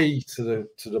key to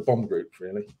the bomb group,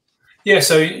 really. Yeah,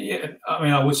 so yeah, I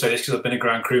mean, I would say this because I've been a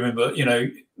ground crewman, but you know,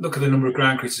 look at the number of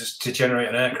ground crews to generate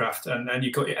an aircraft, and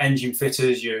you've got your engine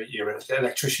fitters, your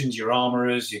electricians, your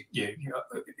armourers,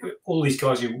 all these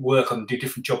guys who work on, do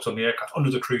different jobs on the aircraft under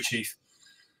the crew chief,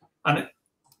 and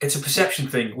it's a perception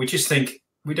thing. We just think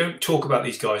we don't talk about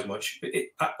these guys much.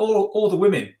 All the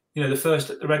women, you know,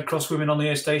 the Red Cross women on the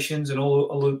air stations, and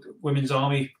all the women's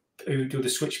army who do the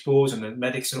switchboards and the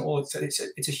medics and all.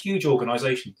 It's a huge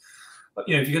organisation.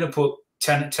 You know, if you're going to put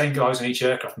 10 guys on each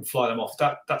aircraft and fly them off,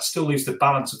 that still leaves the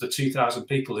balance of the 2,000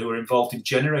 people who are involved in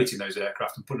generating those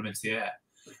aircraft and putting them into the air.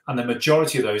 And the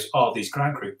majority of those are these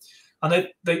ground crew. And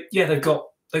they've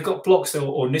got blocks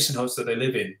or Nissan huts that they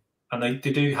live in, and they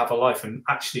do have a life. And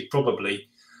actually, probably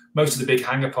most of the big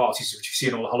hangar parties which you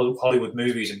see in all the Hollywood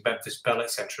movies and Memphis Belle,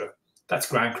 etc., that's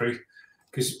ground crew,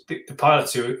 because the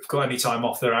pilots who have got any time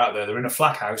off, they're out there. They're in a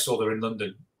flak house or they're in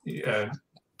London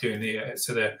doing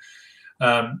the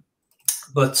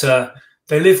but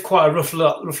they live quite a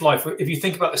rough life. If you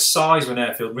think about the size of an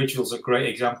airfield, Ridgewell's a great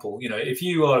example. You know, if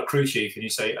you are a crew chief and you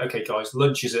say, okay, guys,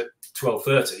 lunch is at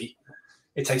 12:30,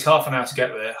 it takes half an hour to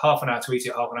get there, half an hour to eat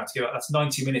it, half an hour to get out. That's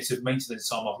 90 minutes of maintenance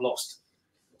time I've lost.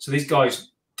 So these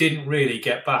guys didn't really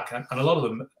get back, and a lot of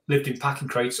them lived in packing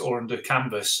crates or under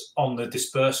canvas on the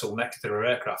dispersal next to their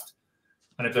aircraft.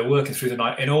 And if they're working through the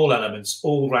night in all elements,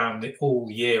 all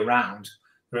year round,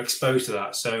 they're exposed to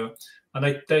that. So,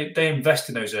 and they invest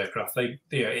in those aircraft.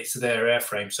 It's their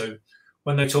airframe. So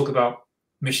when they talk about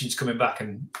missions coming back,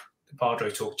 and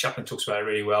Chaplain talks about it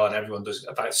really well, and everyone does,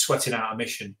 about sweating out a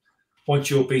mission. Once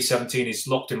your B-17 is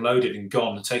locked and loaded and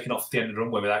gone and taken off at the end of the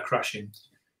runway without crashing,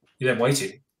 you're then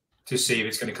waiting to see if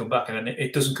it's going to come back. And then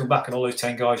it doesn't come back, and all those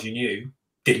 10 guys you knew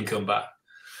didn't come back.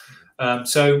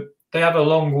 So they have a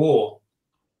long war.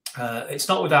 It's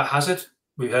not without hazard.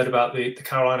 We've heard about the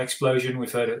Caroline explosion. We've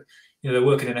heard it. You know, they're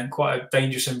working in quite a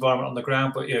dangerous environment on the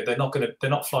ground, but you know, they're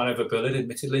not flying over Berlin,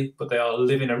 admittedly, but they are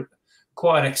living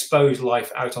quite an exposed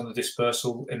life out on the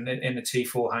dispersal in the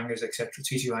T4 hangars, etc.,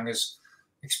 T2 hangars,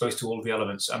 exposed to all of the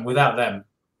elements. And without them,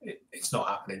 it's not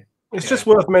happening. It's just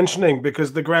worth mentioning,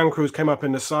 because the ground crews came up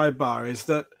in the sidebar, is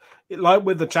that, like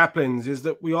with the chaplains, is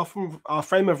that our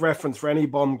frame of reference for any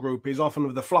bomb group is often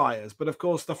with the flyers. But of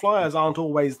course, the flyers aren't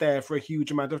always there for a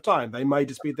huge amount of time. They may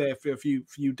just be there for a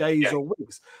few days or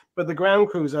weeks. But the ground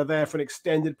crews are there for an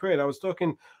extended period. I was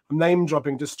talking, name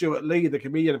dropping, to Stuart Lee, the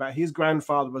comedian, about his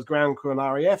grandfather was ground crew on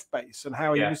RAF base, and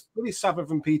how he really suffered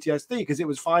from PTSD, because it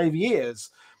was 5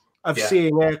 years of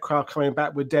seeing aircraft coming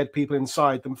back with dead people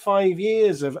inside them, 5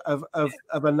 years of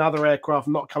another aircraft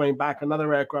not coming back,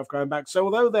 another aircraft going back. So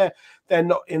although they're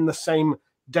not in the same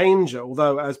danger,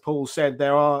 although, as Paul said,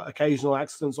 there are occasional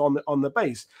accidents on the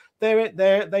base,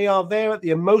 they are there at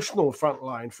the emotional front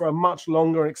line for a much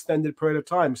longer and extended period of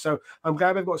time. So I'm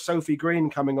glad we've got Sophie Green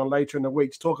coming on later in the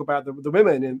week to talk about the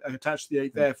women attached to the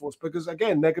 8th Air Force, because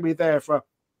again, they're going to be there for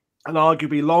an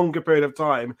arguably longer period of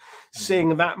time,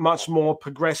 seeing that much more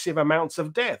progressive amounts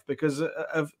of death, because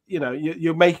of, you know,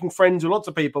 you're making friends with lots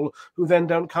of people who then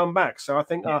don't come back. So I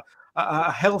think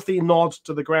a healthy nod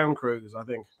to the ground crews, I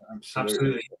think.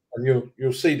 Absolutely. And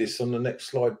you'll see this on the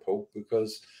next slide, Paul,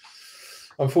 because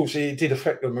unfortunately it did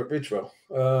affect them at Ridgewell.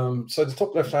 So the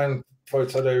top left-hand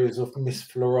photo there is of Miss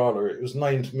Florala. It was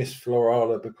named Miss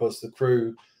Florala because the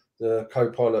crew, the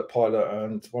co-pilot, pilot,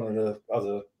 and one of the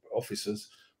other officers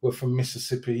were from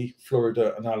Mississippi,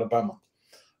 Florida, and Alabama.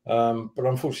 But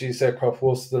unfortunately, this aircraft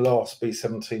was the last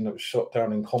B-17 that was shot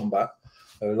down in combat,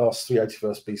 last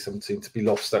 381st B-17 to be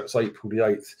lost. That was April the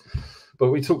 8th. But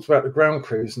we talked about the ground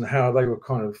crews and how they were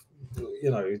kind of,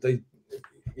 you know,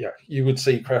 you would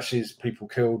see crashes, people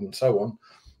killed, and so on.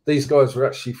 These guys were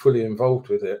actually fully involved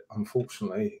with it,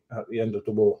 unfortunately, at the end of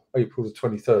the war, April the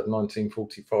 23rd,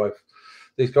 1945.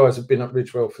 These guys have been at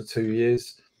Ridgewell for 2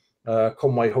 years.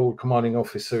 Conway Hall, commanding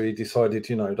officer, he decided,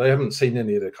 you know, they haven't seen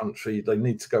any of the country. They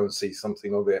need to go and see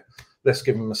something of it. Let's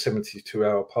give them a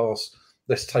 72-hour pass.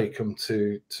 Let's take them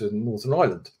to Northern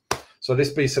Ireland. So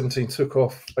this B-17 took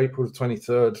off April the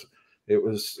 23rd. It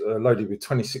was loaded with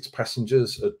 26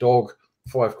 passengers, a dog,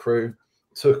 5 crew,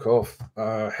 took off,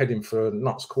 heading for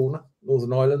Nuts Corner,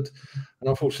 Northern Ireland. And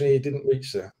unfortunately, he didn't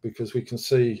reach there, because we can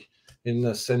see in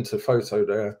the centre photo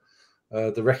there,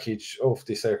 the wreckage of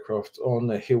this aircraft on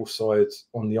a hillside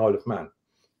on the Isle of Man.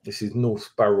 This is North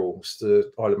Barrels,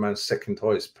 the Isle of Man's second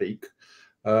highest peak.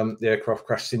 The aircraft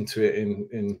crashed into it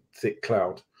in thick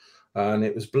cloud, and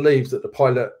it was believed that the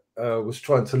pilot was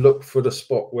trying to look for the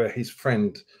spot where his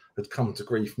friend had come to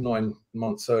grief 9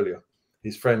 months earlier.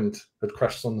 His friend had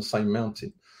crashed on the same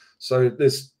mountain. So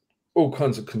there's all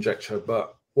kinds of conjecture,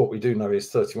 but what we do know is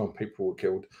 31 people were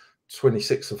killed,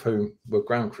 26 of whom were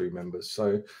ground crew members.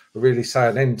 So a really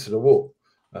sad end to the war.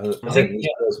 I think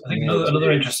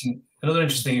another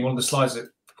interesting one of the slides that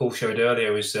Paul showed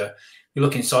earlier is you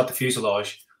look inside the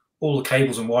fuselage, all the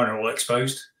cables and wiring are all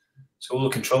exposed. So all the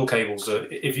control cables,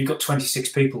 if you've got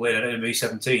 26 people in a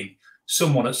B-17,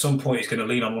 someone at some point is going to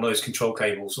lean on one of those control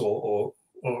cables or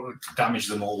damage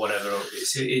them or whatever.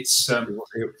 It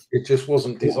just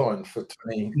wasn't designed for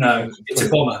 20. No, it's a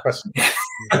bomber.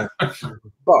 Yeah.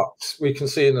 But we can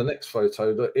see in the next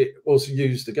photo that it was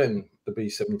used again, the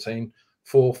B-17,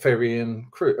 for ferrying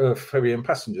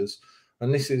passengers.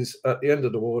 And this is at the end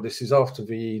of the war. This is after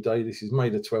VE Day. This is May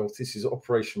the 12th. This is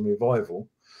Operation Revival.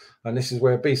 And this is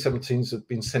where B-17s have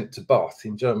been sent to Bath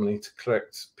in Germany to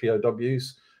collect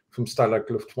POWs from Stalag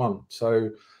Luft 1. So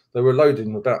they were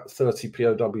loading about 30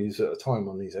 POWs at a time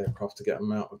on these aircraft to get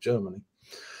them out of Germany.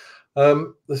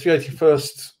 The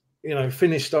 381st,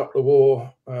 finished up the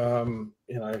war.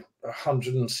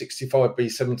 165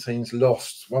 B-17s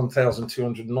lost,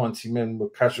 1,290 men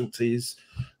were casualties.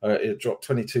 It dropped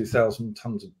 22,000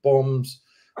 tons of bombs.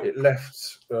 It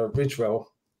left Ridgewell,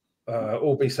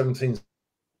 all B-17s,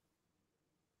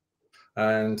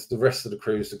 and the rest of the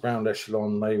crews, the ground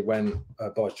echelon, they went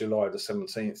by July the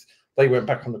 17th. They went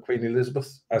back on the Queen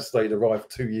Elizabeth as they'd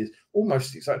arrived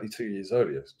almost exactly 2 years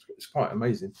earlier. It's quite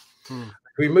amazing.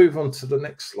 If we move on to the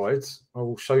next slides, I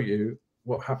will show you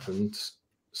what happened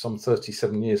some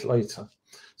 37 years later.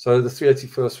 So the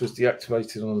 381st was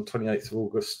deactivated on the 28th of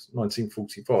August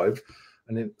 1945,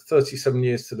 and in 37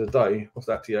 years to the day of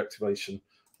that deactivation,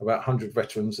 about 100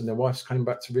 veterans and their wives came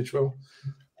back to Ridgewell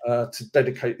to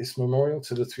dedicate this memorial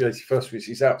to the 381st, which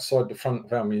is outside the front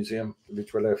of our museum, the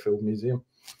Ridgewell Airfield Museum.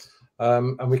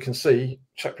 And we can see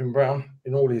Chaplain Brown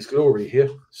in all his glory here,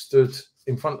 stood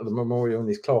in front of the memorial in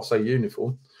his Class A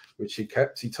uniform, which he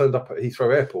kept. He turned up at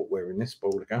Heathrow Airport wearing this,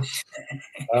 bold account.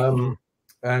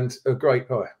 And a great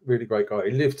guy, really great guy.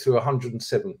 He lived to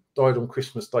 107, died on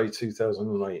Christmas Day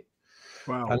 2008.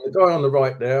 Wow. And the guy on the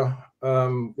right there,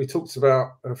 we talked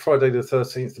about Friday the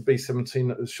 13th, the B-17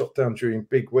 that was shot down during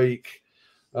Big Week.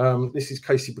 This is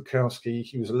Casey Bukowski.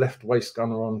 He was a left waist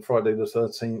gunner on Friday the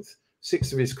 13th.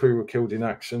 6 of his crew were killed in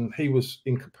action. He was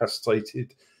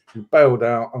incapacitated. He bailed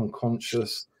out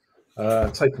unconscious,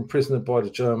 taken prisoner by the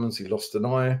Germans. He lost an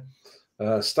eye.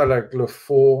 Stalag Luft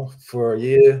 4 for a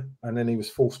year, and then he was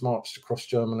forced marched across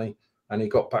Germany, and he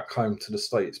got back home to the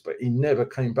States. But he never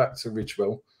came back to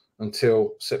Ridgewell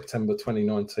until September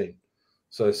 2019.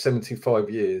 So 75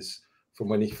 years from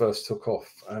when he first took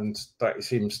off, and that is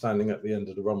him standing at the end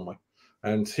of the runway.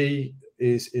 And he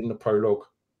is in the prologue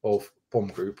of Bomb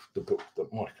Group, the book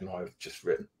that Mike and I have just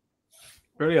written.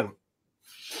 Brilliant.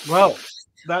 Well,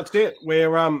 that's it.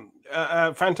 We're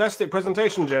a fantastic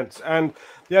presentation, gents. And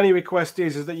the only request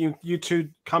is that you two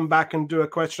come back and do a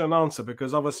question and answer,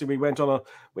 because obviously we went on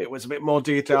it was a bit more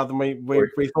detailed than we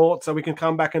thought. So we can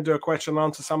come back and do a question and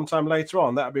answer sometime later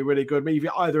on. That would be really good. Maybe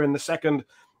either in the second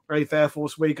 8th Air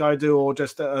Force week I do, or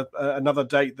just another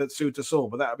date that suits us all.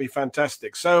 But that would be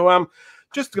fantastic. So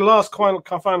just the last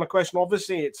final question.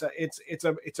 Obviously, it's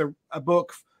a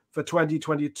book for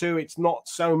 2022. It's not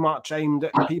so much aimed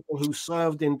at people who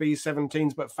served in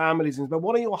B-17s, but families. But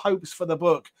what are your hopes for the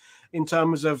book in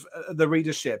terms of the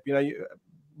readership?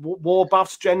 War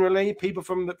buffs generally, people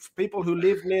who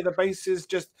live near the bases,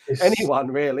 just anyone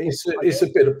really. It's a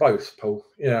bit of both, Paul.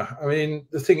 Yeah, I mean,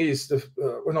 the thing is,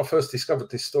 when I first discovered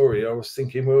this story, I was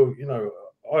thinking, well,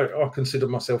 I consider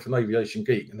myself an aviation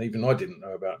geek, and even I didn't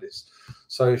know about this.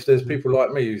 So if there's people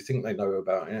like me who think they know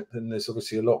about it, then there's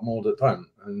obviously a lot more that don't.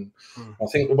 And I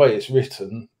think the way it's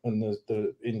written and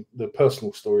the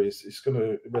personal stories is going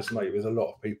to resonate with a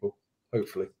lot of people,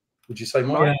 hopefully. Would you say,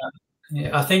 Mike?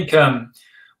 Yeah, I think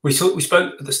we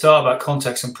spoke at the start about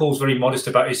context, and Paul's very modest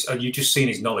about his. You've just seen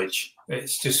his knowledge.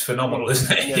 It's just phenomenal,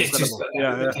 isn't it? Yeah, it's just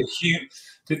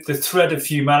the thread of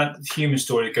human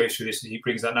story that goes through this, and he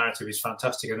brings that narrative, is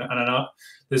fantastic. And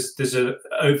there's an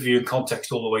overview and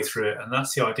context all the way through it, and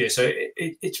that's the idea. So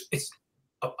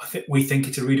we think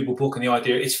it's a readable book, and the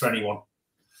idea is for anyone.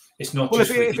 It's not. Well, if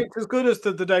it's as good as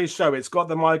today's show, it's got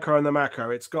the micro and the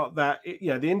macro. It's got that,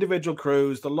 the individual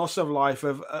crews, the loss of life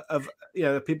of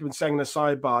the people saying in the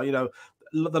sidebar,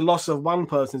 the loss of one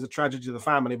person is a tragedy to the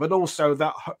family, but also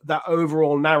that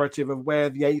overall narrative of where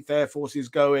the 8th Air Force is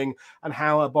going and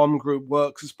how a bomb group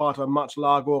works as part of a much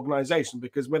larger organization.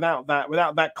 Because without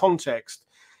that context,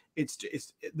 it's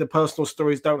the personal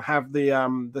stories don't have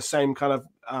the same kind of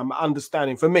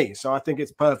understanding for me. So I think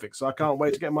it's perfect. So I can't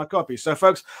wait to get my copy. So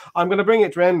folks, I'm going to bring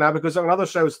it to an end now because another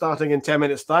show is starting in 10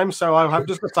 minutes time. So I'll have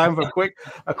just got time for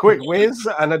a quick whiz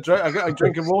and a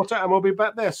drink of water, and we'll be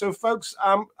back there. So folks,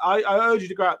 I urge you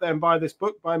to go out there and buy this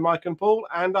book by Mike and Paul,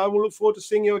 and I will look forward to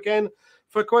seeing you again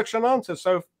for question and answer.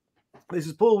 So this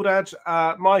is Paul Woodadge,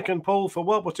 Mike and Paul for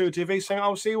World War II TV saying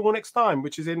I'll see you all next time,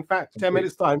 which is in fact 10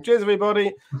 minutes time. Cheers,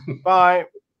 everybody. Bye.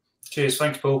 Cheers.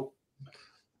 Thanks, Paul.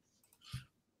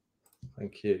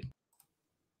 Thank you.